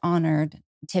honored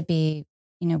to be,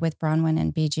 with Bronwyn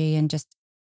and BG, and just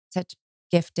such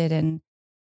gifted and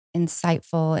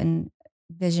insightful and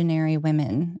visionary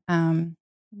women. And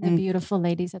beautiful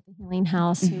ladies at the healing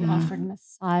house who offered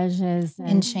massages.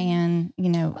 And Shan,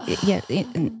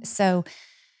 so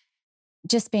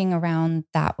just being around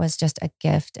that was just a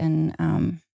gift. And,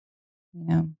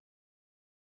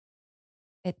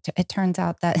 it turns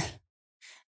out that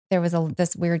there was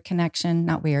this weird connection,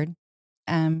 not weird.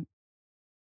 I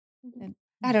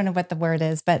don't know what the word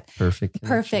is, but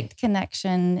perfect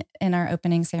connection in our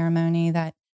opening ceremony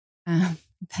that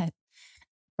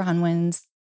Bronwyn's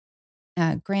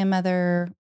grandmother,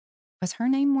 was her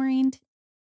name Maureen?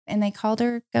 And they called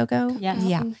her Go-Go? Yes.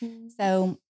 Yeah.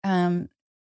 So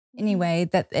anyway,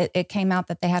 that it came out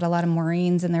that they had a lot of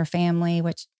Maureens in their family,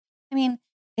 which, I mean,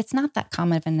 it's not that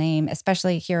common of a name,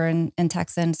 especially here in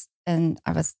Texas. And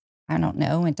I don't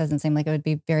know, it doesn't seem like it would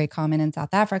be very common in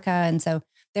South Africa. And so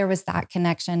there was that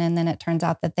connection. And then it turns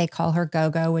out that they call her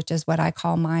Go-Go, which is what I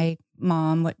call my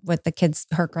mom, what the kids,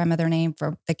 her grandmother name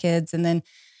for the kids. And then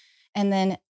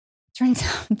it turns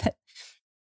out that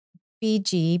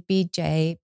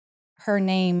BJ, her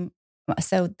name,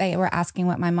 so they were asking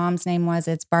what my mom's name was.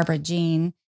 It's Barbara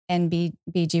Jean. And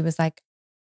BG was like,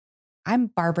 I'm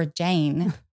Barbara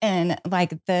Jane. And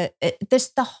like there's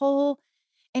the whole,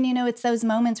 and it's those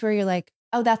moments where you're like,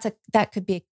 oh, that could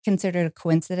be considered a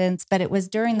coincidence, but it was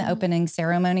during the opening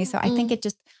ceremony. So I think it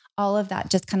just, all of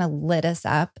that just kind of lit us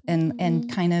up and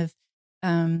kind of,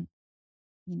 Bronwyn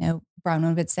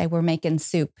would say, we're making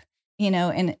soup,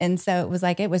 and so it was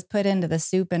like, it was put into the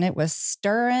soup and it was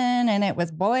stirring and it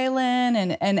was boiling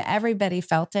and everybody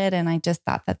felt it. And I just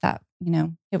thought that,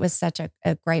 it was such a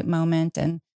great moment.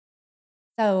 And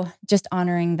so just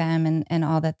honoring them and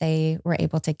all that they were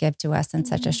able to give to us in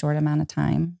such a short amount of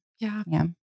time. Yeah. Yeah.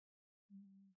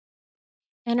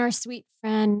 And our sweet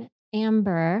friend,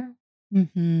 Amber,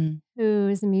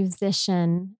 who's a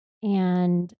musician,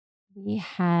 and we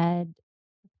had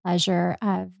the pleasure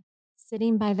of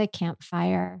sitting by the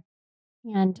campfire,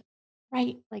 and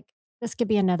like this could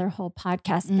be another whole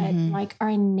podcast, but like our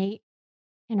innate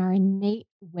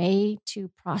way to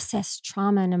process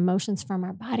trauma and emotions from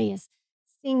our body is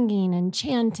singing and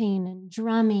chanting and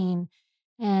drumming.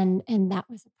 And that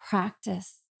was a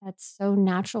practice that's so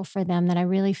natural for them that I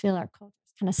really feel our culture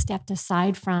is kind of stepped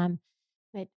aside from,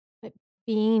 but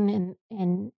being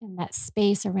in that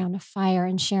space around a fire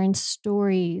and sharing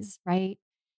stories, right?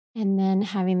 And then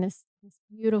having this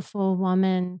beautiful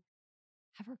woman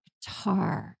have her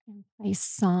guitar and play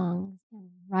songs and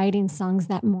writing songs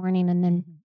that morning and then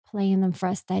playing them for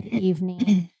us that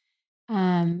evening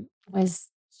was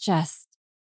just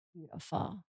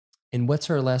beautiful. And what's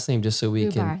her last name, just so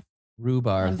we can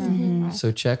Rhubarth.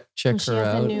 So check her she has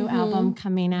out. A new album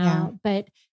coming out, but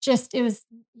just it was,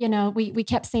 we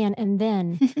kept saying, and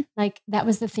then like that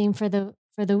was the theme for the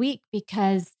week,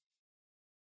 because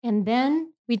and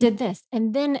then we did this,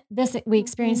 and then this we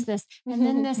experienced this, and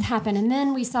then this happened, and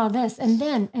then we saw this, and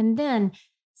then.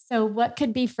 So what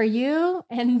could be for you?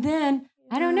 And then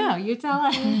I don't know. You tell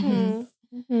us.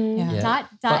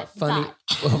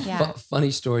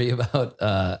 Funny story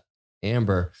about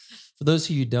Amber. For those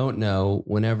of you who don't know,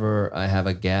 whenever I have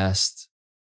a guest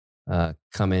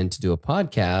come in to do a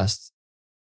podcast,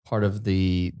 part of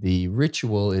the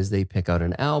ritual is they pick out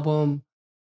an album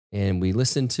and we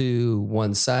listen to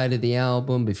one side of the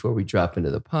album before we drop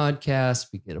into the podcast.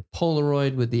 We get a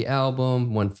Polaroid with the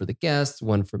album, one for the guest,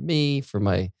 one for me, for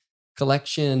my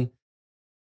collection.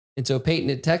 And so Peyton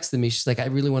had texted me. She's like, I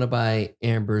really want to buy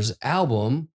Amber's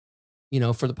album,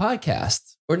 for the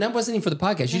podcast. Or that wasn't even for the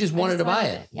podcast. She just wanted to buy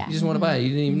it. Yeah. You just want to buy it. You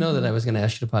didn't even know that I was going to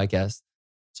ask you to podcast.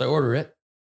 So I order it.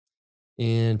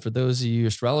 And for those of you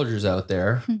astrologers out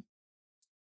there,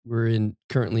 we're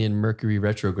currently in Mercury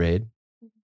retrograde.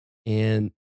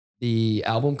 And the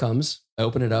album comes, I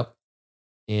open it up,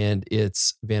 and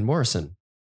it's Van Morrison.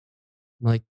 I'm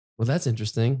like, well, that's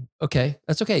interesting. Okay,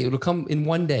 that's okay. It'll come in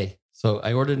one day. So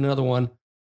I ordered another one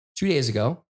 2 days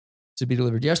ago to be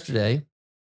delivered yesterday.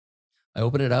 I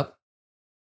open it up,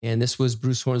 and this was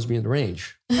Bruce Hornsby and the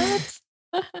Range. What?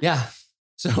 Yeah.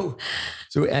 So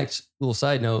actually, little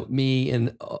side note, me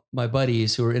and my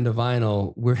buddies who are into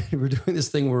vinyl, we're doing this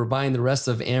thing where we're buying the rest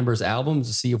of Amber's albums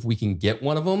to see if we can get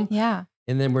one of them. Yeah.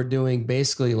 And then we're doing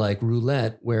basically like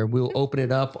roulette, where we'll open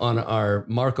it up on our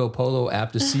Marco Polo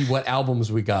app to see what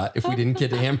albums we got if we didn't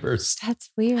get Amber's.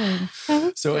 That's weird.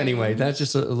 So anyway, that's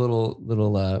just a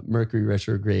little Mercury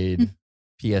retrograde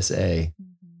PSA.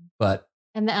 But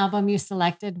and the album you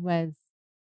selected was?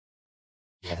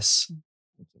 Yes.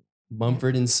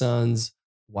 Mumford & Sons,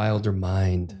 Wilder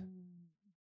Mind.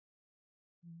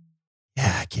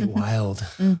 Yeah, get wild.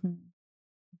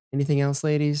 Anything else,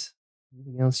 ladies?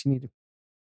 Anything else you need to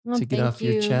get off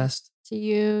your chest? To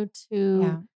you,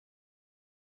 doing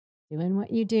what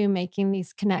you do, making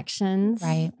these connections,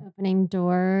 right? Opening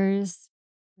doors,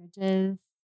 bridges.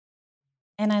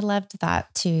 And I loved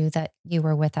that too, that you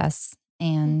were with us.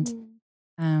 And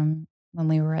when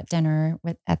we were at dinner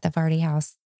at the Vardy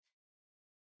house,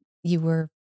 you were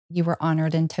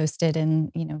honored and toasted,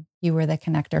 and you were the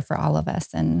connector for all of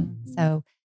us. And so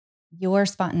your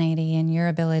spontaneity and your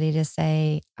ability to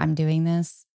say, I'm doing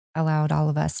this, allowed all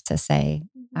of us to say,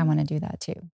 I want to do that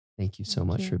too. Thank you so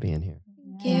much for being here.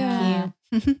 Thank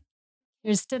you.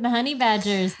 Here's to the honey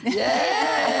badgers.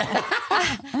 Yeah.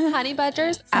 Honey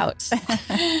badgers out.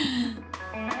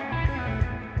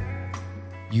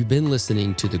 You've been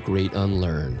listening to The Great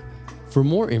Unlearn. For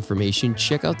more information,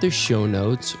 check out the show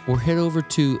notes or head over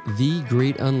to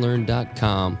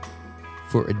thegreatunlearn.com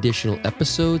for additional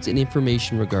episodes and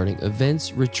information regarding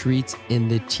events, retreats,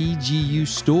 and the TGU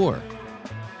store.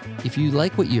 If you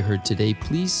like what you heard today,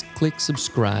 please click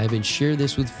subscribe and share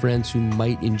this with friends who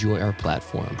might enjoy our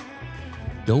platform.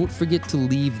 Don't forget to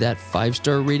leave that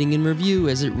 5-star rating and review,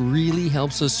 as it really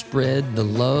helps us spread the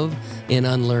love and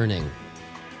unlearning.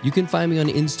 You can find me on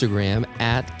Instagram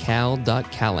at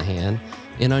cal.callahan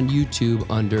and on YouTube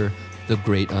under The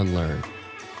Great Unlearn.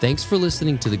 Thanks for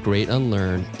listening to The Great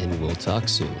Unlearn, and we'll talk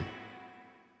soon.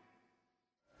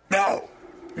 No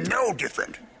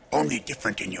different. Only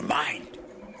different in your mind.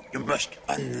 You must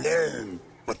unlearn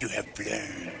what you have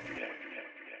learned.